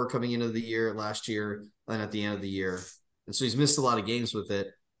before coming into the year last year, and at the end of the year, and so he's missed a lot of games with it.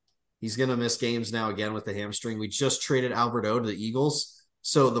 He's going to miss games now again with the hamstring. We just traded Albert O to the Eagles.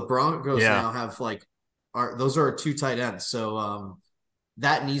 So the Broncos Yeah. now have those are our two tight ends. So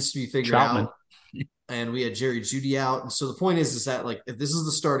that needs to be figured Troutman. out. And we had Jerry Jeudy out. And so the point is that like if this is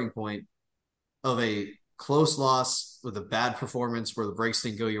the starting point of a close loss with a bad performance where the breaks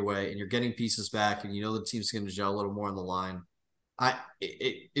didn't go your way and you're getting pieces back and you know the team's going to gel a little more on the line.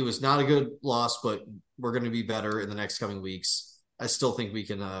 It was not a good loss, but we're going to be better in the next coming weeks. I still think we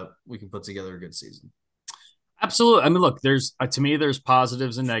can put together a good season. Absolutely. I mean, look, there's to me, there's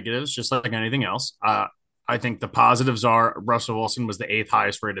positives and negatives, just like anything else. I think the positives are Russell Wilson was the eighth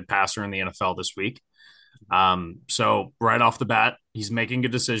highest rated passer in the NFL this week. So right off the bat, he's making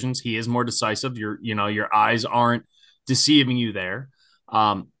good decisions. He is more decisive. Your eyes aren't deceiving you there.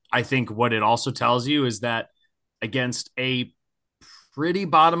 I think what it also tells you is that against a pretty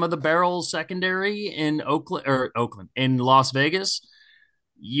bottom of the barrel secondary in Oakland in Las Vegas,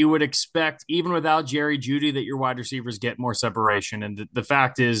 you would expect, even without Jerry Jeudy, that your wide receivers get more separation. And the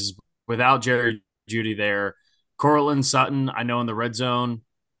fact is, without Jerry Jeudy there, Cortland Sutton, I know in the red zone,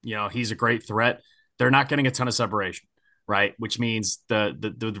 he's a great threat. They're not getting a ton of separation, right? Which means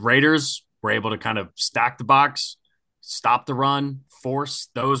the Raiders were able to kind of stack the box, stop the run, force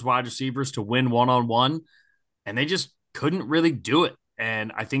those wide receivers to win one-on-one, and they just couldn't really do it.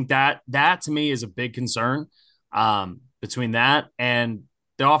 And I think that to me is a big concern between that and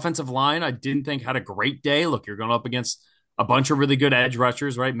the offensive line. I didn't think had a great day. Look, you're going up against a bunch of really good edge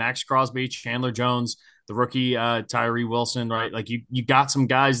rushers, right? Max Crosby, Chandler Jones, the rookie Tyree Wilson, right? Like you got some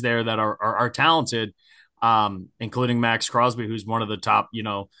guys there that are talented, including Max Crosby, who's one of the top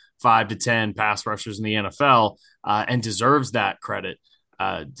 5 to 10 pass rushers in the NFL, and deserves that credit.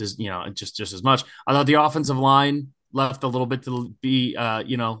 Just as much. I thought the offensive line left a little bit to be,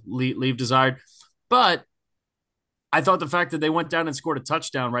 leave desired, but I thought the fact that they went down and scored a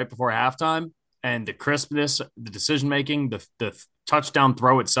touchdown right before halftime and the crispness, the decision making, the touchdown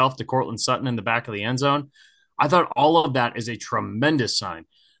throw itself to Cortland Sutton in the back of the end zone, I thought all of that is a tremendous sign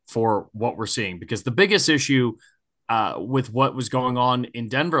for what we're seeing, because the biggest issue with what was going on in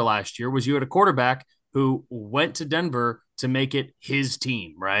Denver last year was you had a quarterback who went to Denver to make it his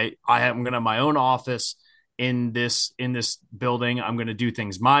team, right? I'm going to have my own office in this building. I'm going to do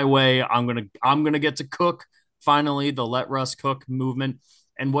things my way. I'm going to get to cook. Finally, the let Russ cook movement.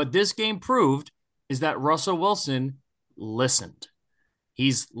 And what this game proved is that Russell Wilson listened.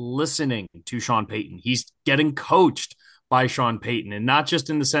 He's listening to Sean Payton. He's getting coached by Sean Payton, and not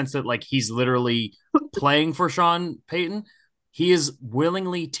just in the sense that like he's literally playing for Sean Payton. He is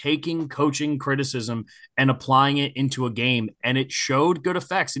willingly taking coaching criticism and applying it into a game, and it showed good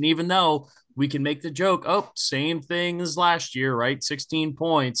effects. And even though we can make the joke, oh, same thing as last year, right? 16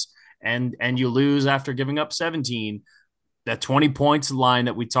 points, and you lose after giving up 17. That 20 points line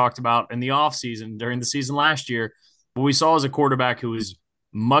that we talked about in the offseason during the season last year, what we saw as a quarterback who is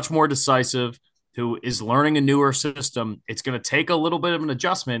much more decisive, who is learning a newer system. It's going to take a little bit of an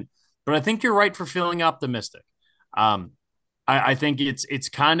adjustment, but I think you're right for feeling optimistic. I think it's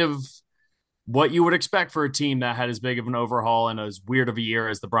kind of what you would expect for a team that had as big of an overhaul and as weird of a year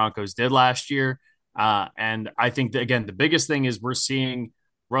as the Broncos did last year. And I think that, again, the biggest thing is we're seeing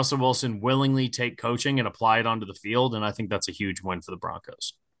Russell Wilson willingly take coaching and apply it onto the field, and I think that's a huge win for the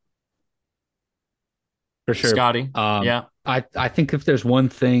Broncos. For sure. Scotty, yeah. I think if there's one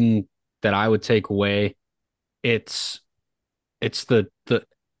thing that I would take away, it's the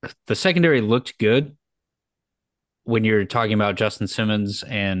secondary looked good when you're talking about Justin Simmons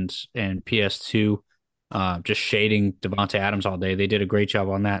and PS2 just shading Devontae Adams all day. They did a great job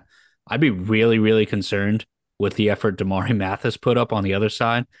on that. I'd be really, really concerned with the effort Damari Mathis put up on the other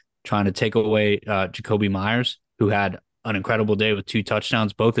side, trying to take away Jacoby Myers, who had an incredible day with 2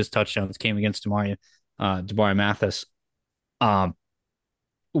 touchdowns. Both his touchdowns came against Damari Mathis.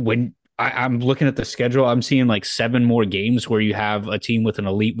 When I'm looking at the schedule, I'm seeing like 7 more games where you have a team with an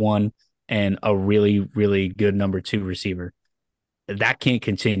elite 1 and a really, really good number 2 receiver. That can't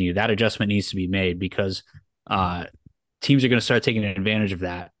continue. That adjustment needs to be made because teams are going to start taking advantage of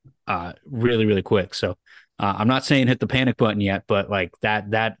that really, really quick. So I'm not saying hit the panic button yet, but like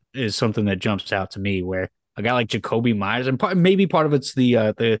that is something that jumps out to me, where a guy like Jacoby Myers, and maybe part of it's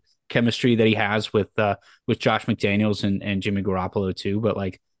the chemistry that he has with Josh McDaniels and Jimmy Garoppolo too. But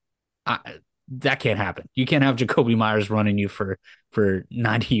like That can't happen. You can't have Jacoby Myers running you for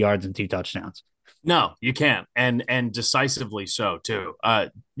 90 yards and 2 touchdowns. No, you can't, and decisively so too.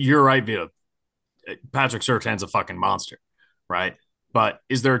 You're right, Vito. Patrick Surtain's a fucking monster, right? But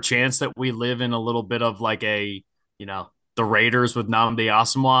is there a chance that we live in a little bit of like the Raiders with Nnamdi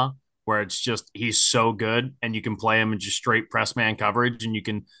Asomugha, where it's just he's so good and you can play him in just straight press man coverage and you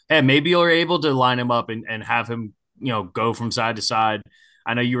can, hey, maybe you're able to line him up and have him, go from side to side.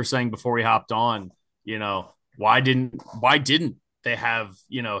 I know you were saying before we hopped on, why didn't they have,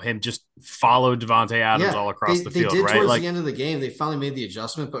 him just follow Devontae Adams Yeah, all across the they field, did right? towards Like, the end of the game. They finally made the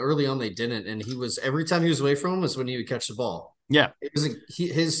adjustment, but early on they didn't. And he was every time he was away from him was when he would catch the ball. yeah, It was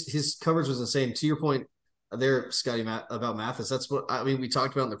his coverage was insane. To your point there, Scotty, about Mathis, that's what I mean. We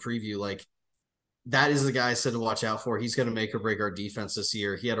talked about in the preview. Like that is the guy I said to watch out for. He's going to make or break our defense this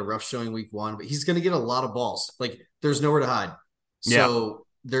year. He had a rough showing week 1, but he's going to get a lot of balls. Like there's nowhere to hide. yeah. So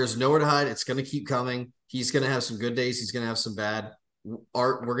there's nowhere to hide. It's going to keep coming. He's going to have some good days. He's going to have some bad.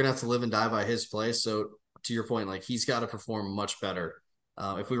 We're going to have to live and die by his play. So to your point, like he's got to perform much better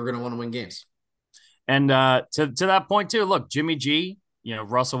if we were going to want to win games. And to that point too, look, Jimmy G,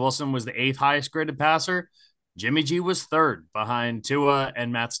 Russell Wilson was the 8th highest graded passer. Jimmy G was 3rd behind Tua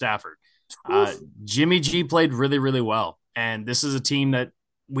and Matt Stafford. Jimmy G played really, really well. And this is a team that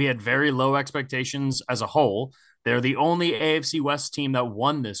we had very low expectations as a whole. They're the only AFC West team that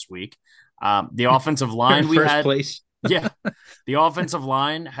won this week. The offensive line we first had, place. yeah, the offensive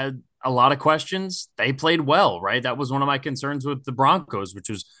line had a lot of questions. They played well, right? That was one of my concerns with the Broncos, which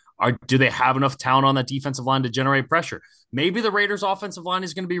was, do they have enough talent on that defensive line to generate pressure? Maybe the Raiders' offensive line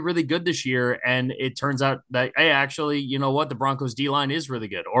is going to be really good this year, and it turns out that, hey, actually, you know what? The Broncos' D line is really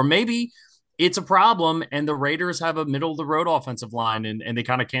good. Or maybe it's a problem, and the Raiders have a middle-of-the-road offensive line, and they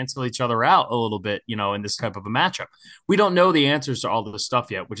kind of cancel each other out a little bit, in this type of a matchup. We don't know the answers to all of this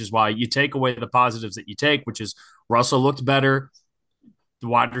stuff yet, which is why you take away the positives that you take, which is Russell looked better. The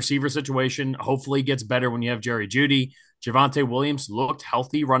wide receiver situation hopefully gets better when you have Jerry Jeudy. Javonte Williams looked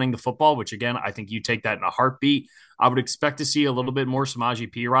healthy running the football, which again, I think you take that in a heartbeat. I would expect to see a little bit more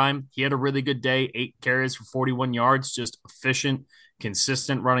Samaje Perine. He had a really good day, 8 carries for 41 yards, just efficient,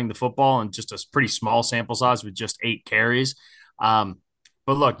 consistent running the football, and just a pretty small sample size with just 8 carries. But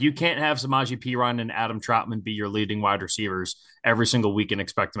look, you can't have Samaje Perine and Adam Troutman be your leading wide receivers every single week and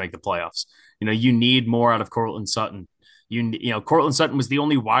expect to make the playoffs. You need more out of Courtland Sutton. Courtland Sutton was the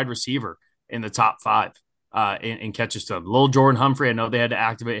only wide receiver in the top 5 in catches to him. Little Jordan Humphrey, I know they had to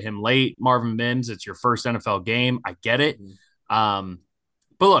activate him late. Marvin Mims, it's your first NFL game. I get it. But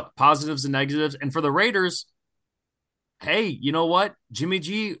look, positives and negatives. And for the Raiders, hey, you know what? Jimmy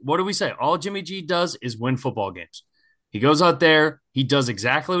G, what do we say? All Jimmy G does is win football games. He goes out there, he does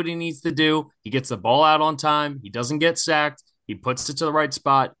exactly what he needs to do. He gets the ball out on time. He doesn't get sacked. He puts it to the right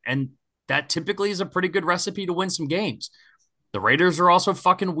spot. And that typically is a pretty good recipe to win some games. The Raiders are also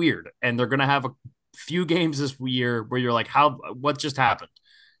fucking weird, and they're going to have a few games this year where you're like, what just happened?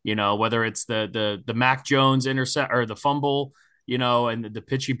 Whether it's the Mac Jones intercept or the fumble, and the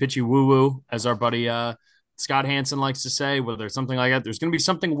pitchy woo woo, as our buddy Scott Hansen likes to say, whether it's something like that. There's going to be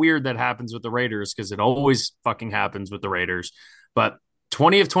something weird that happens with the Raiders because it always fucking happens with the Raiders. But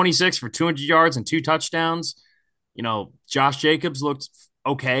 20 of 26 for 200 yards and 2 touchdowns. Josh Jacobs looked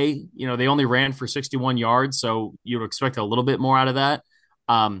okay. They only ran for 61 yards, so you would expect a little bit more out of that.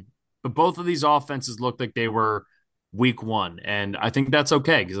 But both of these offenses looked like they were week 1, and I think that's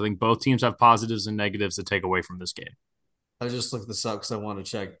okay because I think both teams have positives and negatives to take away from this game. I just looked this up because I want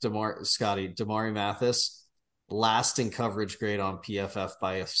to check. Damari Mathis, last in coverage grade on PFF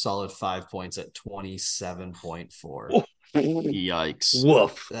by a solid 5 points at 27.4. Yikes.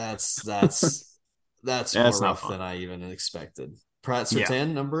 Woof. That's more rough than I even expected. Pratt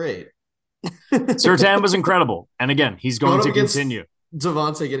Surtain, number 8. Surtain was incredible. And again, he's going to continue.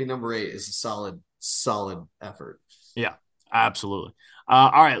 Devontae getting number 8 is a solid effort. Yeah, absolutely.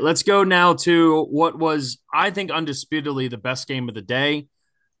 All right, let's go now to what was, I think, undisputedly the best game of the day.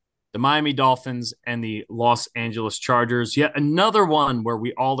 The Miami Dolphins and the Los Angeles Chargers. Yet another one where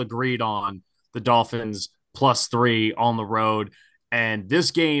we all agreed on the Dolphins +3 on the road. And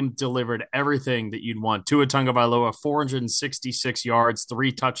this game delivered everything that you'd want. Tua Tagovailoa, 466 yards,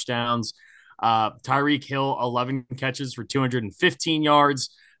 3 touchdowns. Tyreek Hill, 11 catches for 215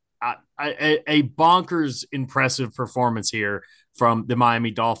 yards. A bonkers impressive performance here from the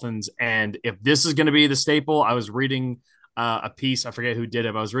Miami Dolphins. And if this is going to be the staple, I was reading a piece, I forget who did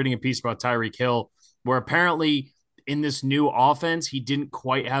it, but I was reading a piece about Tyreek Hill, where apparently in this new offense, he didn't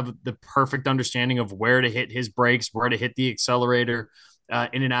quite have the perfect understanding of where to hit his brakes, where to hit the accelerator.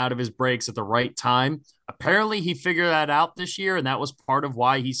 in and out of his breaks at the right time. Apparently, he figured that out this year, and that was part of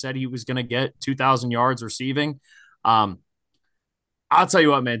why he said he was going to get 2,000 yards receiving. Um, I'll tell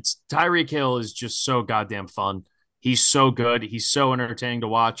you what, man, Tyreek Hill is just so goddamn fun. He's so good. He's so entertaining to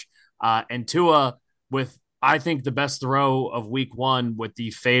watch. And Tua with, I think, the best throw of week one with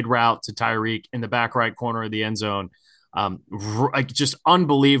the fade route to Tyreek in the back right corner of the end zone. Like just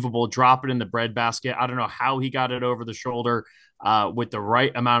unbelievable. Drop it in the breadbasket. I don't know how he got it over the shoulder with the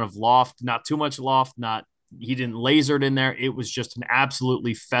right amount of loft, not too much loft, not he didn't laser it in there. It was just an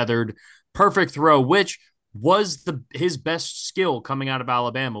absolutely feathered, perfect throw, which was his best skill coming out of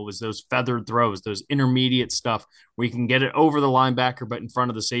Alabama was those feathered throws, those intermediate stuff where you can get it over the linebacker but in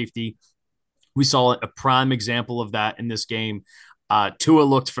front of the safety. We saw a prime example of that in this game. Tua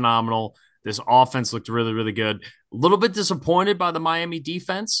looked phenomenal. This offense looked really, really good. A little bit disappointed by the Miami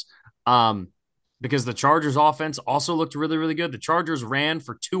defense because the Chargers offense also looked really, really good. The Chargers ran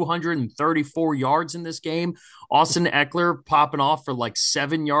for 234 yards in this game. Austin Eckler popping off for like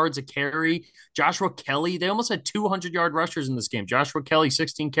 7 yards a carry. Joshua Kelly, they almost had 200-yard rushers in this game. Joshua Kelly,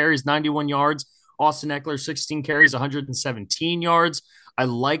 16 carries, 91 yards. Austin Eckler, 16 carries, 117 yards. I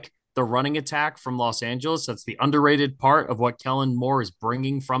like the running attack from Los Angeles. That's the underrated part of what Kellen Moore is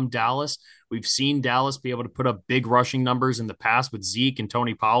bringing from Dallas. We've seen Dallas be able to put up big rushing numbers in the past with Zeke and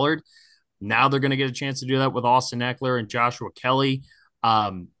Tony Pollard. Now they're going to get a chance to do that with Austin Eckler and Joshua Kelly.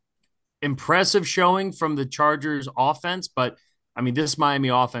 Impressive showing from the Chargers offense, but I mean, this Miami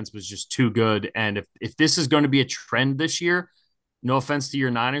offense was just too good. And if this is going to be a trend this year, no offense to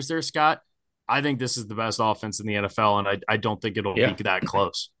your Niners there, Scott, I think this is the best offense in the NFL, and I don't think it'll be that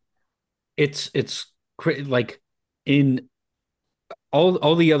close. It's like in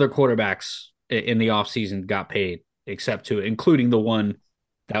all the other quarterbacks in the offseason got paid except Tua, including the one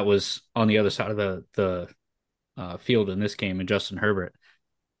that was on the other side of the field in this game, and Justin Herbert.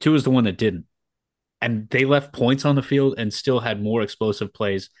 Tua was the one that didn't. And they left points on the field and still had more explosive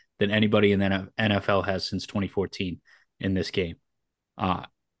plays than anybody in the NFL has since 2014 in this game.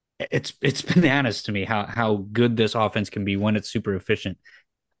 It's bananas to me how good this offense can be when it's super efficient.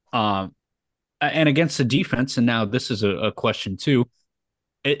 And against the defense, and now this is a question too,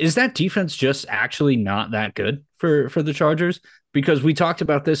 is that defense just actually not that good for the Chargers? Because we talked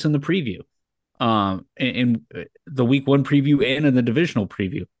about this in the preview, in the week one preview and in the divisional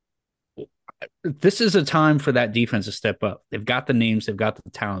preview. This is a time for that defense to step up. They've got the names, they've got the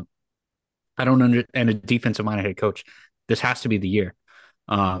talent. And a defensive minded head coach. This has to be the year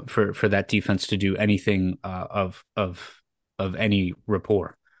for that defense to do anything of any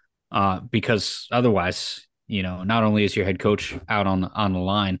rapport. Because otherwise, not only is your head coach out on the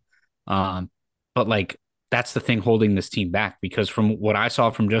line, but like that's the thing holding this team back. Because from what I saw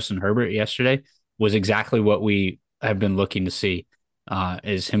from Justin Herbert yesterday was exactly what we have been looking to see,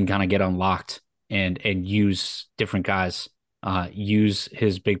 is him kind of get unlocked and use different guys, use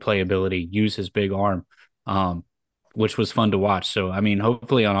his big playability, use his big arm, which was fun to watch. So I mean,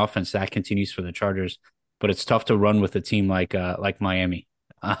 hopefully on offense that continues for the Chargers, but it's tough to run with a team like Miami.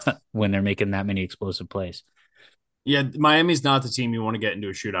 When they're making that many explosive plays. Yeah, Miami's not the team you want to get into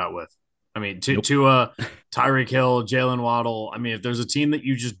a shootout with. I mean, Nope. Tyreek Hill, Jalen Waddle. I mean, if there's a team that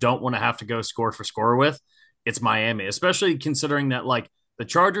you just don't want to have to go score for score with, it's Miami, especially considering that like the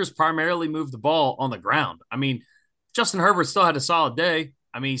Chargers primarily move the ball on the ground. I mean, Justin Herbert still had a solid day.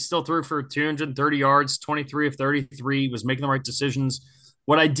 I mean, he still threw for 230 yards, 23 of 33, was making the right decisions.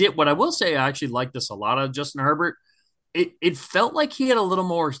 What I will say, I actually like this a lot of Justin Herbert. It felt like he had a little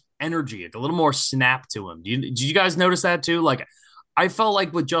more energy, a little more snap to him. Did you guys notice that too? Like, I felt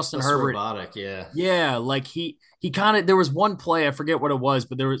like with Justin Herbert, robotic, yeah, like he kind of there was one play, I forget what it was,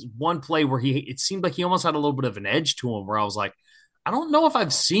 but there was one play where it seemed like he almost had a little bit of an edge to him, where I was like, I don't know if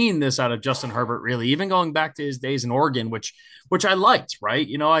I've seen this out of Justin Herbert really, even going back to his days in Oregon, which I liked, right?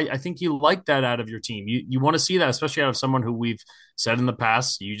 I think you like that out of your team. You want to see that, especially out of someone who we've said in the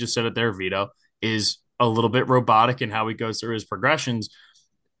past. You just said it there, Vito, is a little bit robotic in how he goes through his progressions.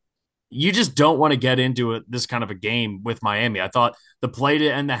 You just don't want to get into this kind of a game with Miami. I thought the play to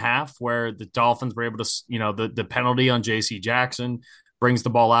end the half where the Dolphins were able to, the penalty on J.C. Jackson brings the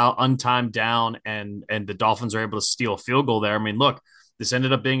ball out, untimed down, and the Dolphins are able to steal a field goal there. I mean, look, this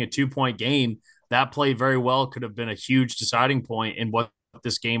ended up being a 2-point game. That play very well could have been a huge deciding point in what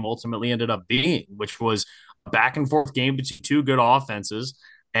this game ultimately ended up being, which was a back and forth game between two good offenses.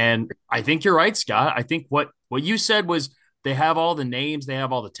 And I think you're right, Scott. I think what you said was they have all the names, they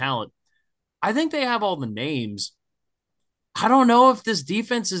have all the talent. I think they have all the names. I don't know if this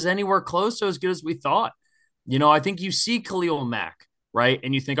defense is anywhere close to as good as we thought. I think you see Khalil Mack, right?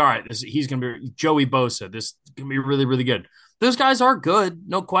 And you think, all right, he's going to be Joey Bosa. This is going to be really, really good. those guys are good,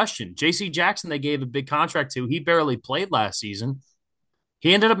 no question. J.C. Jackson, they gave a big contract to. He barely played last season.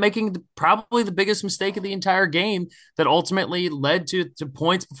 He ended up making probably the biggest mistake of the entire game that ultimately led to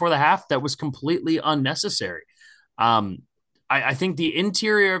points before the half that was completely unnecessary. Um, I think the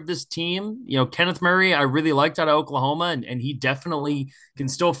interior of this team, Kenneth Murray, I really liked out of Oklahoma, and he definitely can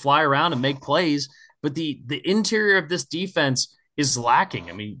still fly around and make plays. But the interior of this defense is lacking.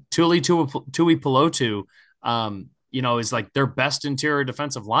 I mean, Tui Pelotu, is like their best interior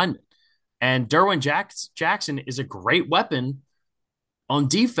defensive lineman. And Jackson is a great weapon on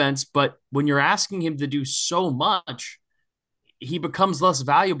defense, but when you're asking him to do so much, he becomes less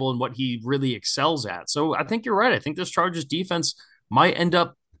valuable in what he really excels at. So I think you're right. I think this Chargers defense might end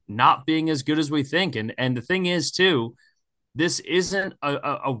up not being as good as we think. And the thing is, too, this isn't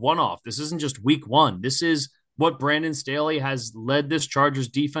a one-off. This isn't just week one. This is what Brandon Staley has led this Chargers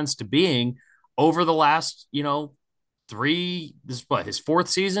defense to being over the last, this is what, his fourth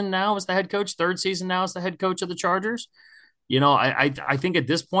season now as the head coach, third season now as the head coach of the Chargers. I think at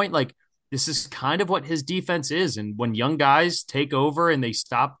this point, like, this is kind of what his defense is. And when young guys take over and they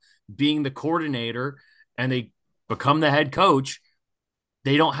stop being the coordinator and they become the head coach,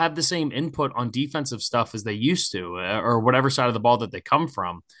 they don't have the same input on defensive stuff as they used to, or whatever side of the ball that they come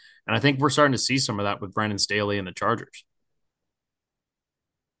from. And I think we're starting to see some of that with Brandon Staley and the Chargers.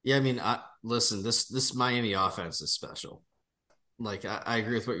 Yeah, I mean, listen, this Miami offense is special. Like, I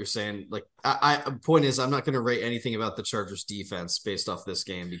agree with what you're saying. Like, point is, I'm not going to rate anything about the Chargers defense based off this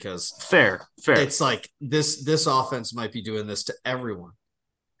game because fair. It's like this offense might be doing this to everyone.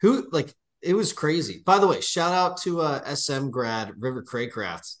 Who, like, it was crazy. By the way, shout out to SM grad River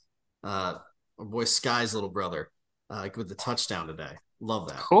Craycraft, our boy Sky's little brother, with the touchdown today. Love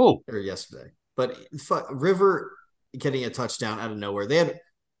that. Cool. Or yesterday, but River getting a touchdown out of nowhere. They had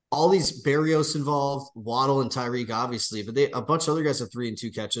all these Berrios involved, Waddle and Tyreek, obviously, but a bunch of other guys have 3 and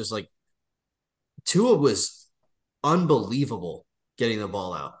 2 catches. Like, Tua was unbelievable getting the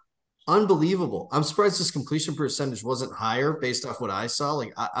ball out. Unbelievable. I'm surprised his completion percentage wasn't higher based off what I saw.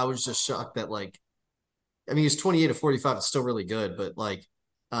 Like, I was just shocked that, like, I mean, he's 28 to 45. It's still really good, but like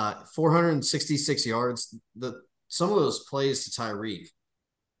 466 yards, some of those plays to Tyreek,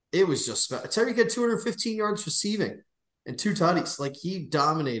 it was just Tyreek had 215 yards receiving and 2 tutties. Like, he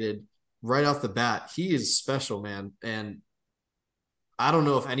dominated right off the bat. He is special, man. And I don't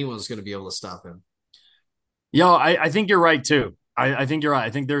know if anyone's going to be able to stop him. I think you're right, too. I think you're right.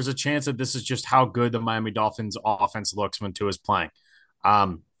 I think there's a chance that this is just how good the Miami Dolphins offense looks when Tua is playing.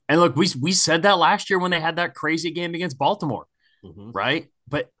 And look, we said that last year when they had that crazy game against Baltimore, right?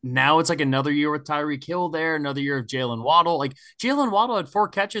 But now it's like another year with Tyreek Hill there, another year of Jalen Waddle. Like, Jalen Waddle had 4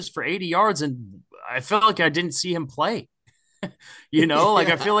 catches for 80 yards, and I felt like I didn't see him play. Like,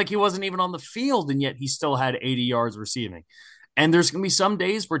 I feel like he wasn't even on the field, and yet he still had 80 yards receiving. And there's going to be some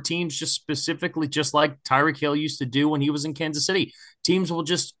days where teams just specifically, just like Tyreek Hill used to do when he was in Kansas City, teams will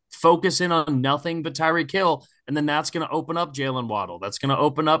just focus in on nothing but Tyreek Hill. And then that's going to open up Jalen Waddle. That's going to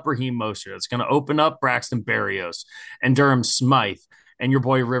open up Raheem Mostert. That's going to open up Braxton Berrios and Durham Smythe and your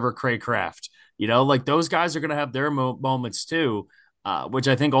boy River Craycraft. Like, those guys are going to have their moments too, which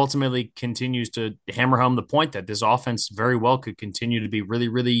I think ultimately continues to hammer home the point that this offense very well could continue to be really,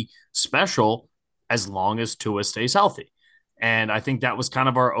 really special as long as Tua stays healthy. And I think that was kind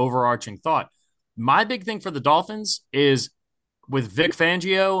of our overarching thought. My big thing for the Dolphins is with Vic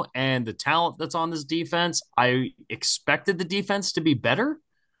Fangio and the talent that's on this defense, I expected the defense to be better.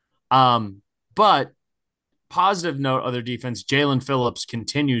 But positive note, other defense, Jalen Phillips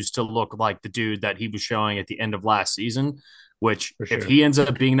continues to look like the dude that he was showing at the end of last season, which if he ends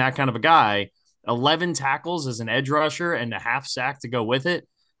up being that kind of a guy, 11 tackles as an edge rusher and a half sack to go with it.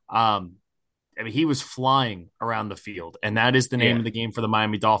 I mean, he was flying around the field, and that is the name of the game for the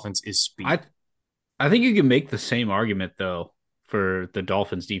Miami Dolphins is speed. I think you can make the same argument, though, for the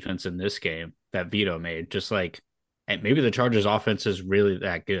Dolphins defense in this game that Vido made. Just like, and maybe the Chargers offense is really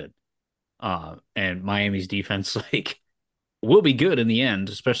that good. And Miami's defense, like, will be good in the end,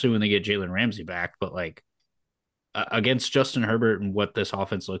 especially when they get Jalen Ramsey back. But, like, against Justin Herbert and what this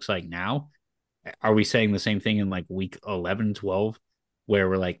offense looks like now, are we saying the same thing in, like, week 11, 12? Where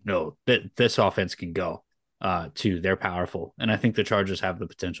we're like, no, this offense can go to they're powerful. And I think the Chargers have the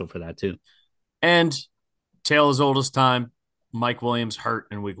potential for that too. And tale as old as time, Mike Williams hurt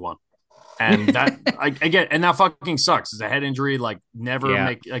in week 1. And that, again, and that fucking sucks. It's a head injury, like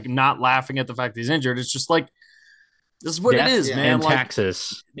not laughing at the fact that he's injured. It's just like, this is what it is, man. And like,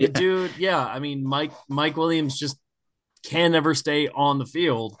 taxes. Dude, I mean, Mike Williams just can never stay on the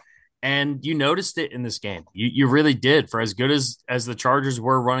field. And you noticed it in this game. You really did. For as good as the Chargers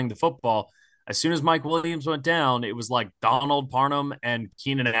were running the football, as soon as Mike Williams went down, it was like Donald Parham and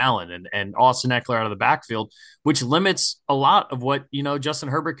Keenan Allen and Austin Eckler out of the backfield, which limits a lot of what, Justin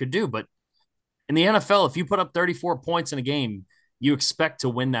Herbert could do. But in the NFL, if you put up 34 points in a game, you expect to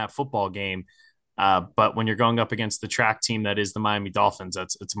win that football game. But when you're going up against the track team that is the Miami Dolphins,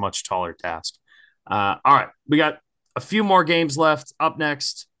 it's a much taller task. All right, we got a few more games left. Up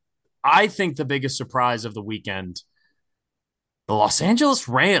next, I think the biggest surprise of the weekend, the Los Angeles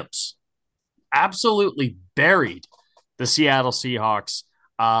Rams absolutely buried the Seattle Seahawks.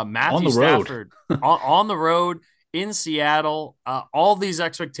 On Matthew the road. Stafford on the road in Seattle. All these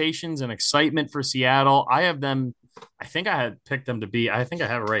expectations and excitement for Seattle. I think I had picked them to be, I think I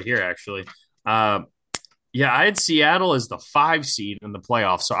have it right here actually. Yeah, I had Seattle as the 5 seed in the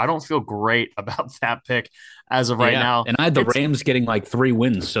playoffs, so I don't feel great about that pick as of right now. And I had the Rams getting like 3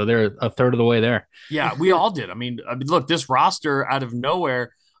 wins, so they're a third of the way there. Yeah, we all did. I mean, look, this roster out of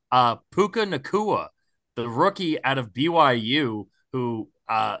nowhere, Puka Nakua, the rookie out of BYU, who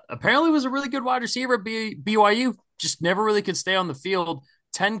apparently was a really good wide receiver at BYU, just never really could stay on the field.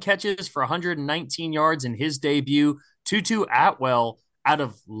 10 catches for 119 yards in his debut. Tutu Atwell out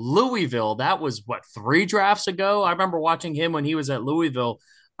of Louisville. That was 3 drafts ago. I remember watching him when he was at Louisville,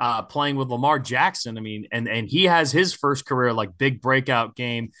 playing with Lamar Jackson. I mean, and he has his first career like big breakout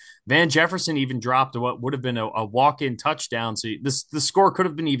game. Van Jefferson even dropped what would have been a walk-in touchdown. So the score could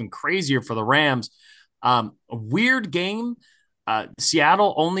have been even crazier for the Rams. A weird game.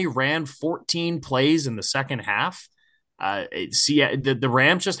 Seattle only ran 14 plays in the second half. The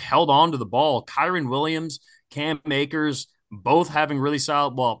Rams just held on to the ball. Kyron Williams, Cam Akers, both having really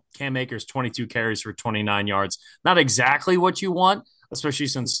solid. Well, Cam Akers 22 carries for 29 yards. Not exactly what you want, especially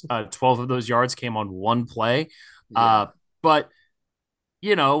since 12 of those yards came on one play. But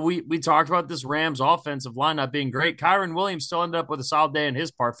we talked about this Rams offensive line not being great. Kyron Williams still ended up with a solid day in his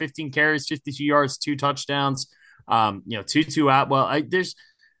part. 15 carries, 52 yards, 2 touchdowns. Tutu Atwell. I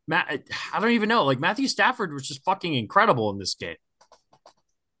don't even know. Like Matthew Stafford was just fucking incredible in this game.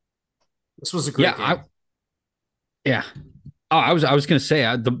 This was a great game. Yeah. Oh, I was going to say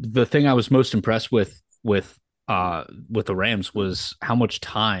the thing I was most impressed with the Rams was how much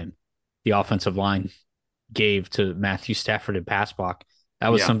time the offensive line gave to Matthew Stafford and pass block.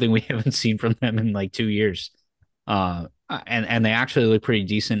 That was something we haven't seen from them in like 2 years. And they actually look pretty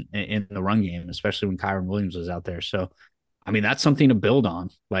decent in the run game, especially when Kyron Williams was out there. So, I mean, that's something to build on,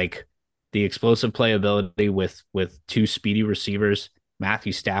 like the explosive playability with 2 speedy receivers,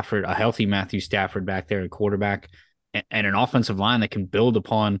 Matthew Stafford, a healthy Matthew Stafford back there at quarterback, and an offensive line that can build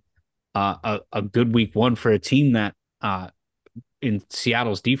upon a good week 1 for a team that in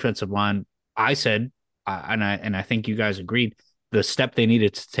Seattle's defensive line, I said, and I think you guys agreed, the step they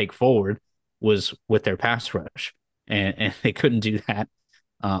needed to take forward was with their pass rush, and they couldn't do that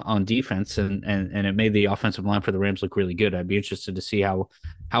on defense, and it made the offensive line for the Rams look really good. I'd be interested to see how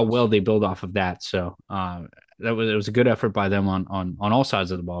well they build off of that. So it was a good effort by them on all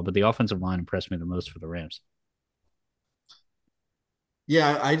sides of the ball, but the offensive line impressed me the most for the Rams.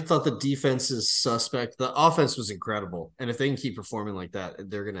 Yeah, I thought the defense is suspect. The offense was incredible, and if they can keep performing like that,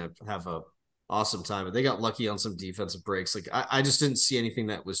 they're gonna have a awesome time. But they got lucky on some defensive breaks. Like I just didn't see anything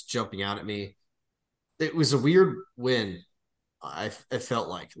that was jumping out at me. It was a weird win. It felt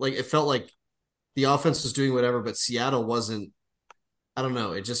like the offense was doing whatever, but Seattle wasn't. I don't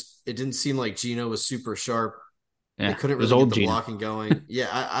know. It didn't seem like Geno was super sharp. Yeah, they couldn't really get the blocking going. Yeah,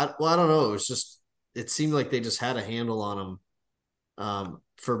 I don't know. It seemed like they just had a handle on him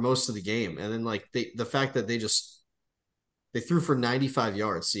for most of the game, and then like the fact that they threw for 95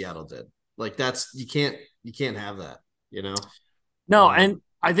 yards. Seattle did. Like you can't have that. No, and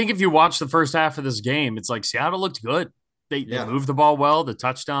I think if you watch the first half of this game, it's like Seattle looked good. They moved the ball well. The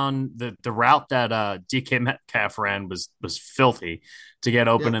touchdown, the route that DK Metcalf ran was filthy to get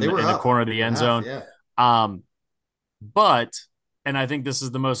open in the corner of the end zone. Yeah. But, and I think this is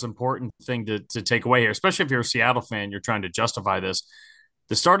the most important thing to take away here, especially if you're a Seattle fan, you're trying to justify this.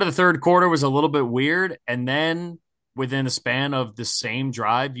 The start of the third quarter was a little bit weird, and then within a span of the same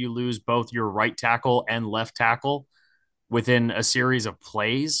drive, you lose both your right tackle and left tackle within a series of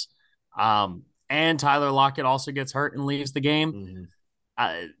plays. And Tyler Lockett also gets hurt and leaves the game.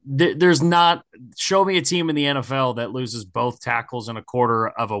 Mm-hmm. There's not – show me a team in the NFL that loses both tackles in a quarter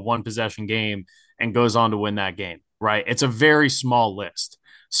of a one-possession game and goes on to win that game, right? It's a very small list.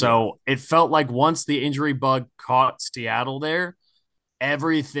 So it felt like once the injury bug caught Seattle there,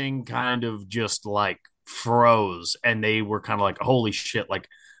 everything kind of just like froze, and they were kind of like, holy shit, like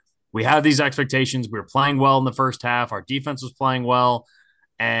we had these expectations. We were playing well in the first half. Our defense was playing well.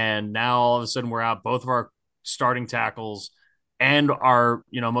 And now all of a sudden we're out both of our starting tackles, and our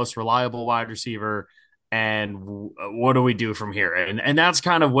most reliable wide receiver. And what do we do from here? And that's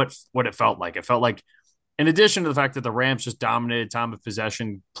kind of what it felt like. It felt like, in addition to the fact that the Rams just dominated time of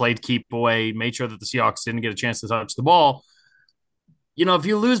possession, played keep away, made sure that the Seahawks didn't get a chance to touch the ball. If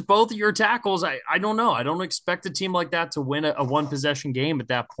you lose both of your tackles, I don't know. I don't expect a team like that to win a one possession game at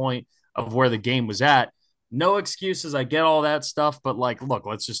that point of where the game was at. No excuses. I get all that stuff, but like, look,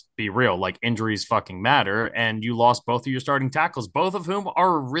 let's just be real. Like, injuries fucking matter, and you lost both of your starting tackles, both of whom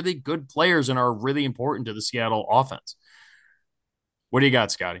are really good players and are really important to the Seattle offense. What do you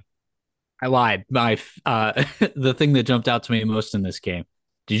got, Scotty? I lied. The thing that jumped out to me most in this game.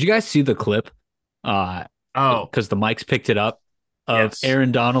 Did you guys see the clip? Oh, Because the mics picked it up of yes.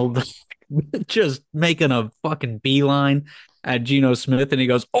 Aaron Donald just making a fucking beeline at Geno Smith, and he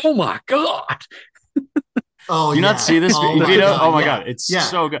goes, "Oh my god!" Oh, Do you yeah. not see this Oh my video? God, Oh my yeah. God, it's Yeah.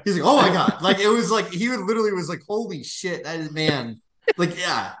 so good. He's like, oh my God. Like, it was like, he would literally was like, holy shit, that is, man. Like,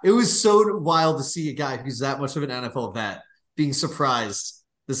 yeah, it was so wild to see a guy who's that much of an NFL vet being surprised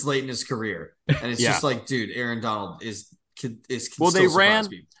this late in his career. And it's Yeah. just like, dude, Aaron Donald can Well, they still surprise ran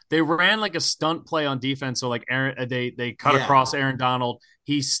people. they ran like a stunt play on defense. So like Aaron, they cut Yeah. across Aaron Donald.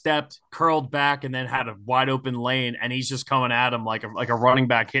 He stepped, curled back, and then had a wide open lane, and he's just coming at him like a running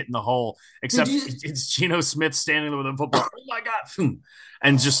back hitting the hole. Did Except you, it's Geno Smith standing there with a football. Oh my God,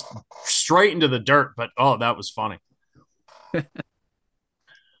 and just straight into the dirt. But oh, that was funny. But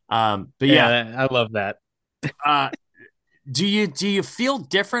yeah, Yeah, I love that. uh, do you feel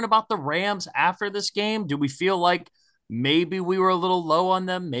different about the Rams after this game? Do we feel like maybe we were a little low on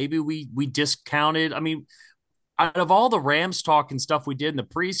them? Maybe we discounted. I mean, out of all the Rams talk and stuff we did in the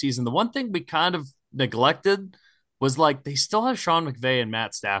preseason, the one thing we kind of neglected was like they still have Sean McVay and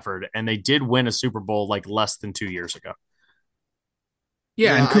Matt Stafford, and they did win a Super Bowl like less than 2 years ago.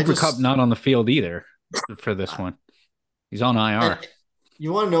 Yeah, yeah, and Cooper Cup not on the field either for this one. He's on and IR.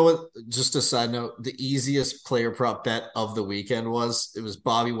 you want to know what, just a side note, the easiest player prop bet of the weekend was? It was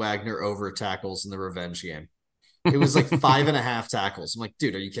Bobby Wagner over tackles in the revenge game. It was like 5.5 tackles. I'm like,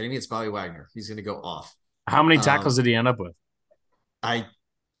 dude, are you kidding me? It's Bobby Wagner. He's going to go off. How many tackles did he end up with?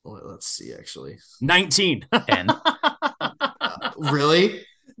 Let's see, actually. 19. 10. Really?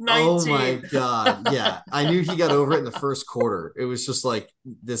 19. Oh my God. Yeah. I knew he got over it in the first quarter. It was just like,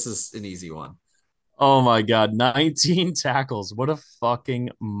 this is an easy one. Oh my God, 19 tackles. What a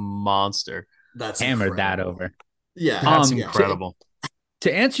fucking monster. That's Hammered that incredible. over. Yeah. That's yeah. incredible.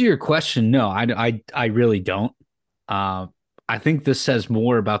 To answer your question, no, I really don't. I think this says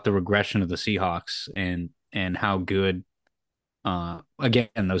more about the regression of the Seahawks and how good. Again,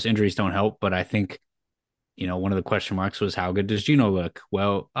 those injuries don't help, but I think one of the question marks was how good does Geno look?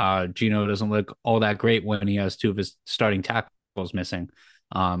 Well, Geno doesn't look all that great when he has two of his starting tackles missing.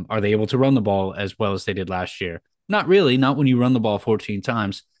 Are they able to run the ball as well as they did last year? Not really. Not when you run the ball 14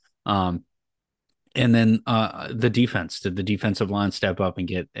 times. And then the defense. Did the defensive line step up and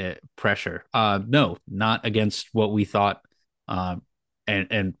get pressure? No, not against what we thought,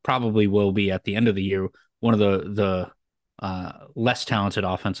 and probably will be at the end of the year one of the less talented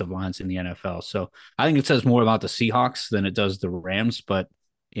offensive lines in the NFL. So I think it says more about the Seahawks than it does the Rams. But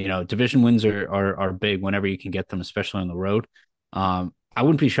division wins are big whenever you can get them, especially on the road. I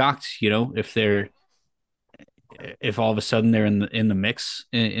wouldn't be shocked, if all of a sudden they're in the mix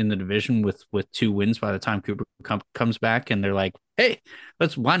in the division with 2 wins by the time Cooper comes back, and they're like, hey,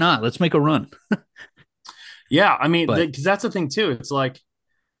 why not? Let's make a run. Yeah, I mean, But because that's the thing too. It's like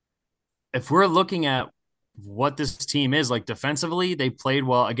if we're looking at what this team is like defensively, they played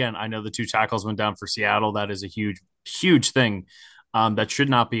well. Again, I know the 2 tackles went down for Seattle. That is a huge, huge thing that should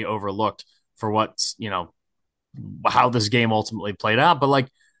not be overlooked for what's how this game ultimately played out. But like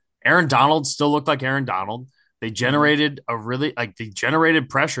Aaron Donald still looked like Aaron Donald. They generated they generated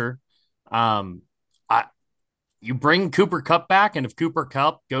pressure. I You bring Cooper Cup back, and if Cooper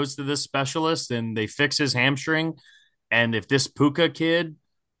Cup goes to this specialist and they fix his hamstring, and if this Puka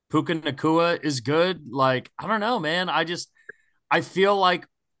Nakua is good, like I don't know, man. I feel like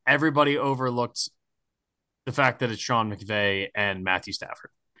everybody overlooked the fact that it's Sean McVay and Matthew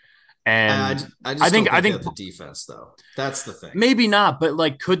Stafford. I And just I don't think think they have the defense, though. That's the thing. maybe not, but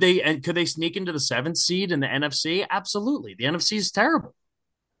like could they sneak into the 7th seed in the NFC? Absolutely. The NFC is terrible.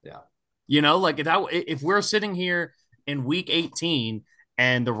 Yeah. Like if we're sitting here in week 18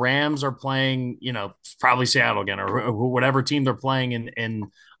 and the Rams are playing, probably Seattle again or whatever team they're playing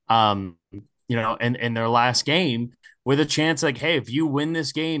in their last game with a chance like, hey, if you win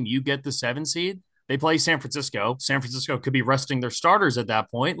this game, you get the 7 seed. They play San Francisco. San Francisco could be resting their starters at that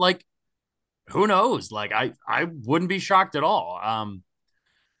point. Like, who knows? Like, I wouldn't be shocked at all.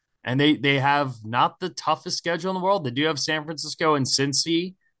 And they have not the toughest schedule in the world. They do have San Francisco and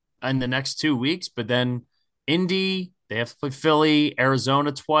Cincy in the next 2 weeks, but then Indy, they have to play Philly,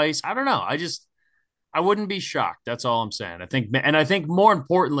 Arizona twice. I don't know. I wouldn't be shocked. That's all I'm saying. I think more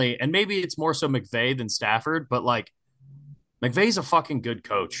importantly, and maybe it's more so McVay than Stafford, but like McVay's a fucking good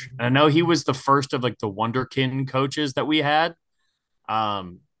coach. And I know he was the first of like the wonderkin coaches that we had.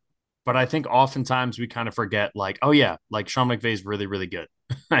 Um, but I think oftentimes we kind of forget, like, oh yeah, like Sean McVay's really, really good,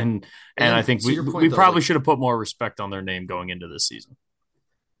 and I And think to we your we point, though, probably like, should have put more respect on their name going into this season.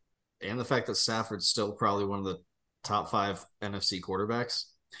 and the fact that Stafford's still probably one of the top 5 NFC quarterbacks.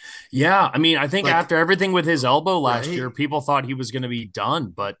 Yeah, I mean, I think Like, after everything with his elbow last right? year, people thought he was going to be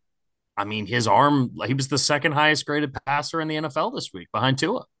done, but I mean, his arm, he was the second highest graded passer in the NFL this week behind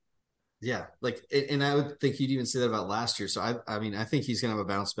Tua. Yeah, like, and I would think you'd even say that about last year. So I mean, I think he's gonna have a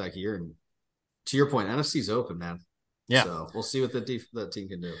bounce back year. And to your point, NFC's open, man. Yeah. So we'll see what that team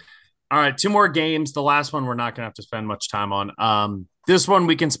can do. All right, two more games. The last one we're not going to have to spend much time on. This one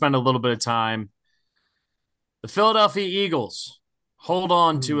we can spend a little bit of time. The Philadelphia Eagles hold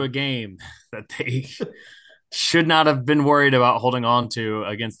on to a game that they should not have been worried about holding on to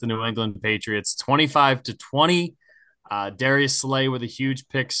against the New England Patriots. 25-20. Darius Slay with a huge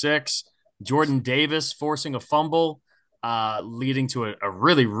pick six. Jordan Davis forcing a fumble, leading to a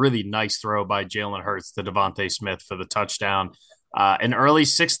really, really nice throw by Jalen Hurts to Devontae Smith for the touchdown. An early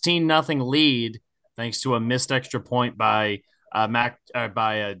 16-0 lead thanks to a missed extra point by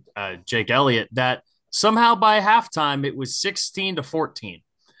Jake Elliott. That somehow by halftime it was 16-14.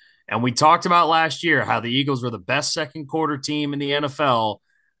 And we talked about last year how the Eagles were the best second quarter team in the NFL.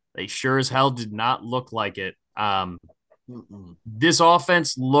 They sure as hell did not look like it. This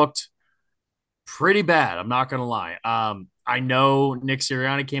offense looked pretty bad. I'm not going to lie. I know Nick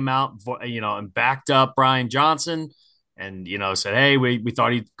Sirianni came out, and backed up Brian Johnson and, said, hey, we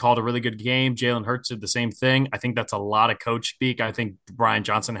thought he called a really good game. Jalen Hurts did the same thing. I think that's a lot of coach speak. I think Brian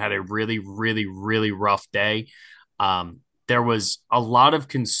Johnson had a really, really, really rough day. There was a lot of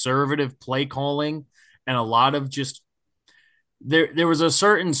conservative play calling and a lot of just there was a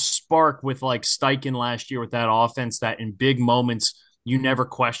certain spark with like Steichen last year with that offense that in big moments you never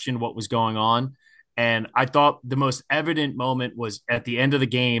questioned what was going on. And I thought the most evident moment was at the end of the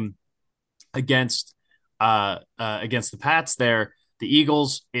game against against the Pats there. The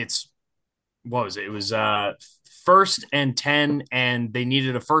Eagles, it's what was it? It was 1st and 10, and they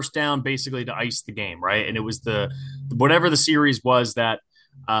needed a first down basically to ice the game, right? And it was the whatever the series was that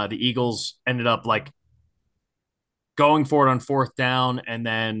the Eagles ended up like going for it on 4th down, and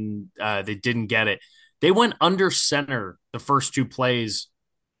then they didn't get it. They went under center the first two plays,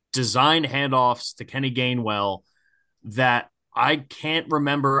 designed handoffs to Kenny Gainwell that I can't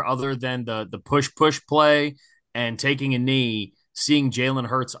remember other than the push play and taking a knee, seeing Jalen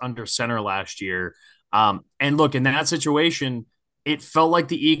Hurts under center last year. And look, in that situation, it felt like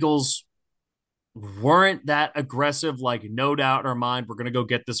the Eagles weren't that aggressive, like no doubt in our mind, we're going to go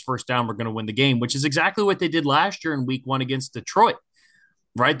get this first down, we're going to win the game, which is exactly what they did last year in week 1 against Detroit,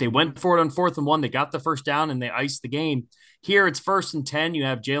 right? They went for it on 4th and 1, they got the first down and they iced the game. Here it's 1st and 10, you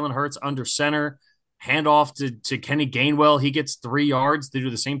have Jalen Hurts under center, hand off to Kenny Gainwell, he gets 3 yards, they do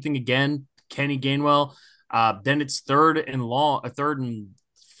the same thing again, Kenny Gainwell. Then it's 3rd and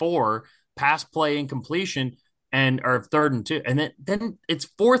 4, pass play incompletion, or 3rd and 2, and then it's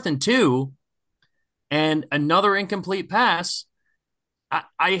 4th and 2 and another incomplete pass.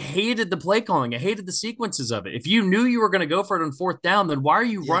 I hated the play calling. I hated the sequences of it. If you knew you were going to go for it on 4th down, then why are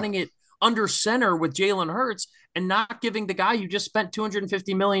you running it under center with Jalen Hurts and not giving the guy you just spent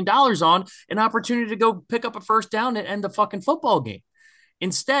 $250 million on an opportunity to go pick up a first down and end the fucking football game?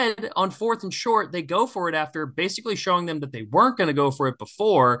 Instead, on 4th and short, they go for it after basically showing them that they weren't going to go for it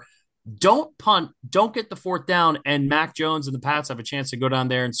before. Don't punt, don't get the 4th down, and Mac Jones and the Pats have a chance to go down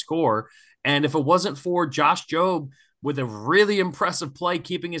there and score. And if it wasn't for Josh Jobe with a really impressive play,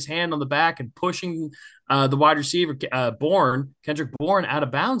 keeping his hand on the back and pushing the wide receiver, Kendrick Bourne, out of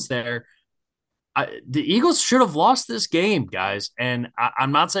bounds there, the Eagles should have lost this game, guys. And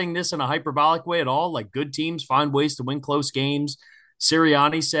I'm not saying this in a hyperbolic way at all. Like, good teams find ways to win close games.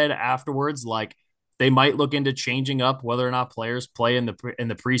 Sirianni said afterwards, like, they might look into changing up whether or not players play in the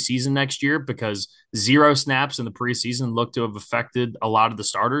preseason next year, because 0 snaps in the preseason look to have affected a lot of the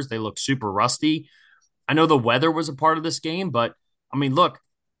starters. They look super rusty. I know the weather was a part of this game, but I mean, look,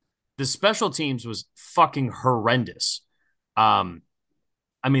 the special teams was fucking horrendous. I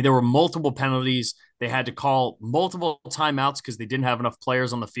mean, there were multiple penalties. They had to call multiple timeouts because they didn't have enough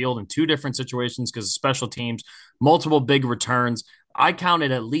players on the field in 2 different situations because of special teams, multiple big returns. I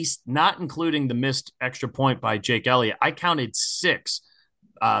counted at least, not including the missed extra point by Jake Elliott, I counted 6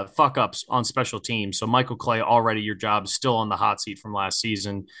 fuck ups on special teams. So Michael Clay, already your job is still on the hot seat from last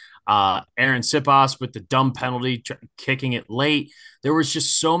season. Aaron Sipas with the dumb penalty, kicking it late. There was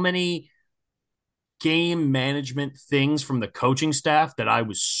just so many game management things from the coaching staff that I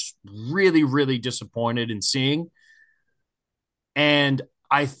was really, really disappointed in seeing. And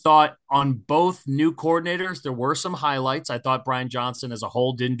I thought on both new coordinators, there were some highlights. I thought Brian Johnson as a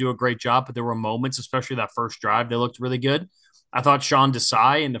whole didn't do a great job, but there were moments, especially that first drive, they looked really good. I thought Sean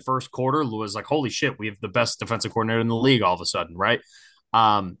Desai in the first quarter was like, holy shit, we have the best defensive coordinator in the league all of a sudden, right?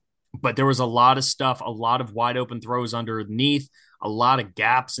 But there was a lot of stuff, a lot of wide open throws underneath, a lot of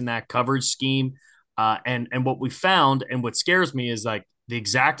gaps in that coverage scheme. And what we found, and what scares me, is like the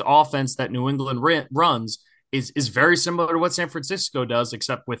exact offense that New England runs is very similar to what San Francisco does,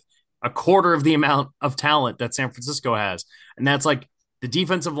 except with a quarter of the amount of talent that San Francisco has. And that's like the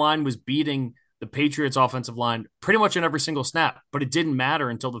defensive line was beating the Patriots offensive line pretty much in every single snap, but it didn't matter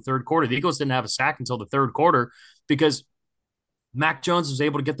until the third quarter. The Eagles didn't have a sack until the third quarter because Mac Jones was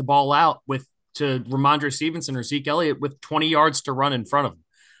able to get the ball out to Ramondre Stevenson or Zeke Elliott with 20 yards to run in front of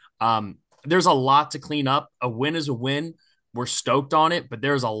him. There's a lot to clean up. A win is a win. We're stoked on it, but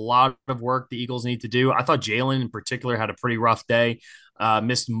there's a lot of work the Eagles need to do. I thought Jalen in particular had a pretty rough day,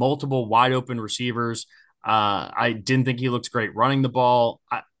 missed multiple wide open receivers. I didn't think he looked great running the ball.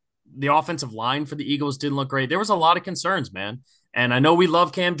 The offensive line for the Eagles didn't look great. There was a lot of concerns, man. And I know we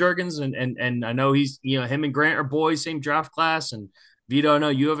love Cam Jurgens, and I know he's, him and Grant are boys, same draft class. And Vito, I know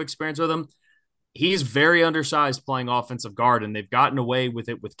you have experience with him. He's very undersized playing offensive guard, and they've gotten away with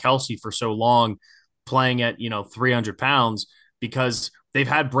it with Kelsey for so long, playing at 300 pounds, because they've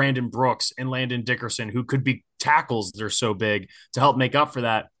had Brandon Brooks and Landon Dickerson who could be tackles. They're so big to help make up for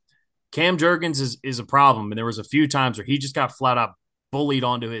that. Cam Jurgens is a problem, and there was a few times where he just got flat out bullied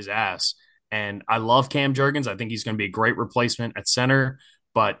onto his ass. And I love Cam Jurgens. I think he's going to be a great replacement at center,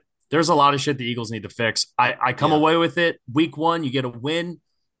 but there's a lot of shit the Eagles need to fix. I come away with it. Week 1, you get a win,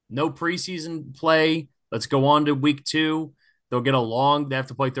 no preseason play. Let's go on to week 2. They have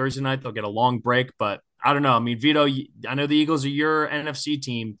to play Thursday night. They'll get a long break, but I don't know. I mean, Vito, I know the Eagles are your NFC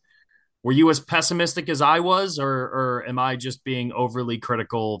team. Were you as pessimistic as I was, or am I just being overly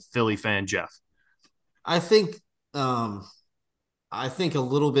critical Philly fan, Jeff? I think I think a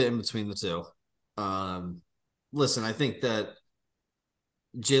little bit in between the two. Listen, I think that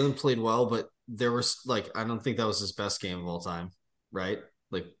Jalen played well, but there was I don't think that was his best game of all time, right?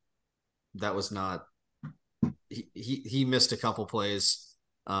 Like that was not. He missed a couple plays.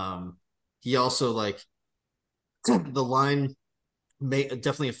 He also the line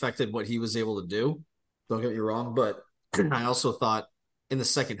definitely affected what he was able to do. Don't get me wrong, but I also thought in the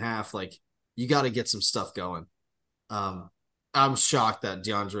second half, you got to get some stuff going. I'm shocked that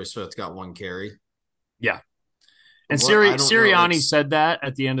DeAndre Swift got 1 carry. Yeah, and Sirianni said that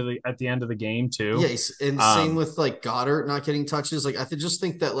at the end of the game too. Yeah, and same with Goddard not getting touches. I just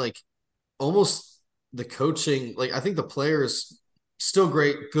think that almost the coaching, I think the players still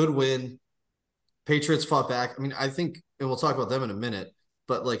great, good win. Patriots fought back. I mean, I think, and we'll talk about them in a minute,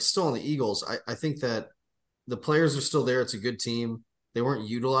 but still on the Eagles, I think that the players are still there. It's a good team. They weren't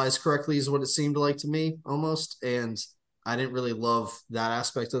utilized correctly is what it seemed like to me almost. And I didn't really love that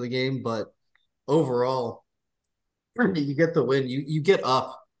aspect of the game, but overall, you get the win, you get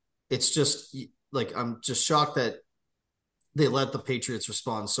up. It's just I'm just shocked that they let the Patriots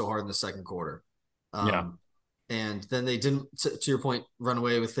respond so hard in the second quarter. And then they didn't, to your point, run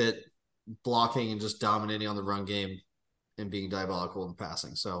away with it, blocking and just dominating on the run game and being diabolical in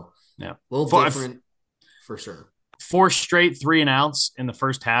passing. So a little different for sure. 4 straight 3-and-outs in the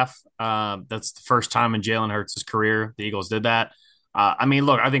first half. That's the first time in Jalen Hurts' career the Eagles did that. I mean,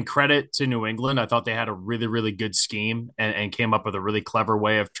 look, I think credit to New England. I thought they had a really, really good scheme and came up with a really clever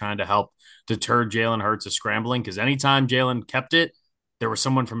way of trying to help deter Jalen Hurts' scrambling, because anytime Jalen kept it, there was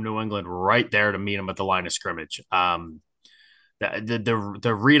someone from New England right there to meet him at the line of scrimmage.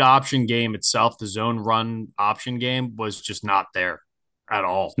 The read option game itself, the zone run option game, was just not there at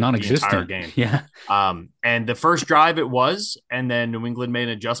all. Non-existent. The entire game. Yeah. And the first drive it was, and then New England made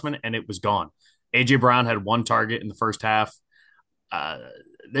an adjustment and it was gone. AJ Brown had 1 target in the first half.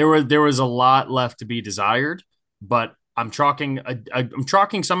 There was a lot left to be desired, but I'm chalking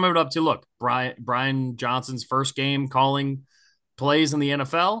some of it up to, look, Brian Johnson's first game calling plays in the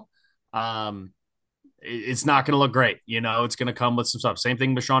NFL. It's not going to look great. It's going to come with some stuff. Same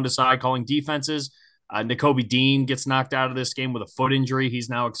thing with Sean Desai calling defenses. Nakobe Dean gets knocked out of this game with a foot injury. He's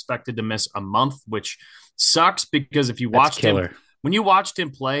now expected to miss a month, which sucks because if you watched him, when you watched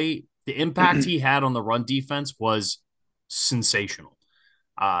him play, the impact he had on the run defense was sensational.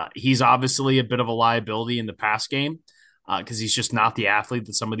 He's obviously a bit of a liability in the pass game. because he's just not the athlete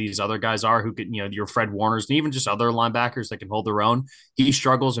that some of these other guys are who could, your Fred Warners and even just other linebackers that can hold their own. He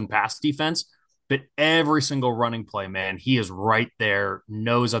struggles in pass defense, but every single running play, man, he is right there,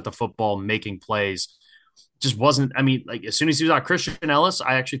 nose at the football, making plays. Just wasn't. I mean, like as soon as he was out, Christian Ellis,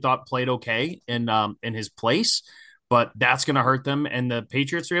 I actually thought played okay in his place, but that's going to hurt them. And the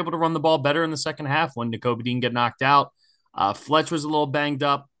Patriots are able to run the ball better in the second half when N'Kobe Dean get knocked out. Fletch was a little banged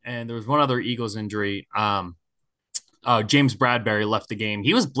up, and there was one other Eagles injury. James Bradbury left the game.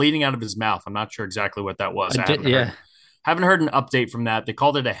 He was bleeding out of his mouth. I'm not sure exactly what that was. Yeah. Haven't heard an update from that. They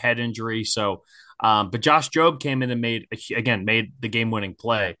called it a head injury. So, but Josh Jobe came in and made the game winning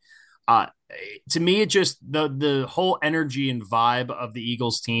play. To me, it just the whole energy and vibe of the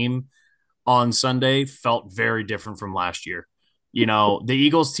Eagles team on Sunday felt very different from last year. The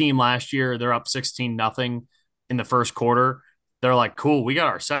Eagles team last year, they're up 16-0 in the first quarter. They're like, cool, we got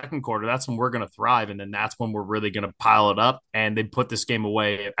our second quarter. That's when we're going to thrive. And then that's when we're really going to pile it up. And they put this game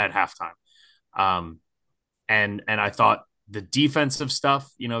away at halftime. And I thought the defensive stuff,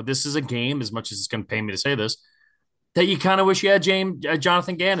 this is a game, as much as it's going to pay me to say this, that you kind of wish you had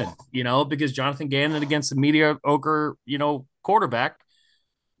Jonathan Gannon, because Jonathan Gannon against the mediocre, quarterback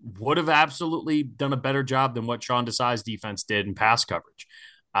would have absolutely done a better job than what Sean Desai's defense did in pass coverage.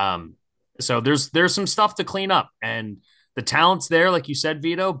 So there's some stuff to clean up, and the talent's there, like you said,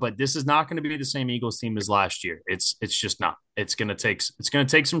 Vito, but this is not going to be the same Eagles team as last year. It's just not. It's going to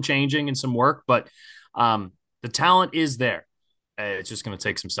take some changing and some work, but the talent is there. It's just going to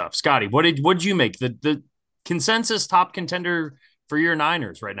take some stuff. Scotty, what did you make the consensus top contender for your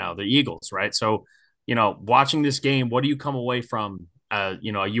Niners right now, the Eagles, right? So, watching this game, what do you come away from?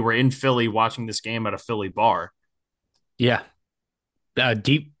 You were in Philly watching this game at a Philly bar. Yeah.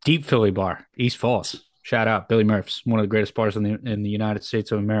 Deep Philly bar, East Falls. Shout out Billy Murph's, one of the greatest bars in the United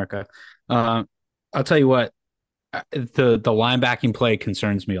States of America. I'll tell you what, the linebacking play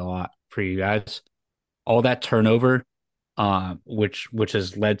concerns me a lot for you guys. All that turnover, which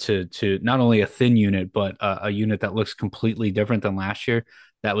has led to not only a thin unit, but a unit that looks completely different than last year,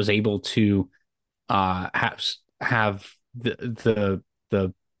 that was able to have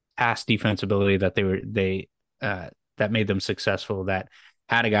the pass defense ability that that made them successful, that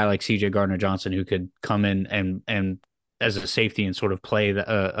had a guy like CJ Gardner-Johnson who could come in and as a safety and sort of play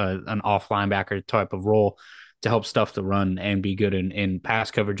an off linebacker type of role to help stuff the run and be good in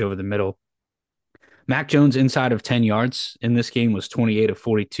pass coverage over the middle. Mac Jones inside of 10 yards in this game was 28 of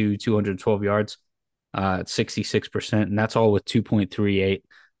 42, 212 yards, 66%, and that's all with 2.38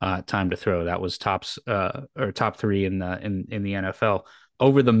 time to throw. That was top three in the NFL.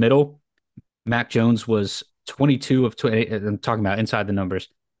 Over the middle, Mac Jones was 22 of 20. I'm talking about inside the numbers.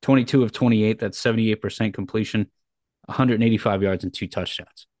 22 of 28. That's 78% completion, 185 yards and 2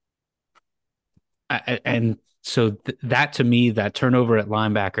 touchdowns. And so that to me, that turnover at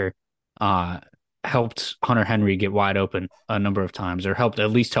linebacker helped Hunter Henry get wide open a number of times, or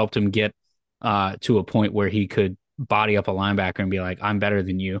at least helped him get to a point where he could body up a linebacker and be like, I'm better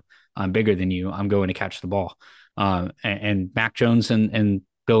than you. I'm bigger than you. I'm going to catch the ball. And Mac Jones and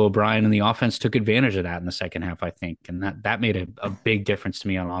Bill O'Brien and the offense took advantage of that in the second half, I think. And that made a big difference to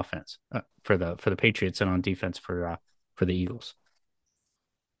me on offense for the Patriots and on defense for the Eagles.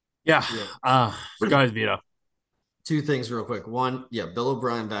 Yeah. Go ahead, Vito. 2 things real quick. One, Bill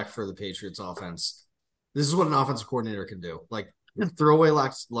O'Brien back for the Patriots offense. This is what an offensive coordinator can do. Like, throw away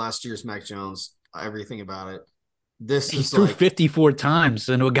last year's Mac Jones, everything about it. He threw 54 times,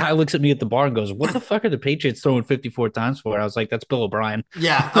 and a guy looks at me at the bar and goes, "What the fuck are the Patriots throwing 54 times for?" I was like, "That's Bill O'Brien."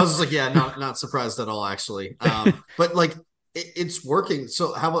 Yeah, I was like, not surprised at all, actually. But like, it's working.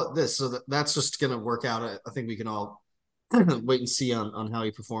 So how about this? So that's just going to work out. I think we can all wait and see on how he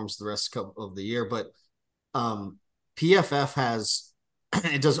performs the rest of the year. But PFF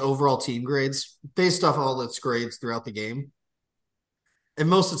it does overall team grades based off all its grades throughout the game, and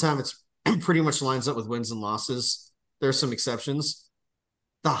most of the time it's pretty much lines up with wins and losses. There's some exceptions.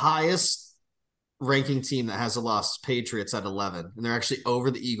 The highest ranking team that has a loss is Patriots at 11, and they're actually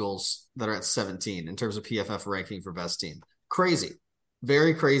over the Eagles that are at 17 in terms of PFF ranking for best team. Crazy,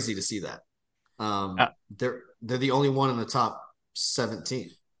 very crazy to see that. They're the only one in the top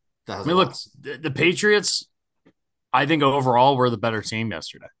 17 that has a loss. Look, the Patriots, I think overall were the better team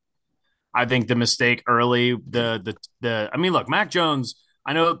yesterday. I think the mistake early, look, Mac Jones,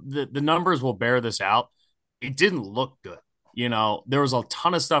 I know the numbers will bear this out. It didn't look good. There was a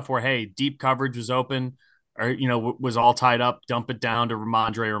ton of stuff where, hey, deep coverage was open or, was all tied up, dump it down to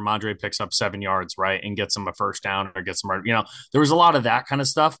Ramondre. Ramondre picks up 7 yards, right, and gets him a first down or gets him, there was a lot of that kind of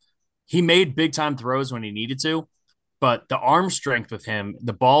stuff. He made big time throws when he needed to. but the arm strength with him,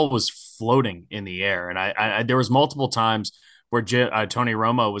 the ball was floating in the air. And I there was multiple times where Tony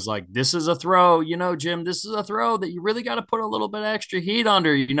Romo was like, this is a throw, Jim, this is a throw that you really got to put a little bit of extra heat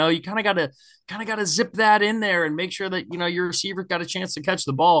under, you kind of got to zip that in there and make sure that, your receiver got a chance to catch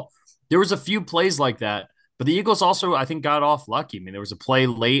the ball. There was a few plays like that, but the Eagles also, I think, got off lucky. I mean, there was a play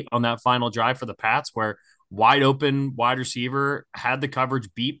late on that final drive for the Pats where wide open wide receiver had the coverage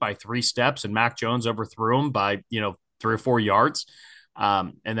beat by 3 steps and Mac Jones overthrew him by, 3 or 4 yards.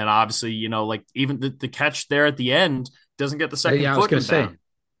 And then obviously, like even the catch there at the end doesn't get the second Yeah, I was foot going to say down.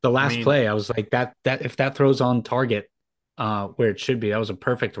 the last play. I was like that if that throws on target where it should be, that was a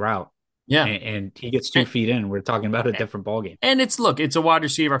perfect route. Yeah, and he gets 2 feet in. We're talking about a different ballgame. And it's a wide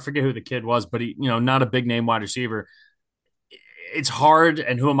receiver. I forget who the kid was, but he, not a big name wide receiver. It's hard,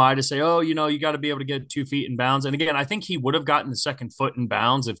 and who am I to say, oh, you got to be able to get 2 feet in bounds. And again, I think he would have gotten the second foot in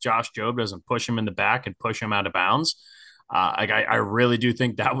bounds if Josh Jobe doesn't push him in the back and push him out of bounds. I really do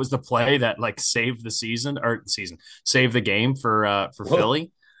think that was the play that saved the saved the game for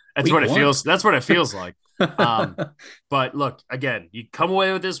Philly. That's what it feels. That's what it feels like. But look, again, you come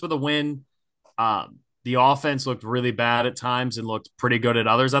away with this with a win. The offense looked really bad at times and looked pretty good at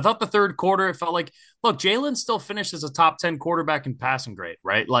others. I thought the third quarter, it felt like, look, Jalen still finished as a top 10 quarterback in passing grade,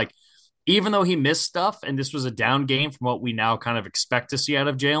 right? Like, even though he missed stuff and this was a down game from what we now kind of expect to see out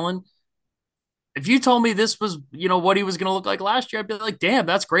of Jalen, if you told me this was, what he was going to look like last year, I'd be like, damn,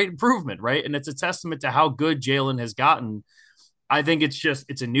 that's great improvement, right? And it's a testament to how good Jalen has gotten. I think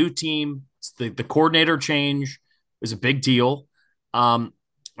it's a new team. It's the coordinator change is a big deal.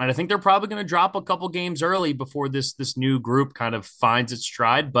 And I think they're probably going to drop a couple games early before this new group kind of finds its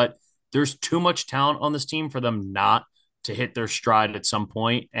stride. But there's too much talent on this team for them not to hit their stride at some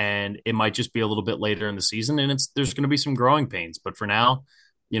point, and it might just be a little bit later in the season. And there's going to be some growing pains. But for now,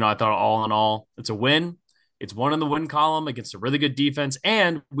 I thought all in all, it's a win. It's one in the win column against a really good defense.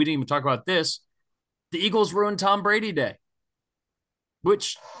 And we didn't even talk about this. The Eagles ruined Tom Brady Day,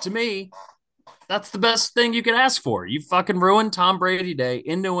 which to me, that's the best thing you could ask for. You fucking ruined Tom Brady Day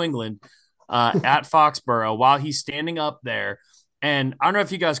in New England at Foxborough while he's standing up there. And I don't know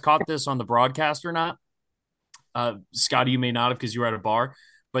if you guys caught this on the broadcast or not. Scotty, you may not have because you were at a bar,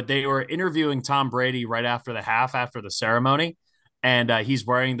 but they were interviewing Tom Brady right after after the ceremony. And he's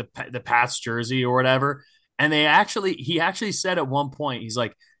wearing the Pats jersey or whatever. And he actually said at one point, he's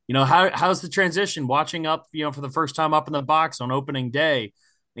like, how's the transition watching up, for the first time up in the box on opening day?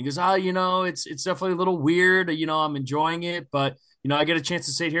 And he goes, it's definitely a little weird. I'm enjoying it, but, I get a chance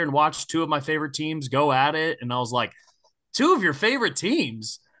to sit here and watch 2 of my favorite teams go at it. And I was like, 2 of your favorite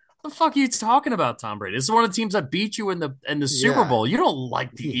teams? What the fuck are you talking about, Tom Brady? This is one of the teams that beat you in the Super Bowl. You don't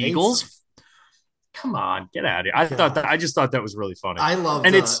like the Eagles? Come on, get out of here. I just thought that was really funny. I love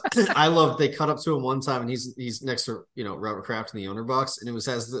I love they cut up to him one time and he's next to Robert Kraft in the owner box, and it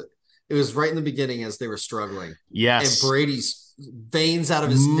was right in the beginning as they were struggling. Yes. And Brady's veins out of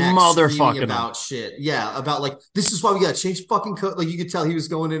his neck screaming about shit. Yeah, about like, this is why we got to change fucking code. Like, you could tell he was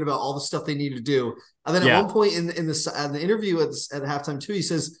going in about all the stuff they needed to do. And then at one point in the interview at halftime too, he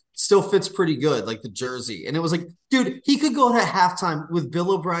says, still fits pretty good, like the jersey. And it was like, dude, he could go to halftime with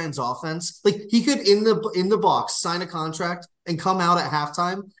Bill O'Brien's offense. Like, he could in the box sign a contract and come out at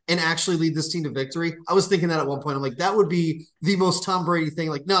halftime and actually lead this team to victory. I was thinking that at one point. I'm like, that would be the most Tom Brady thing.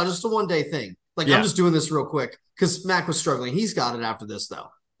 Like, no, just a one-day thing. Like, I'm just doing this real quick because Mac was struggling. He's got it after this, though.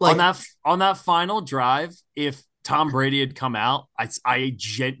 Like, on that final drive, if Tom Brady had come out, I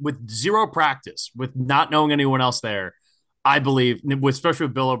with zero practice, with not knowing anyone else there, I believe, especially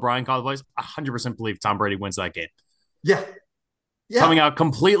with Bill O'Brien calling the plays, 100% believe Tom Brady wins that game. Yeah. Coming out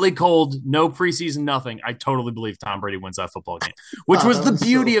completely cold, no preseason, nothing. I totally believe Tom Brady wins that football game, which was the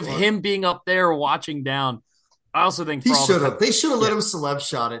beauty of him being up there watching down. I also think they should have let him celeb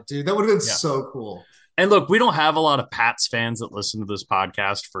shot it, dude. That would have been so cool. And look, we don't have a lot of Pats fans that listen to this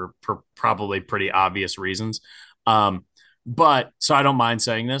podcast for probably pretty obvious reasons. But so I don't mind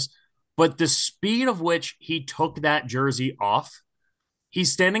saying this, but the speed of which he took that jersey off,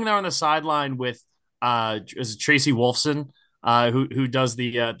 he's standing there on the sideline with is it Tracy Wolfson, who does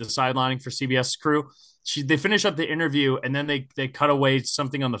the sidelining for CBS crew. They finish up the interview and then they cut away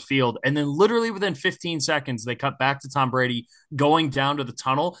something on the field. And then literally within 15 seconds, they cut back to Tom Brady going down to the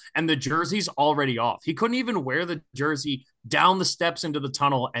tunnel and the jersey's already off. He couldn't even wear the jersey down the steps into the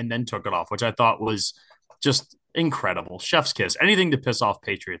tunnel and then took it off, which I thought was just incredible. Chef's kiss. Anything to piss off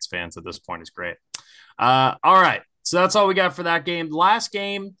Patriots fans at this point is great. All right. So that's all we got for that game. Last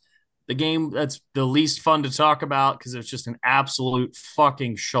game, the game that's the least fun to talk about because it's just an absolute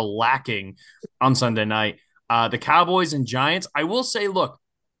fucking shellacking on Sunday night. The Cowboys and Giants. I will say, look,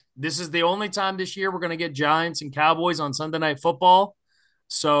 this is the only time this year we're going to get Giants and Cowboys on Sunday Night Football.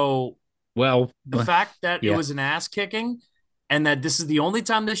 So Well, the fact that it yeah. was an ass kicking and that this is the only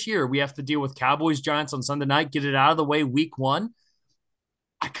time this year we have to deal with Cowboys Giants on Sunday night, get it out of the way week 1.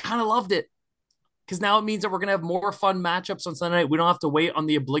 I kind of loved it because now it means that we're going to have more fun matchups on Sunday night. We don't have to wait on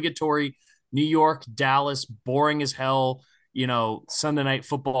the obligatory New York, Dallas, boring as hell, Sunday night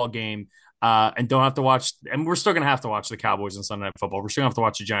football game. And don't have to watch, and we're still going to have to watch the Cowboys on Sunday Night Football. We're still going to have to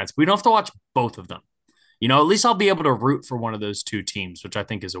watch the Giants. We don't have to watch both of them. At least I'll be able to root for one of those two teams, which I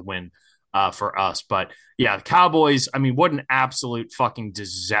think is a win for us. But yeah, the Cowboys, I mean, what an absolute fucking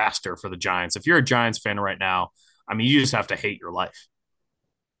disaster for the Giants. If you're a Giants fan right now, I mean, you just have to hate your life.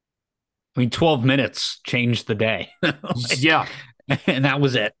 I mean, 12 minutes changed the day. Yeah. And that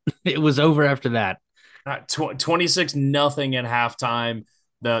was it. It was over after that. 26-0 at halftime.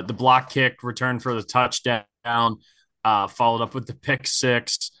 The block kick return for the touchdown, followed up with the pick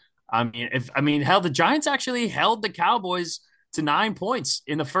six. Hell, the Giants actually held the Cowboys to 9 points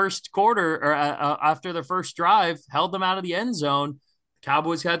in the first quarter or after the first drive, held them out of the end zone.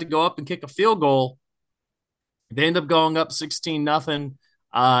 Cowboys had to go up and kick a field goal. They end up going up 16-0.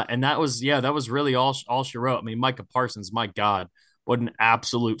 And that was really all she wrote. I mean, Micah Parsons, my God, what an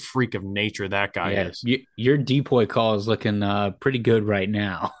absolute freak of nature that guy is. Your depoy call is looking pretty good right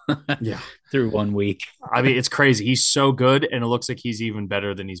now. Yeah. Through 1 week. I mean, it's crazy. He's so good, and it looks like he's even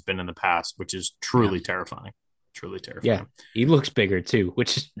better than he's been in the past, which is truly terrifying. Truly terrifying. Yeah, he looks bigger too,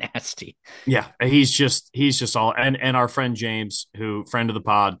 which is nasty. Yeah, he's just all and our friend James, friend of the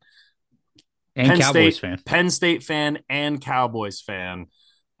pod, and Cowboys fan, Penn State fan, and Cowboys fan.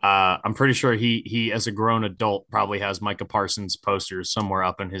 I'm pretty sure he as a grown adult probably has Micah Parsons posters somewhere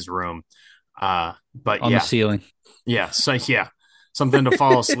up in his room. But on the ceiling. Yeah. So yeah, something to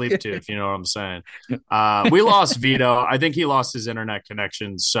fall asleep to, if you know what I'm saying. We lost Vido. I think he lost his internet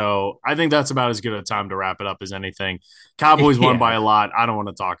connection. So I think that's about as good a time to wrap it up as anything. Cowboys won by a lot. I don't want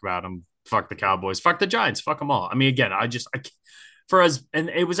to talk about them. Fuck the Cowboys. Fuck the Giants. Fuck them all. I mean, again, and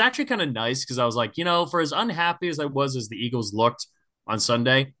it was actually kind of nice because I was like, for as unhappy as I was as the Eagles looked on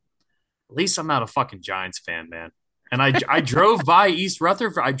Sunday, at least I'm not a fucking Giants fan, man. And I drove by East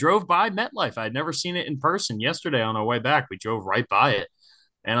Rutherford. I drove by MetLife. I'd never seen it in person. Yesterday on our way back, we drove right by it.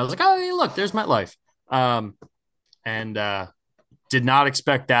 And I was like, oh, hey, look, there's MetLife. And did not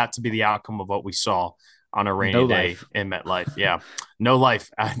expect that to be the outcome of what we saw on a rainy day in MetLife. Yeah, no life.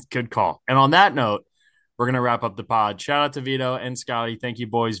 Good call. And on that note, we're going to wrap up the pod. Shout out to Vido and Scotty. Thank you,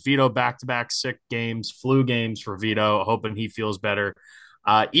 boys. Vido, back-to-back sick games, flu games for Vido. Hoping he feels better.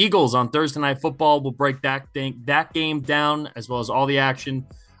 Eagles on Thursday Night Football will break that game down as well as all the action.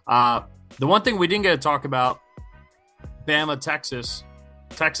 The one thing we didn't get to talk about, Bama, Texas.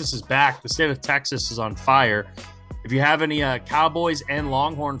 Texas is back. The state of Texas is on fire. If you have any Cowboys and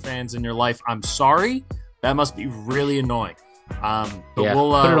Longhorn fans in your life, I'm sorry. That must be really annoying. But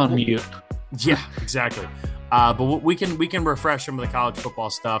we'll put it on mute. Yeah, exactly. But we can refresh some of the college football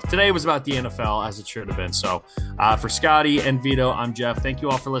stuff. Today was about the NFL, as it should have been. So for Scotty and Vido, I'm Jeff. Thank you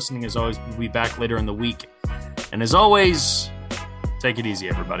all for listening. As always, we'll be back later in the week. And as always, take it easy,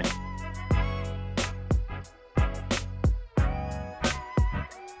 everybody.